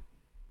agree. Yeah.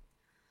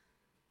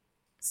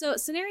 So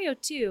scenario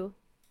 2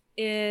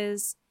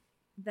 is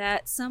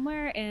that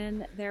somewhere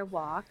in their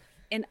walk,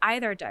 in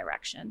either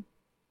direction,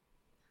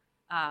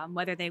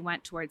 whether they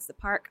went towards the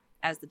park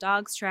as the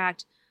dogs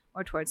tracked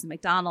or towards the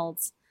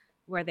McDonald's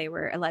where they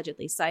were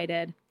allegedly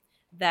sighted,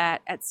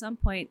 that at some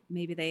point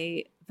maybe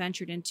they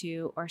ventured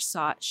into or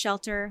sought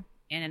shelter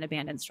in an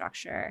abandoned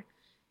structure,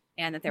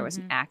 and that there was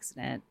an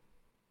accident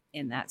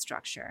in that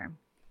structure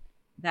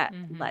that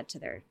led to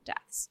their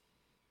deaths.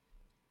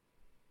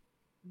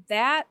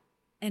 That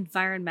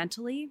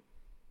environmentally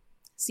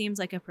seems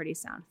like a pretty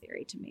sound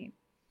theory to me.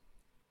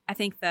 I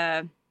think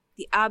the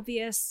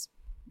obvious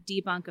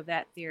debunk of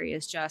that theory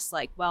is just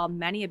like, well,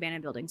 many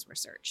abandoned buildings were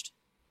searched.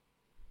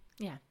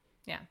 Yeah.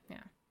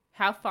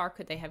 How far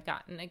could they have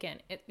gotten? Again,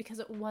 because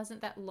it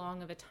wasn't that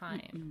long of a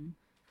time.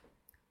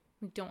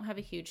 We don't have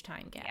a huge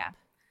time gap. Yeah.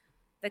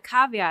 The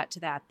caveat to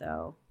that,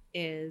 though,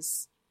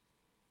 is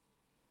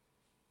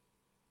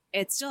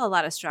it's still a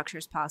lot of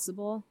structures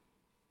possible,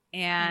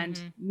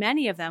 and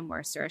many of them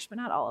were searched, but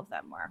not all of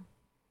them were.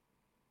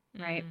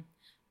 Right?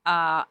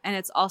 And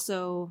it's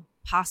also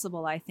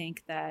possible, I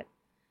think, that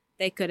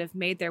they could have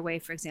made their way,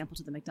 for example,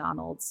 to the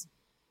McDonald's,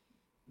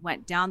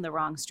 went down the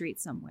wrong street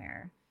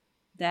somewhere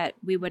that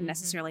we wouldn't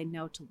necessarily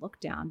know to look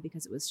down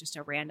because it was just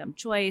a random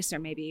choice, or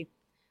maybe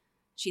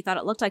she thought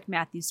it looked like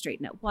Matthew Street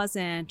and it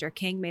wasn't, or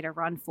King made a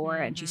run for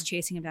it and she's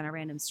chasing him down a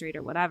random street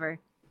or whatever.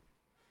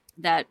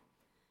 That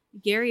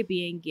Gary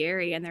being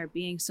Gary and there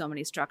being so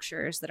many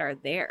structures that are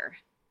there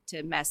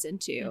to mess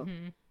into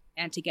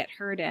and to get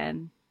hurt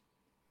in,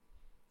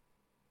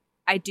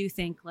 I do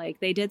think like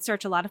they did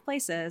search a lot of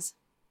places,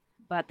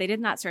 but they did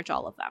not search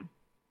all of them.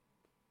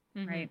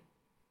 Right?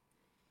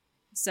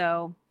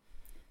 So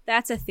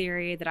that's a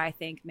theory that I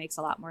think makes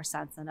a lot more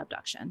sense than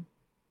abduction.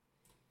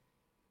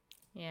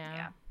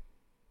 Yeah.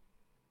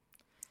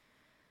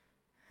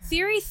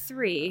 Theory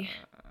 3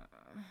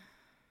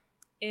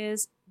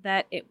 is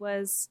that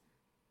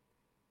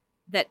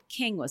that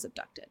King was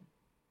abducted.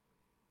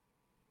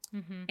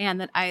 Mm-hmm.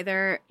 And that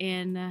either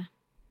in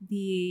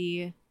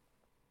the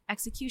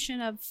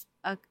execution of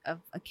a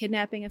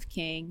kidnapping of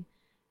King,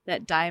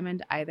 that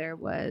Diamond either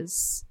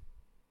was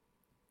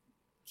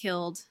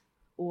killed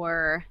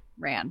or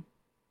ran.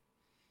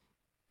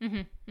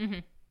 Mm-hmm. Mm-hmm.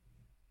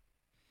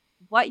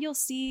 What you'll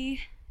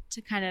see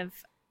to kind of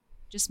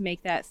just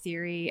make that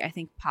theory, I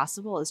think,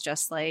 possible is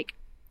just like,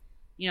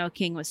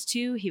 King was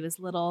 2, he was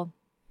little.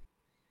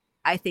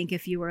 I think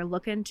if you were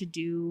looking to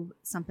do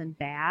something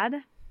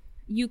bad,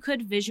 you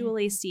could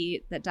visually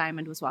see that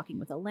Diamond was walking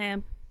with a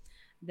limp,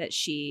 that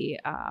she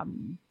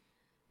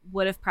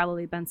would have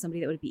probably been somebody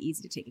that would be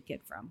easy to take a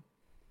kid from,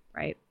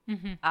 right?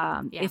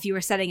 Mm-hmm. If you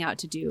were setting out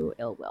to do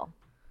ill will.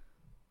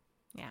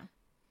 Yeah.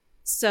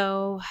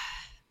 So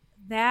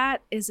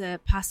that is a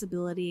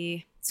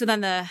possibility. So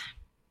then the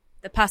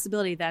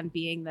possibility then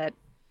being that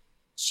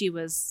she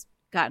was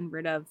gotten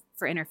rid of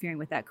for interfering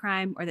with that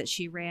crime, or that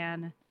she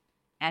ran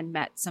and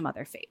met some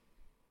other fate,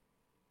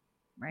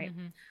 right?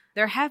 Mm-hmm.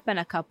 There have been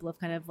a couple of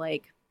kind of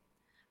like,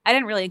 I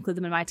didn't really include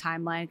them in my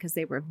timeline because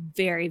they were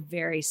very,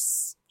 very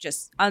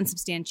just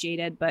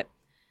unsubstantiated, but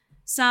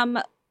some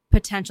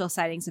potential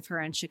sightings of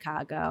her in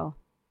Chicago.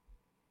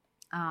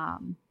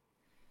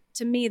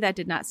 To me, that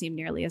did not seem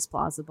nearly as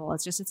plausible.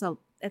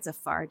 It's a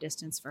far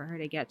distance for her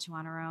to get to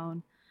on her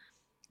own.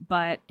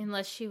 But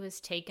unless she was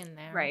taken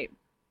there. Right.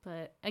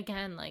 But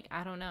again, like,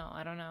 I don't know.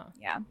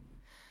 Yeah.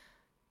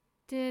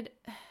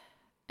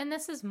 And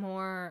this is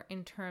more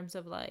in terms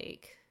of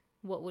like,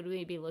 what would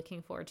we be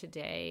looking for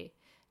today?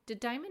 Did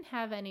Diamond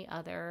have any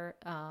other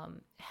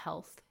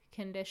health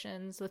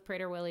conditions with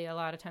Prader-Willi? A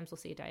lot of times we'll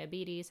see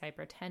diabetes,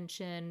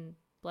 hypertension,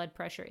 blood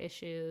pressure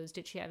issues.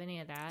 Did she have any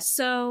of that?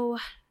 So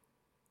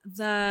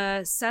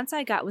the sense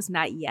I got was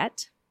not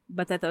yet,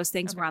 but that those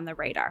things were on the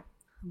radar.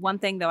 One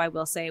thing, though, I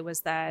will say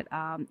was that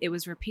it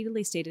was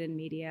repeatedly stated in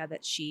media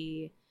that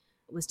she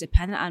was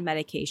dependent on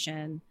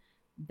medication,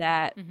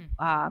 that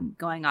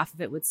going off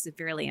of it would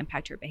severely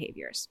impact her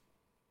behaviors.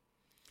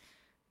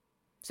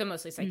 So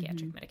mostly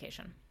psychiatric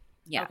medication.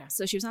 Yeah. Okay.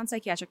 So she was on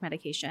psychiatric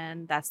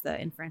medication. That's the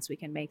inference we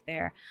can make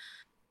there.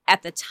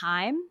 At the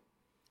time,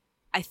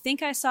 I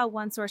think I saw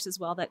one source as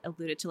well that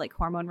alluded to like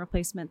hormone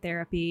replacement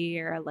therapy,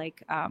 or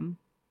like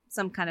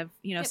some kind of,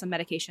 some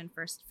medication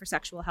for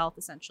sexual health,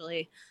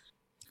 essentially.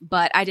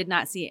 But I did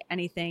not see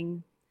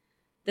anything.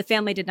 The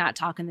family did not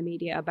talk in the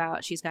media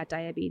about she's got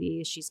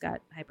diabetes, she's got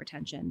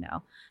hypertension.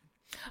 No.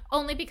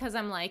 Only because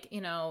I'm like,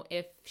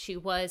 if she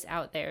was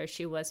out there,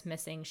 she was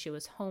missing, she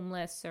was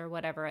homeless or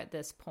whatever at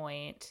this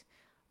point,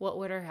 what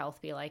would her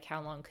health be like?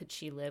 How long could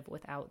she live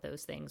without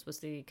those things was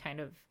the kind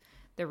of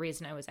the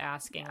reason I was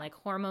asking. Like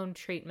hormone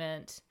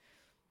treatment,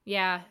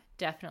 yeah,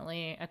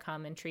 definitely a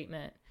common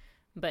treatment,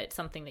 but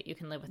something that you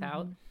can live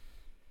without.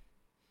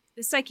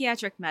 The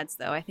psychiatric meds,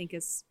 though, I think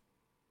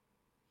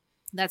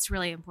that's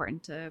really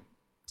important to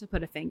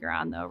put a finger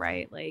on, though,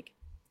 right? Like,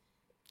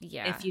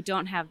 if you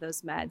don't have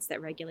those meds that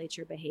regulate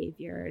your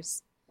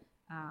behaviors,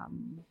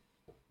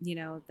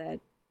 that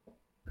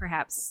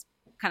perhaps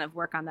kind of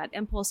work on that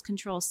impulse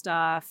control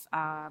stuff.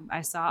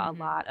 I saw a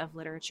lot of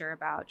literature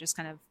about just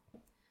kind of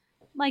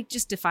like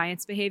just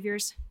defiance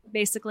behaviors,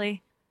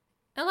 basically.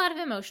 A lot of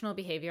emotional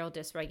behavioral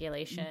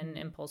dysregulation,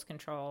 impulse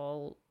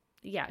control.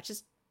 Yeah,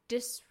 just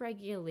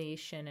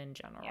dysregulation in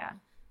general. Yeah.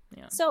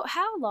 So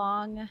how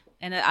long,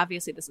 and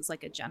obviously this is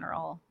like a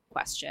general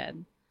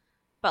question,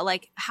 but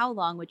like how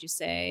long would you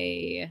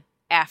say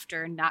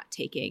after not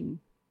taking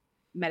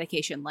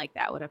medication like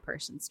that would a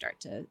person start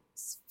to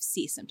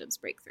see symptoms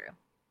break through?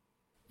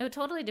 It would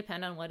totally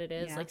depend on what it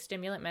is. Yeah. Like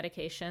stimulant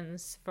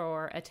medications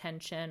for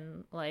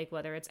attention, like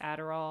whether it's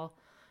Adderall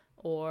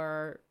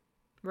or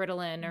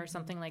Ritalin or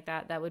something like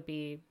that, that would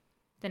be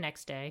the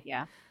next day.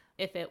 Yeah.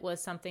 If it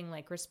was something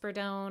like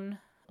risperidone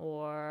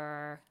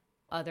or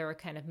other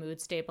kind of mood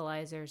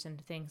stabilizers and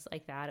things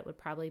like that, it would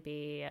probably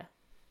be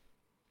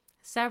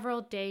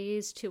several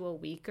days to a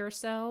week or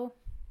so,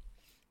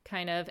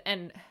 kind of.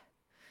 And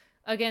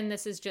again,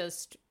 this is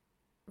just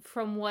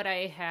from what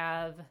I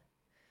have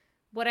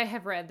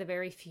read, the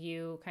very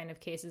few kind of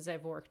cases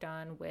I've worked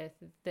on with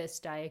this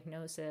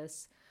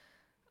diagnosis.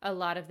 A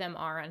lot of them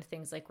are on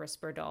things like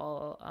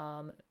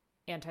Risperdal,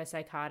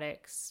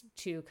 antipsychotics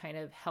to kind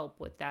of help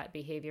with that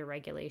behavior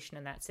regulation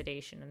and that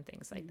sedation and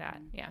things like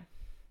that. Yeah.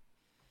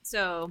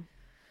 So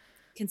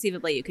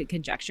conceivably you could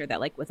conjecture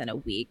that like within a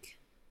week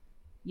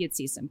you'd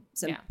see some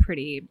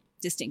pretty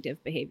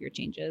distinctive behavior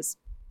changes.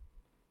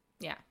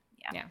 Yeah.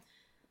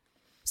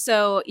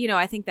 So,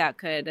 I think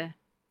that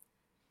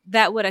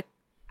would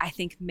I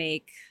think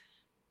make,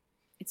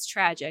 it's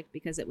tragic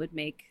because it would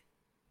make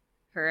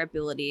her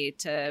ability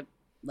to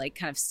like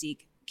kind of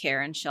seek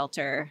care and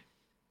shelter,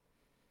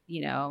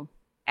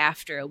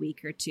 after a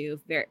week or two,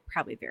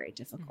 probably very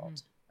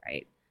difficult,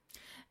 right?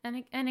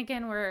 And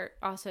again, we're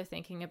also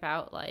thinking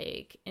about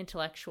like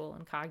intellectual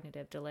and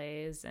cognitive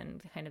delays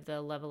and kind of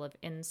the level of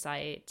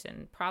insight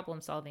and problem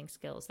solving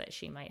skills that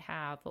she might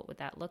have. What would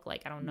that look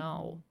like? I don't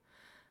know.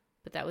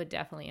 But that would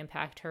definitely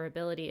impact her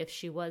ability if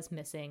she was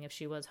missing, if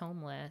she was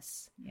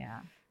homeless.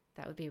 Yeah.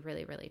 That would be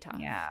really, really tough.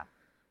 Yeah.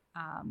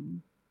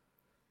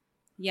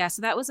 Yeah,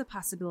 so that was a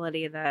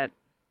possibility that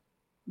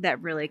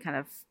really kind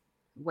of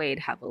weighed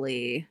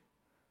heavily,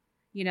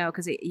 you know,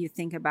 because you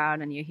think about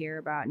and you hear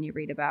about and you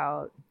read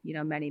about, you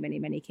know, many, many,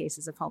 many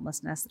cases of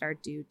homelessness that are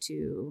due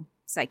to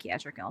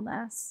psychiatric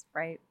illness,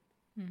 right?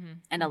 Mm-hmm.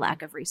 And a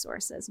lack of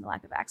resources and a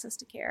lack of access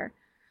to care,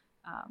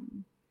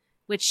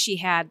 which she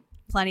had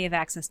plenty of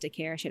access to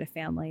care. She had a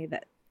family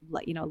that,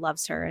 you know,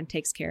 loves her and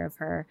takes care of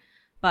her.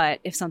 But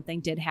if something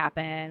did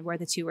happen where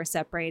the two were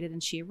separated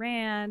and she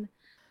ran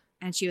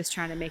and she was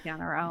trying to make it on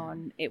her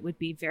own, it would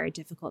be very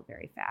difficult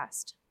very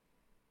fast.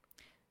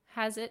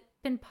 Has it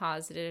been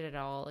posited at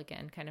all,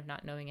 again, kind of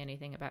not knowing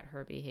anything about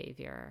her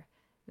behavior,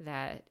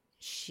 that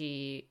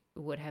she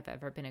would have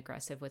ever been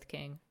aggressive with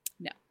King?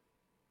 No,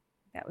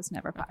 that was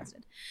never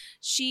posited.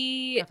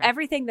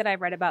 Everything that I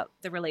read about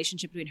the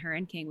relationship between her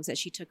and King was that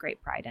she took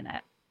great pride in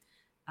it.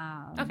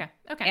 Okay.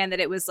 And that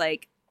it was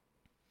like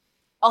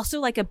also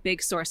like a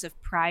big source of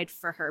pride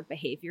for her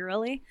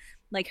behaviorally,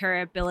 like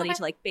her ability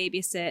to like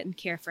babysit and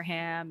care for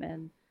him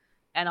and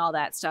all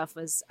that stuff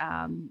was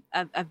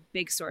a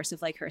big source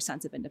of like her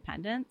sense of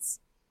independence.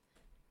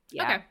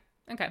 Yeah.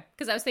 Okay.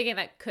 Because I was thinking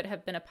that could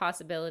have been a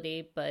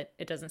possibility, but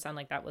it doesn't sound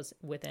like that was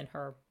within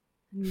her.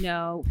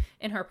 No.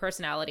 In her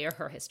personality or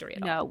her history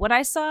at all. No. What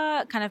I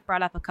saw kind of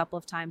brought up a couple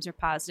of times or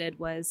posited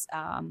was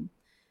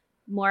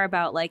more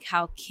about like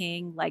how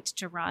King liked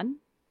to run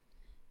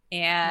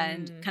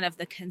and kind of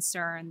the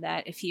concern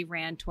that if he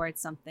ran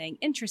towards something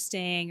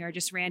interesting or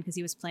just ran because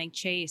he was playing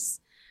chase,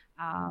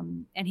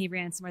 and he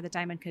ran somewhere that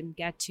Diamond couldn't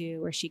get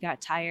to, or she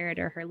got tired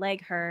or her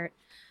leg hurt,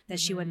 that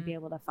she wouldn't be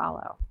able to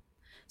follow.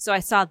 So I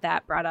saw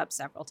that brought up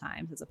several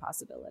times as a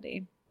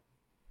possibility.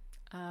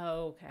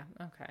 Oh,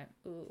 okay.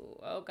 Ooh,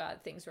 oh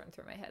God, things run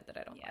through my head that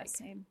I don't like.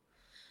 Same.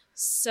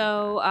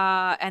 So,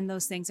 and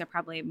those things are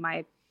probably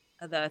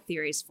the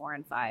theories 4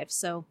 and 5.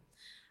 So,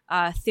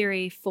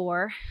 theory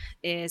 4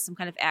 is some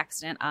kind of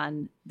accident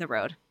on the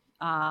road,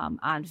 on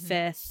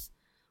 5th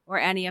or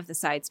any of the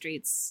side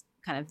streets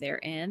kind of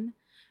therein.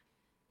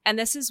 And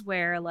this is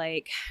where,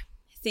 like,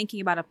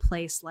 thinking about a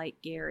place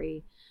like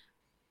Gary,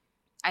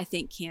 I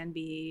think can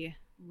be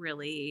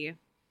really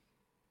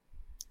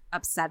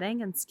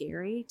upsetting and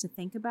scary to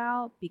think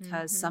about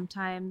because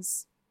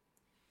sometimes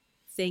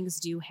things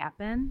do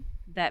happen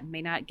that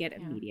may not get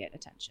immediate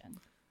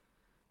attention.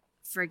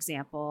 For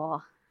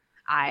example,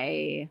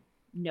 I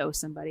know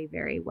somebody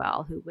very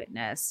well who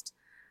witnessed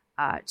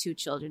 2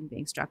 children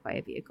being struck by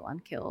a vehicle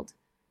and killed,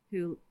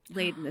 who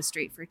laid in the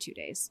street for 2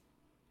 days.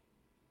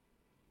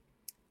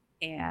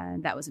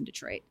 And that was in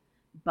Detroit.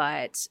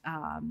 But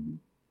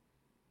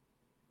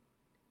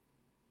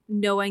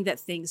knowing that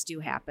things do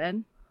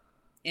happen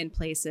in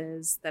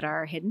places that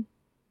are hidden.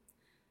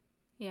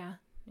 Yeah.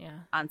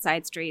 On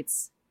side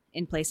streets,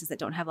 in places that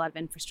don't have a lot of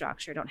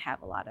infrastructure, don't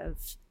have a lot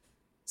of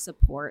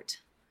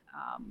support.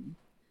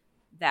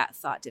 That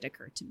thought did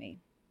occur to me.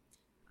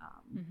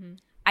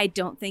 I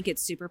don't think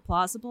it's super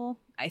plausible.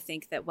 I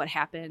think that what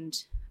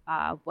happened,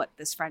 what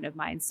this friend of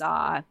mine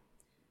saw,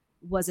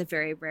 was a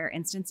very rare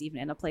instance,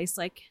 even in a place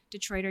like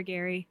Detroit or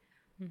Gary.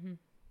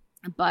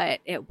 But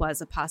it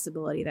was a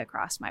possibility that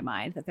crossed my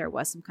mind that there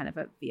was some kind of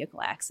a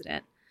vehicle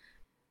accident,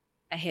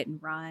 a hit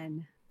and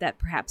run that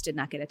perhaps did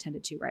not get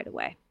attended to right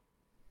away.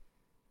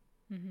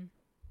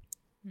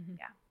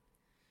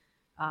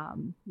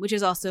 Which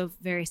is also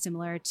very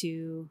similar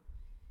to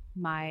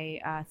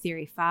my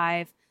theory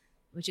 5,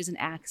 which is an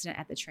accident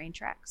at the train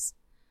tracks,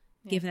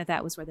 given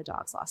that was where the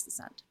dogs lost the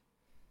scent.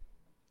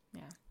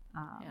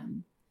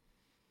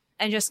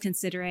 And just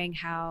considering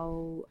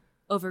how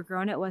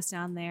overgrown it was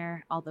down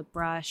there, all the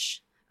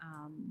brush,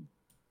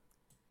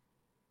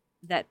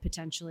 that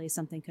potentially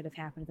something could have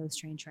happened to those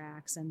train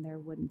tracks and there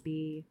wouldn't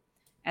be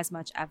as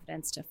much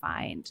evidence to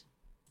find.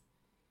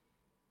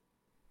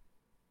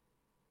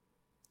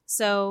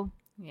 So,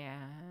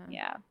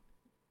 yeah.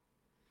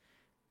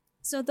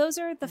 So those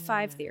are the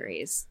 5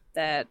 theories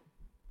that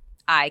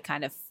I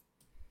kind of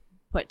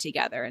put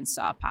together and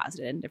saw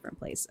posited in different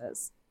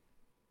places.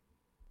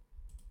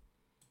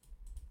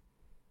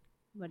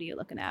 What are you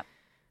looking at?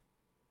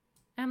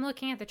 I'm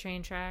looking at the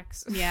train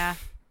tracks. Yeah.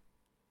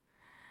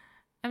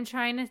 I'm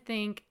trying to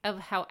think of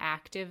how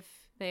active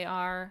they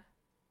are,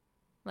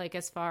 like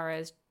as far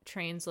as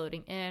trains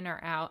loading in or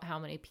out, how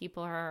many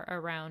people are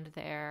around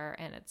there,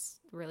 and it's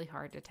really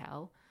hard to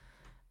tell.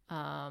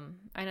 I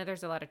know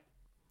there's a lot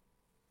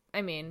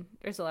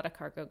of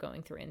cargo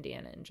going through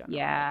Indiana in general.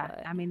 Yeah,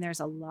 but... I mean, there's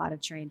a lot of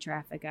train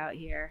traffic out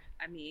here.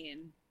 I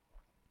mean,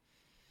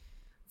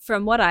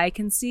 from what I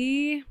can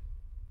see,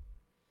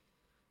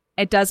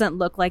 it doesn't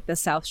look like the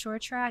South Shore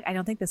track. I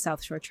don't think the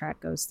South Shore track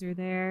goes through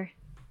there.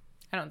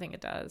 I don't think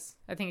it does.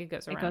 I think it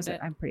goes around it.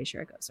 I'm pretty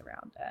sure it goes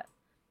around it.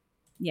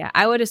 Yeah,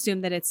 I would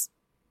assume that it's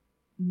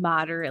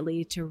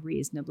moderately to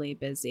reasonably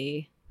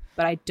busy,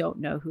 but I don't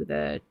know who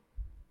the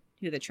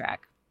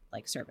track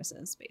like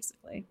services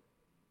basically.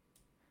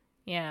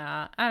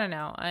 Yeah, I don't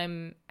know.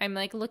 I'm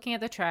like looking at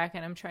the track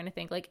and I'm trying to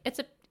think like it's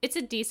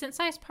a decent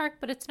sized park,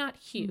 but it's not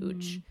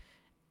huge.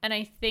 And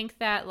I think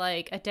that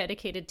like a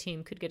dedicated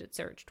team could get it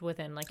searched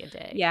within like a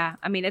day. Yeah,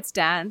 I mean it's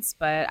dense,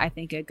 but I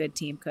think a good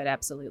team could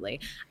absolutely.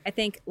 I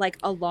think like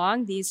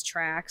along these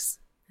tracks,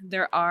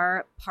 there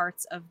are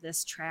parts of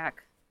this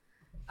track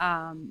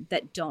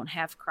that don't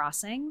have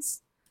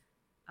crossings,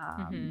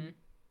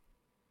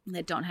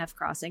 that don't have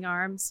crossing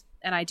arms,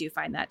 and I do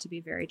find that to be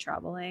very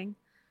troubling.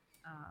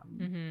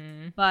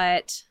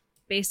 But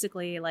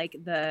basically, like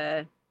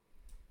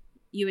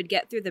you would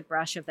get through the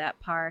brush of that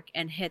park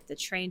and hit the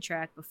train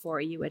track before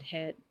you would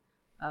hit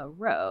a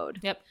road.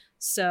 Yep.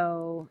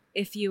 So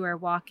if you were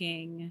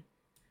walking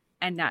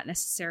and not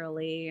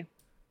necessarily,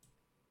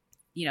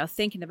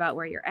 thinking about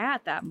where you're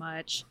at that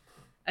much,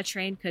 a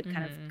train could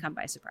kind of come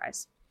by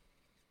surprise.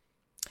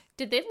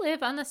 Did they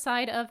live on the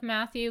side of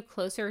Matthew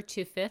closer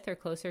to 5th or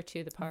closer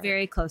to the park?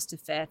 Very close to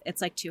 5th.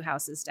 It's like 2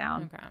 houses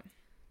down. Okay.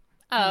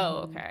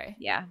 Oh, okay.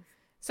 Yeah.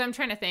 So I'm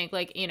trying to think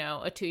like,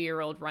 a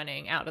 2-year-old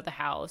running out of the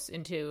house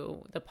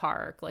into the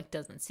park like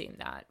doesn't seem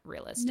that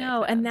realistic.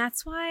 No, and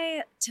that's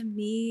why to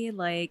me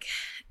like,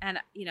 and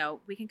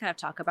we can kind of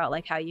talk about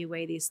like how you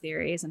weigh these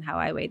theories and how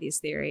I weigh these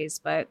theories,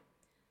 but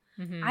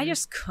I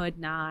just could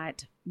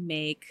not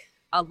make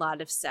a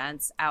lot of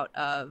sense out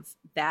of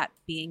that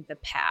being the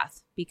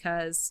path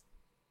because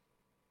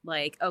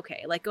like,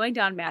 okay, like going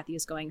down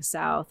Matthews going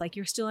south, like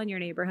you're still in your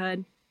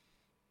neighborhood.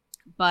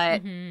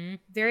 But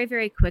very,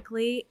 very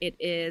quickly, it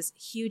is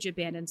huge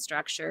abandoned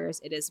structures.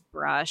 It is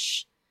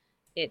brush.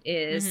 It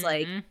is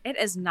like, it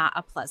is not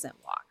a pleasant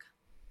walk.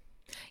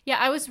 Yeah,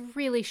 I was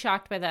really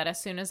shocked by that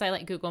as soon as I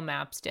like Google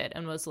Maps did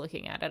and was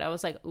looking at it. I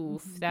was like,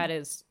 oof, that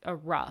is a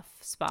rough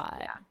spot.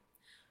 Yeah.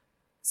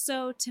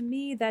 So to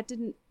me, that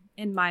didn't,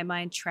 in my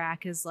mind,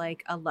 track as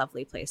like a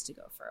lovely place to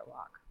go for a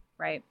walk,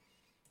 right?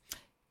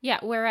 Yeah,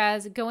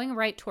 whereas going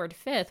right toward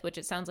 5th, which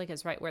it sounds like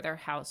is right where their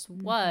house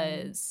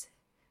was...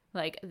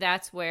 Like,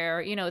 that's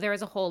where, there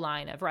is a whole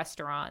line of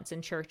restaurants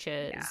and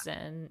churches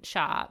and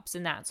shops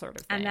and that sort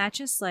of thing. And that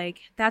just, like,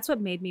 that's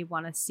what made me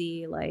want to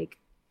see, like,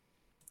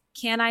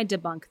 can I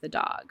debunk the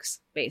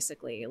dogs,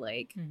 basically?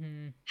 Like,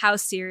 how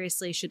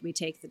seriously should we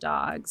take the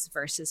dogs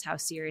versus how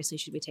seriously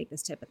should we take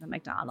this tip at the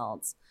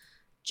McDonald's?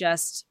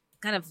 Just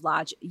kind of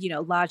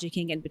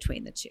logicking in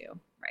between the two,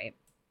 right?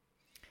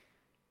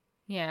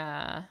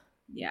 Yeah.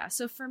 Yeah,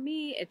 so for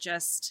me, it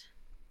just...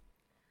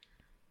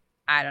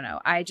 I don't know.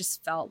 I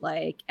just felt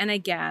like, and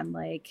again,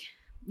 like,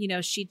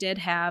 she did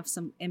have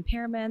some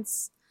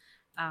impairments.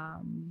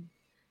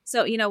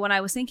 So, when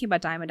I was thinking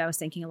about Diamond, I was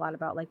thinking a lot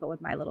about like, what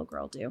would my little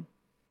girl do?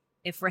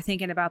 If we're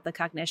thinking about the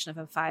cognition of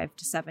a 5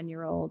 to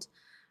 7-year-old,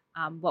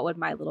 what would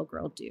my little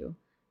girl do?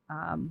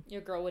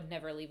 Your girl would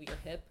never leave your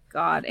hip.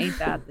 God, ain't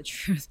that the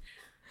truth?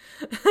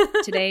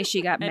 Today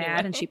she got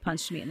mad and she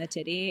punched me in the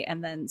titty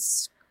and then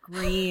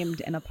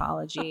screamed an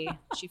apology.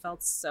 She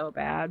felt so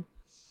bad.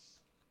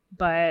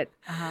 But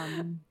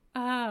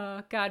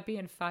oh God,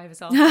 being 5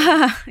 is awful.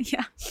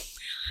 Yeah.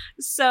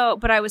 So,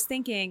 but I was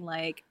thinking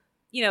like,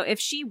 if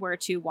she were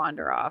to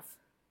wander off,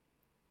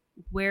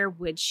 where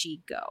would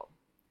she go?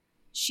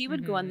 She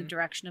would go in the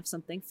direction of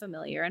something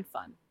familiar and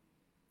fun.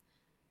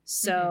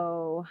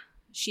 So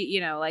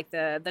she, like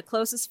the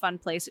closest fun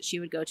place that she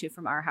would go to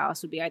from our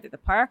house would be either the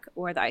park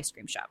or the ice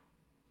cream shop.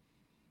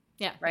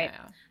 Yeah. Right.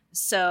 Yeah.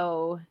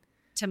 So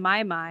to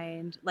my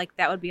mind, like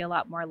that would be a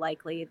lot more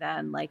likely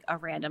than like a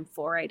random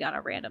foray down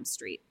a random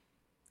street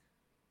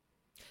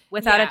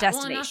without a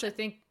destination.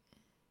 Well,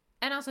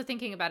 and also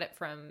thinking about it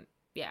from,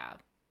 yeah.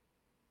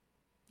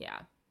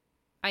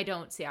 I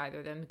don't see either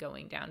of them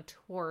going down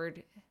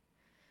toward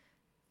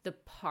the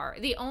park.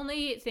 The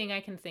only thing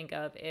I can think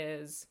of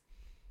is,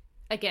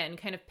 again,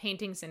 kind of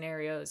painting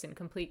scenarios in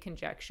complete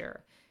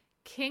conjecture.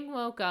 King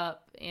woke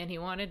up and he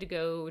wanted to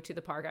go to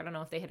the park. I don't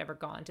know if they had ever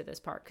gone to this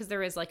park because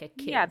there is like a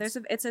kids. Yeah,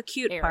 it's a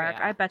cute area. park.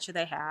 I bet you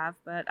they have,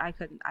 but I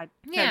couldn't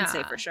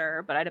say for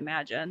sure, but I'd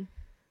imagine.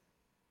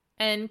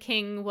 And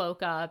King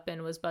woke up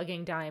and was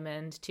bugging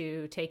Diamond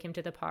to take him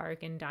to the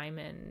park, and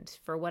Diamond,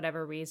 for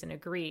whatever reason,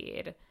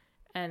 agreed.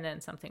 And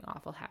then something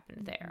awful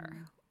happened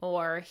there.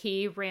 Or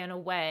he ran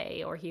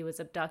away, or he was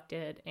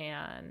abducted,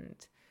 and,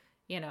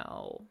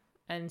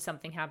 and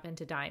something happened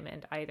to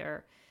Diamond.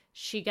 Either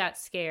she got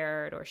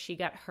scared or she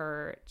got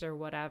hurt or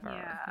whatever,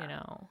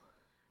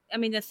 I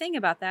mean, the thing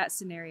about that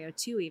scenario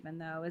too, even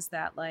though, is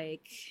that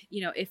like,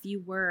 if he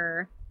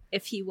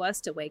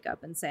was to wake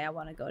up and say, I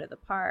want to go to the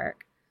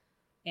park,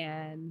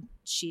 and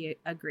she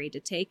agreed to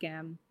take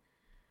him,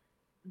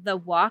 the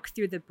walk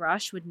through the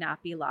brush would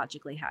not be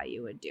logically how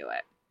you would do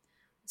it.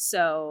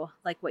 So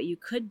like what you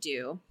could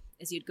do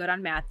is you'd go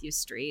down Matthew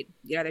Street,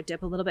 you'd either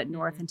dip a little bit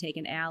north and take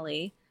an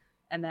alley,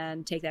 and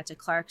then take that to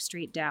Clark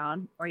Street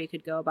down, or you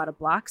could go about a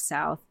block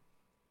south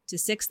to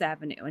 6th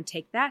Avenue and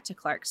take that to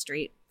Clark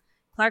Street.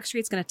 Clark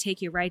Street's going to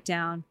take you right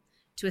down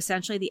to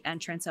essentially the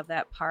entrance of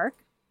that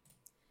park.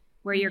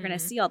 where you're going to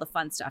see all the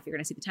fun stuff. You're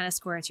going to see the tennis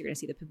courts, you're going to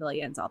see the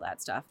pavilions, all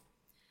that stuff.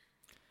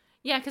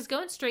 Yeah, because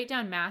going straight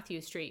down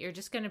Matthew Street, you're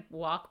just going to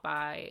walk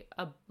by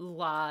a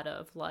lot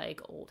of like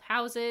old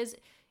houses.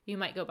 You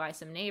might go by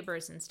some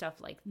neighbors and stuff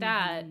like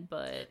that,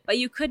 but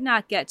you could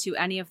not get to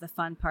any of the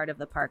fun part of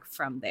the park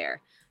from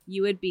there.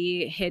 You would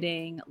be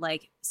hitting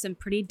like some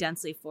pretty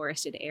densely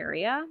forested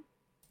area.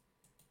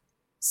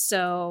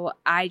 So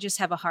I just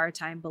have a hard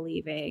time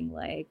believing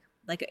like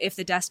if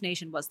the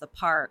destination was the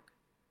park,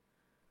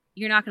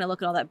 you're not going to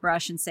look at all that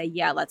brush and say,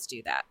 yeah, let's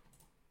do that.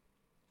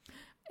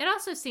 It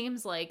also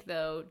seems like,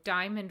 though,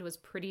 Diamond was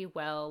pretty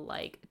well,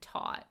 like,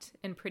 taught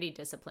and pretty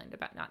disciplined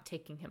about not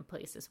taking him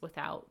places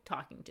without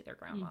talking to their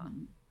grandma.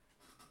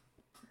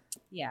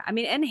 Yeah. I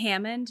mean, in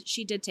Hammond,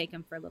 she did take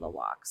him for little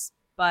walks.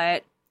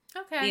 But,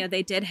 okay, you know,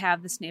 they did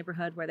have this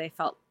neighborhood where they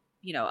felt,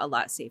 you know, a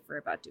lot safer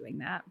about doing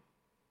that.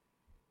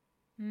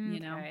 You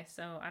know? Okay,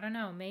 so I don't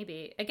know.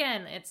 Maybe.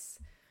 Again, it's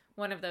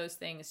one of those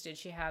things. Did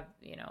she have,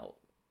 you know,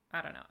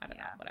 I don't know,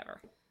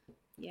 whatever.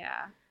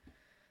 Yeah.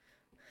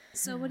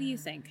 So what do you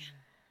think?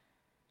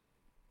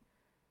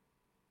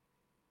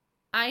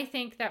 I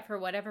think that for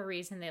whatever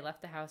reason they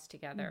left the house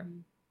together,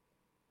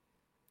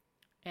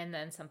 and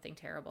then something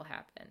terrible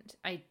happened.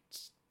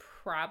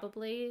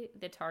 Probably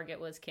the target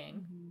was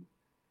King.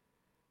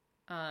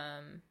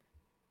 And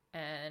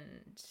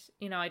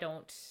you know, I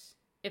don't.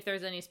 If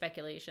there's any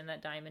speculation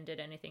that Diamond did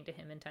anything to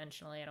him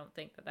intentionally, I don't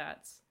think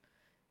that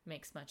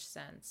makes much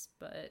sense.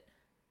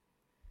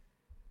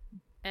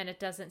 And it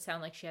doesn't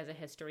sound like she has a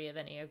history of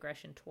any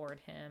aggression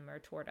toward him or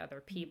toward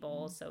other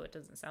people, so it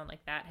doesn't sound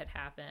like that had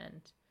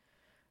happened.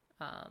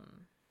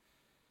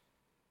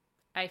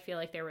 I feel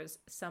like there was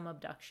some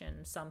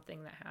abduction,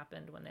 something that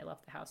happened when they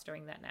left the house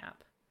during that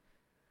nap.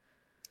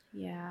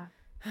 Yeah.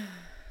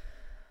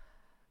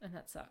 And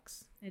that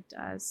sucks. It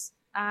does.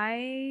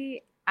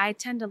 I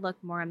tend to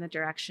look more in the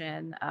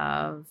direction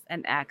of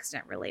an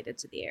accident related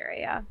to the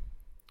area.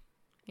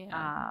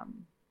 Yeah.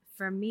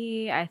 For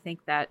me, I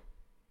think that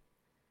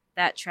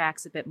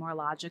tracks a bit more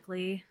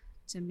logically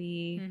to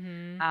me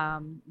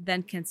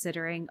than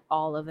considering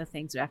all of the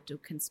things that have to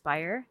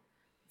conspire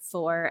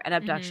for an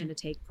abduction to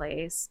take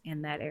place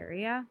in that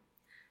area.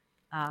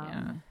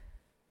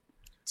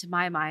 To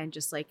my mind,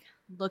 just like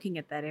looking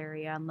at that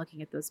area and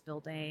looking at those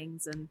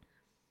buildings, and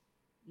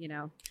you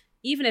know,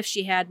 even if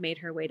she had made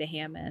her way to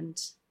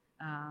Hammond,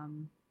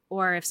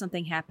 or if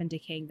something happened to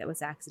King that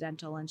was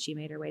accidental and she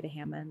made her way to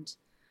Hammond,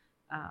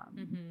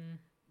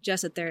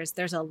 just that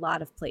there's a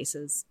lot of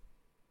places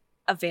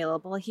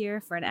available here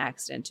for an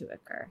accident to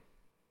occur.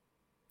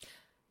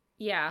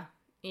 Yeah.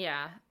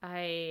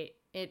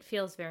 It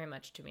feels very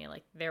much to me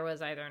like there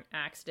was either an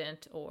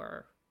accident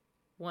or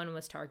one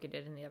was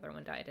targeted and the other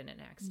one died in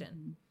an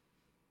accident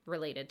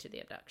related to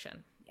the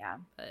abduction. Yeah.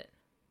 But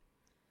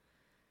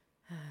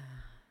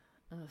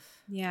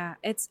yeah,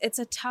 it's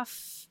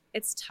tough.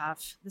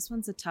 This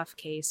one's a tough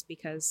case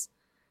because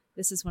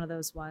this is one of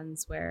those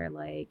ones where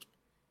like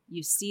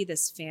you see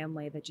this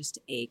family that just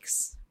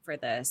aches for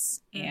this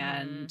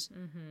and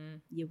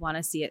you want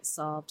to see it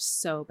solved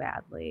so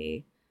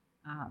badly.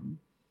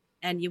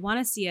 And you want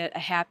to see a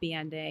happy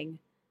ending,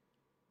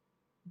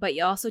 but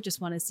you also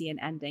just want to see an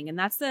ending. And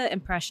that's the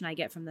impression I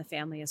get from the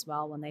family as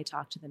well when they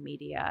talk to the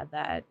media,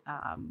 that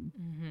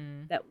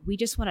that we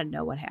just want to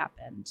know what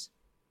happened.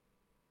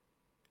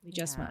 We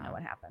just want to know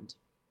what happened.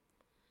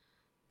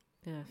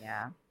 Ugh.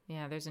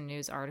 Yeah, there's a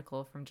news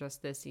article from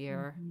just this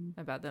year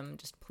about them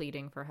just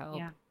pleading for help.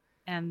 Yeah.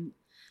 And,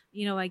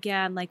 you know,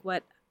 again, like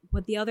what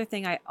the other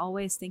thing I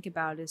always think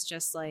about is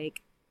just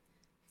like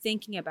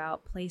thinking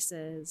about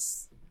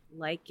places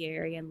like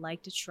Gary and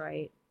like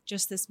Detroit,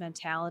 just this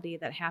mentality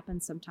that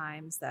happens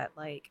sometimes that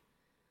like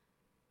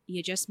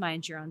you just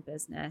mind your own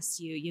business.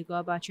 You go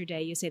about your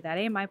day, you say that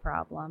ain't my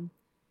problem,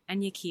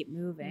 and you keep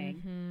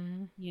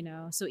moving. You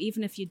know, so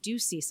even if you do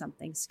see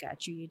something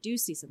sketchy, you do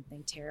see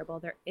something terrible,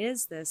 there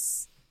is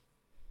this,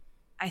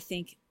 I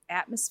think,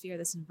 atmosphere,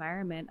 this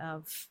environment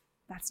of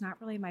that's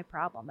not really my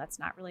problem, that's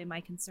not really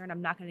my concern,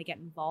 I'm not going to get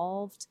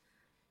involved,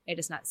 it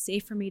is not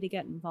safe for me to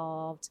get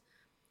involved.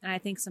 And I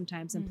think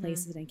sometimes in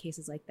places and in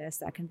cases like this,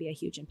 that can be a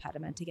huge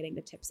impediment to getting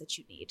the tips that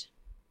you need.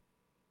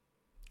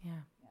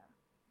 Yeah.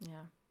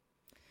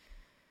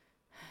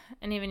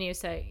 And even you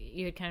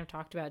had kind of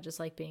talked about just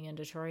like being in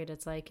Detroit,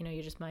 it's like, you know,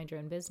 you just mind your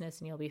own business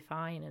and you'll be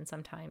fine. And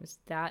sometimes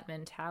that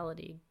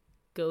mentality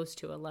goes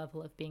to a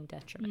level of being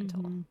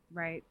detrimental.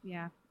 Right.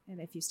 Yeah. And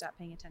if you stop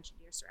paying attention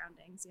to your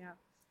surroundings. Yeah.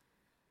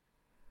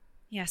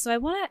 Yeah. So I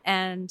want to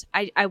end,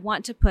 I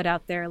want to put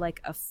out there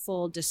like a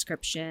full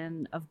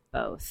description of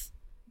both.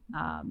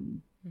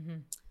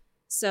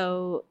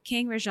 So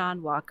King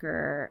Rajan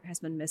Walker has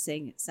been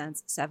missing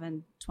since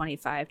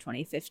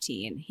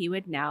 7/25/2015. He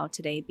would now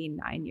today be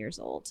 9 years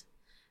old.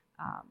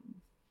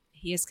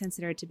 He is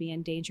considered to be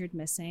endangered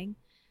missing.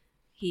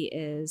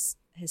 His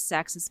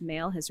sex is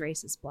male, his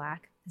race is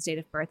black. His date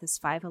of birth is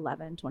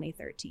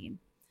 5/11/2013.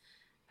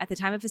 At the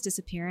time of his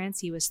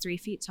disappearance, he was 3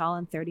 feet tall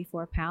and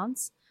 34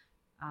 pounds.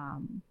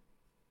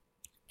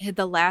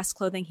 The last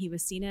clothing he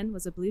was seen in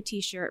was a blue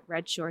t-shirt,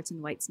 red shorts,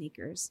 and white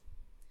sneakers.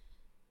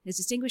 His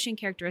distinguishing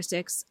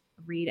characteristics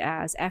read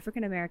as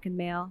African American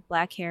male,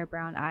 black hair,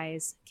 brown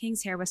eyes.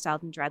 King's hair was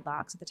styled in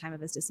dreadlocks at the time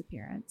of his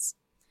disappearance.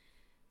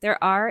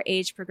 There are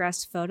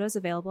age-progressed photos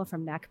available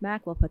from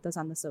NCMEC. We'll put those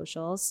on the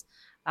socials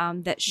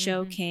that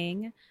show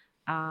King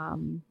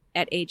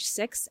at age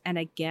 6. And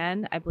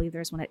again, I believe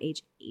there's one at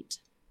age 8.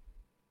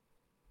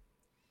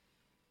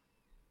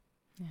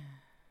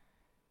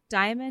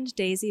 Diamond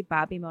Daisy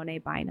Bobby Monet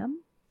Bynum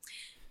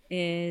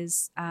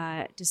is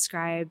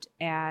described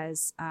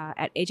as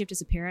at age of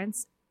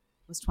disappearance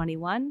was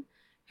 21.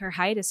 Her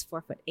height is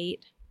 4'8".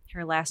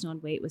 Her last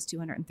known weight was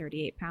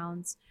 238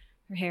 pounds.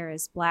 Her hair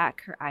is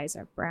black. Her eyes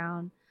are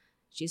brown.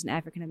 She's an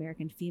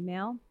African-American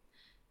female.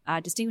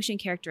 Distinguishing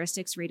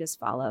characteristics read as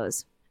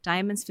follows.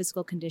 Diamond's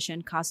physical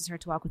condition causes her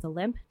to walk with a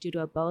limp due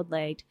to a bowed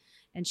leg,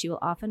 and she will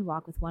often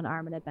walk with one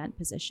arm in a bent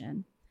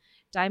position.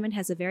 Diamond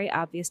has a very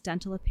obvious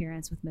dental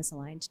appearance with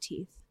misaligned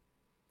teeth.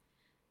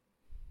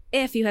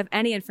 If you have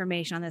any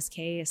information on this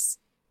case,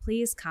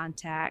 please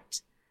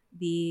contact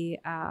the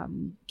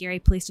Gary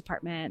Police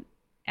Department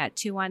at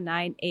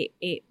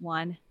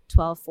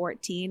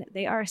 219-881-1214.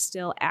 They are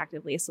still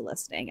actively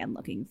soliciting and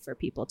looking for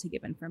people to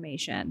give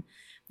information.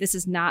 This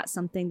is not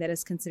something that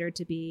is considered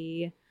to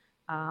be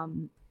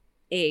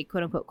a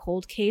quote-unquote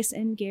cold case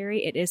in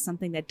Gary. It is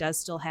something that does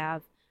still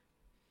have,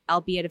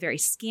 albeit a very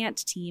scant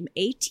team,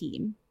 a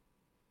team.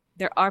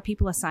 There are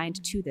people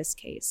assigned to this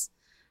case.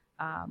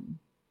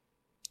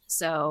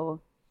 So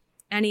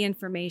any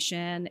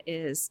information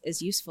is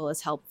useful,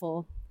 is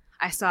helpful.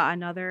 I saw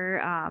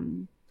another,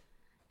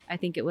 I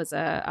think it was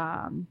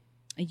a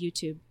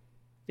YouTube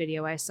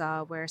video I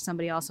saw where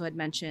somebody also had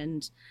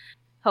mentioned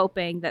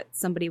hoping that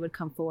somebody would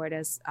come forward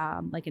as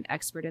like an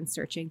expert in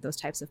searching those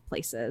types of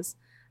places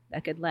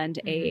that could lend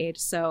aid.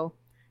 So,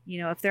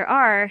 if there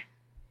are,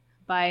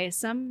 by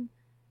some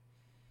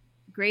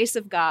grace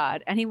of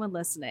God, anyone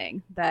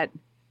listening that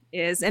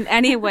is in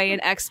any way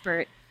an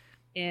expert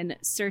in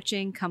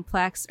searching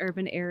complex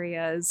urban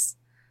areas,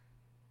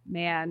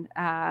 man,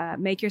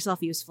 make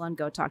yourself useful and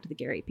go talk to the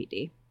Gary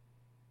PD.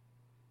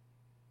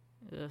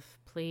 Ugh,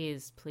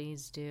 please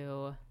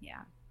do.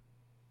 Yeah.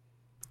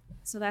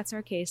 So that's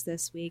our case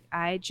this week.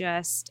 I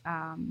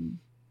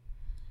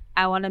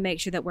want to make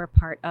sure that we're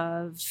part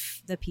of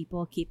the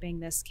people keeping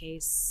this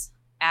case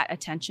at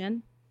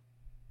attention.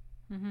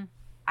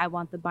 I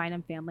want the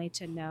Bynum family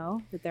to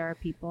know that there are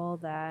people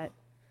that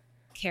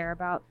care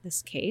about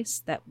this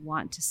case, that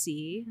want to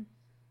see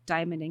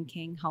Diamond and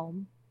King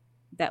home,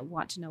 that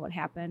want to know what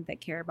happened,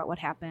 that care about what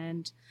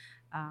happened,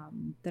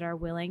 that are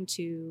willing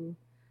to,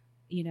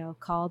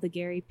 call the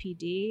Gary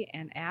PD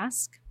and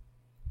ask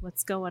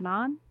what's going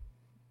on,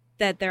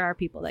 that there are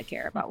people that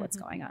care about what's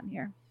going on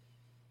here.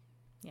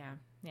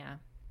 Yeah.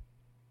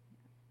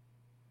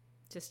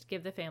 Just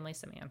give the family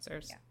some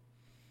answers. Yeah,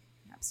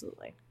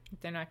 absolutely.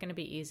 They're not going to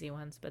be easy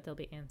ones, but they'll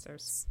be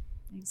answers.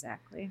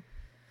 Exactly.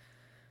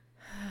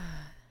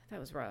 That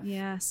was rough.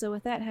 Yeah, so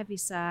with that heavy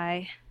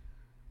sigh.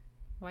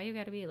 Why you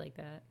got to be like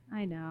that?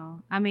 I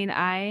know. I mean,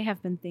 I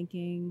have been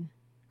thinking,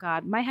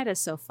 God, my head is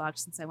so fucked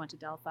since I went to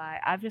Delphi.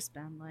 I've just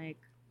been like,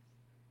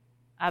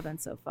 I've been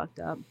so fucked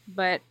up.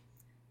 But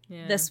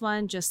this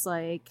one just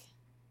like,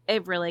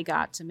 it really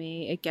got to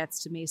me. It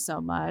gets to me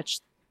so much.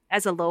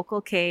 As a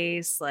local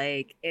case,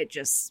 like it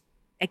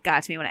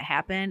got to me when it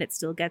happened. It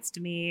still gets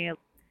to me.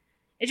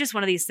 It's just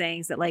one of these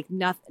things that like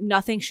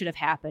nothing should have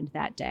happened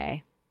that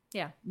day.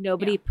 Yeah.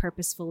 Nobody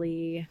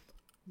purposefully,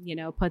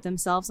 put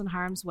themselves in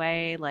harm's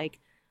way. Like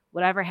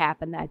whatever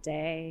happened that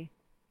day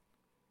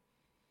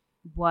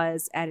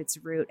was at its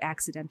root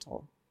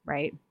accidental,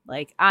 right?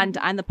 Like on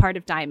the part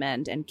of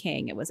Diamond and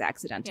King, it was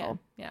accidental.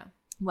 Yeah.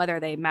 Whether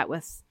they met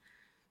with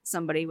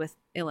somebody with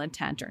ill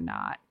intent or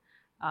not.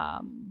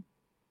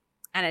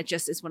 And it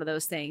just is one of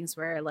those things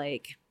where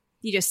like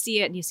you just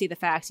see it and you see the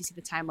facts, you see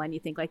the timeline, you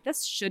think like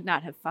this should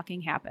not have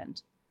fucking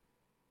happened,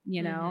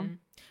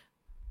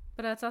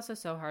 But that's also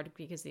so hard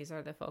because these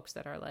are the folks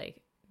that are like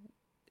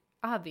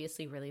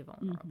obviously really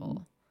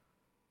vulnerable,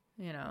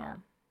 Yeah.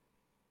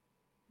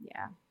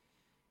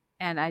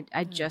 And I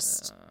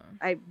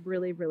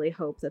really, really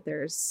hope that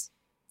there's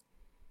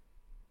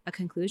a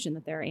conclusion,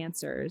 that there are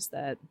answers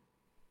that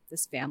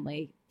this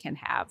family can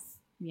have,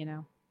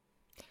 Yeah,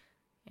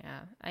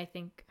 I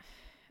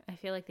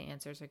feel like the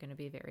answers are going to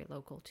be very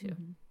local too.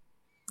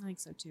 I think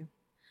so too.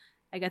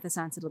 I get the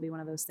sense it'll be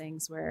one of those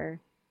things where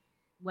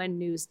when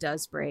news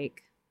does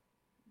break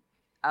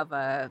of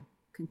a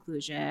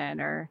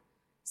conclusion or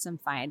some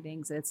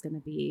findings, it's going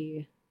to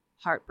be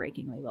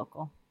heartbreakingly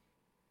local.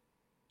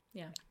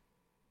 Yeah.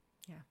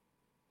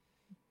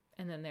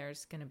 And then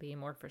there's going to be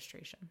more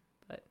frustration,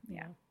 but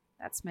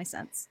that's my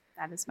sense.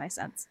 That is my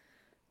sense.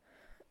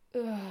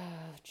 Oh,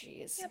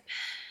 jeez. Yep.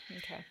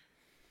 Okay.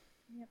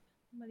 Yep.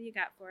 What do you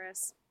got for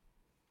us?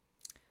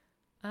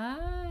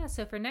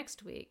 So for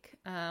next week,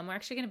 we're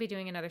actually going to be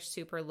doing another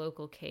super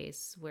local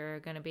case. We're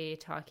going to be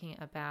talking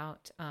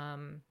about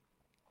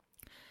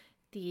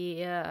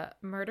the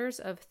murders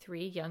of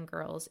 3 young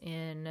girls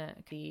in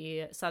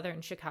the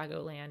southern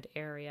Chicagoland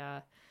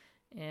area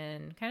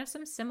in kind of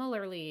some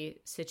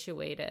similarly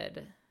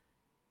situated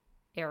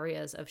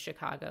areas of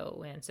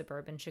Chicago and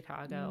suburban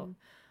Chicago.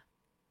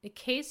 The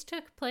case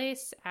took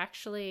place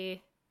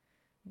actually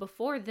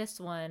before this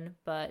one,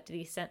 but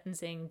the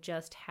sentencing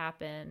just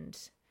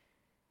happened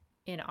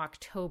in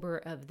October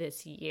of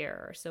this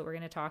year. So we're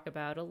going to talk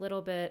about a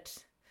little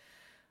bit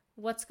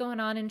what's going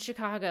on in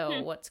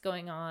Chicago, what's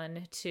going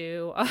on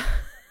to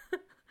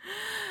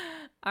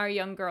our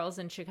young girls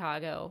in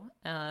Chicago,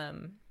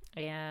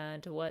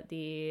 and what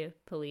the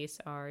police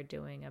are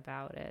doing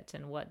about it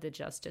and what the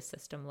justice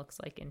system looks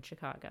like in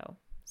Chicago.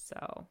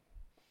 So,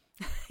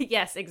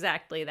 yes,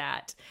 exactly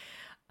that.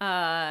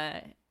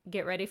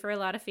 Get ready for a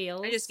lot of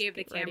feels. I just gave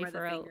the camera the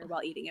finger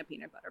while eating a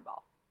peanut butter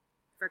ball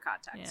for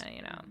context. Yeah,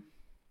 you know.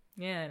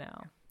 Yeah, I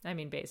know. I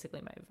mean,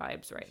 basically my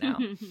vibes right now.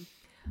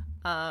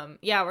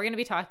 Yeah, we're going to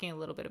be talking a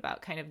little bit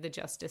about kind of the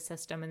justice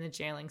system and the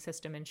jailing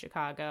system in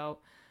Chicago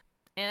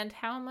and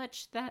how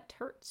much that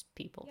hurts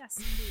people. Yes,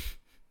 indeed.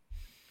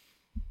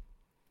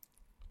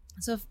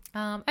 So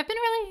I've been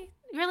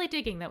really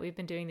digging that we've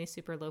been doing these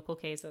super local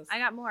cases. I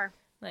got more.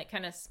 Like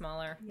kind of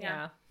smaller.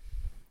 Yeah.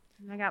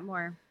 I got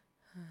more.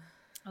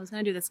 I was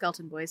going to do the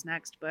Skeleton Boys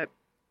next, but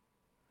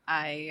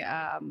I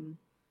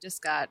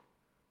just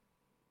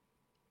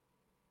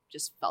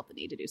felt the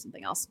need to do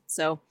something else.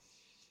 So,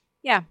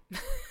 yeah.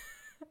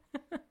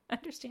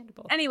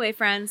 Understandable. Anyway,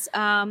 friends,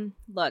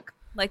 look,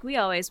 like we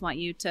always want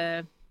you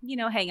to,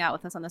 hang out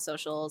with us on the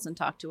socials and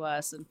talk to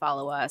us and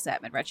follow us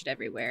at MidWretched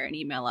everywhere and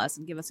email us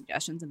and give us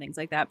suggestions and things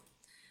like that.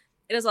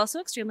 It is also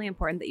extremely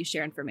important that you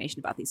share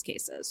information about these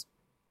cases.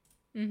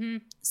 Mm-hmm.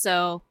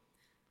 So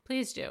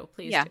please do.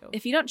 Please do.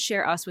 If you don't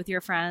share us with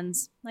your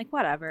friends, like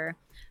whatever,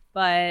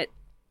 but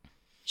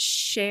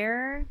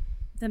share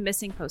the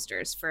missing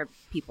posters for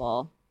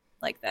people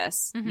like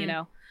this,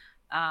 you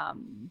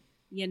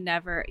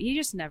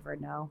just never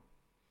know.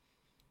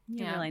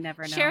 You really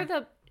never know.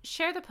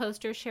 Share the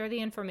posters, share the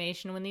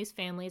information. When these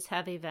families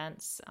have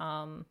events,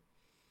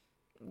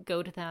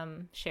 go to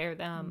them, share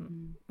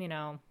them,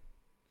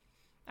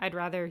 I'd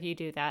rather you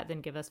do that than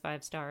give us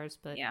 5 stars,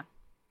 but yeah.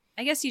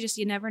 I guess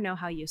you never know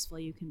how useful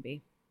you can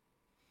be.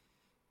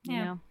 You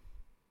know?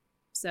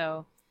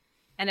 So,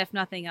 and if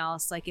nothing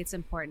else, like it's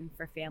important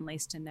for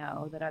families to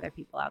know that other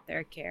people out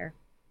there care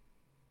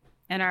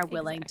and are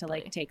willing to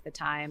like take the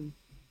time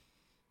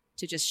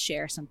to just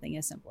share something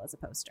as simple as a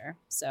poster.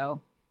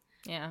 So,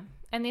 yeah.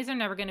 And these are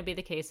never going to be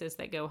the cases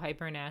that go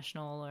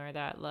hyper-national or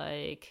that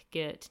like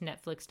get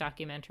Netflix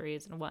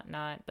documentaries and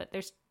whatnot, but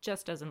they're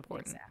just as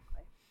important.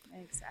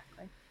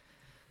 Exactly.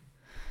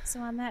 So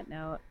on that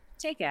note,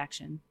 take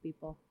action,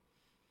 people.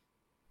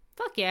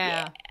 Fuck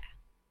yeah.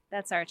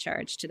 That's our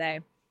charge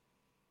today.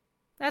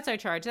 That's our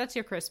charge. That's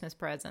your Christmas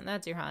present.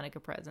 That's your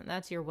Hanukkah present.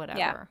 That's your whatever.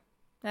 Yeah.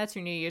 That's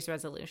your New Year's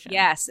resolution.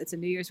 Yes, it's a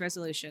New Year's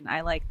resolution.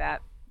 I like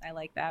that.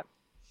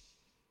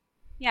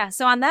 Yeah,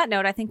 so on that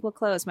note, I think we'll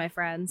close, my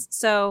friends.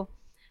 So,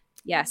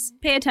 yes,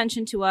 pay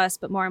attention to us,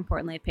 but more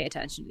importantly, pay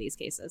attention to these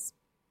cases.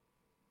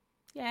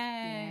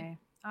 Yay.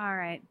 All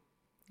right.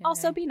 Yay.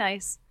 Also, be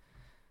nice.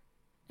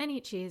 And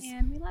eat cheese.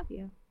 And we love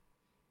you.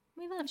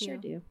 We love you. Sure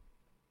do.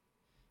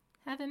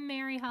 Have a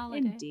merry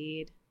holiday.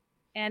 Indeed.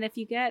 And if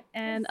you get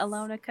an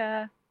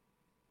Alonica,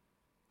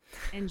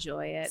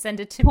 enjoy it. Send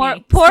it to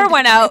me. Pour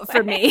one out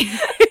for me.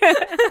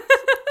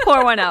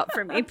 Pour one out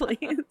for me,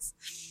 please.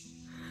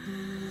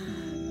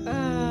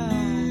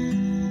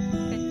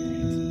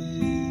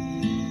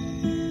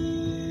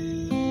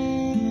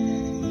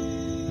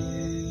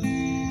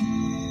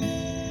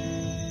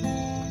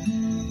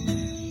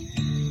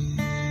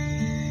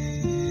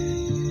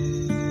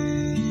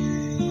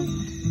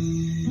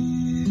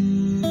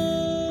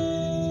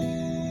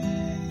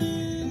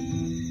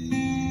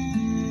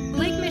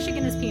 Lake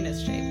Michigan is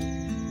penis shaped.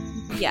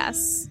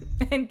 Yes.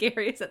 And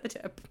Gary is at the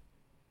tip.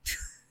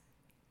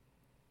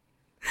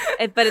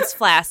 But it's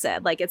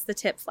flaccid. Like, it's the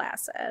tip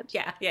flaccid.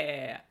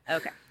 Yeah.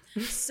 Okay.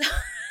 So,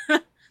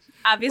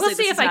 obviously, we'll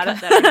see if I cut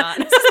that or not.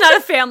 This is not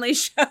a family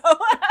show.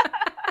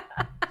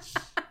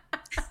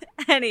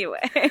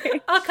 Anyway.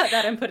 I'll cut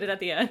that and put it at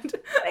the end.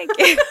 Thank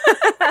you.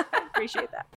 Appreciate that.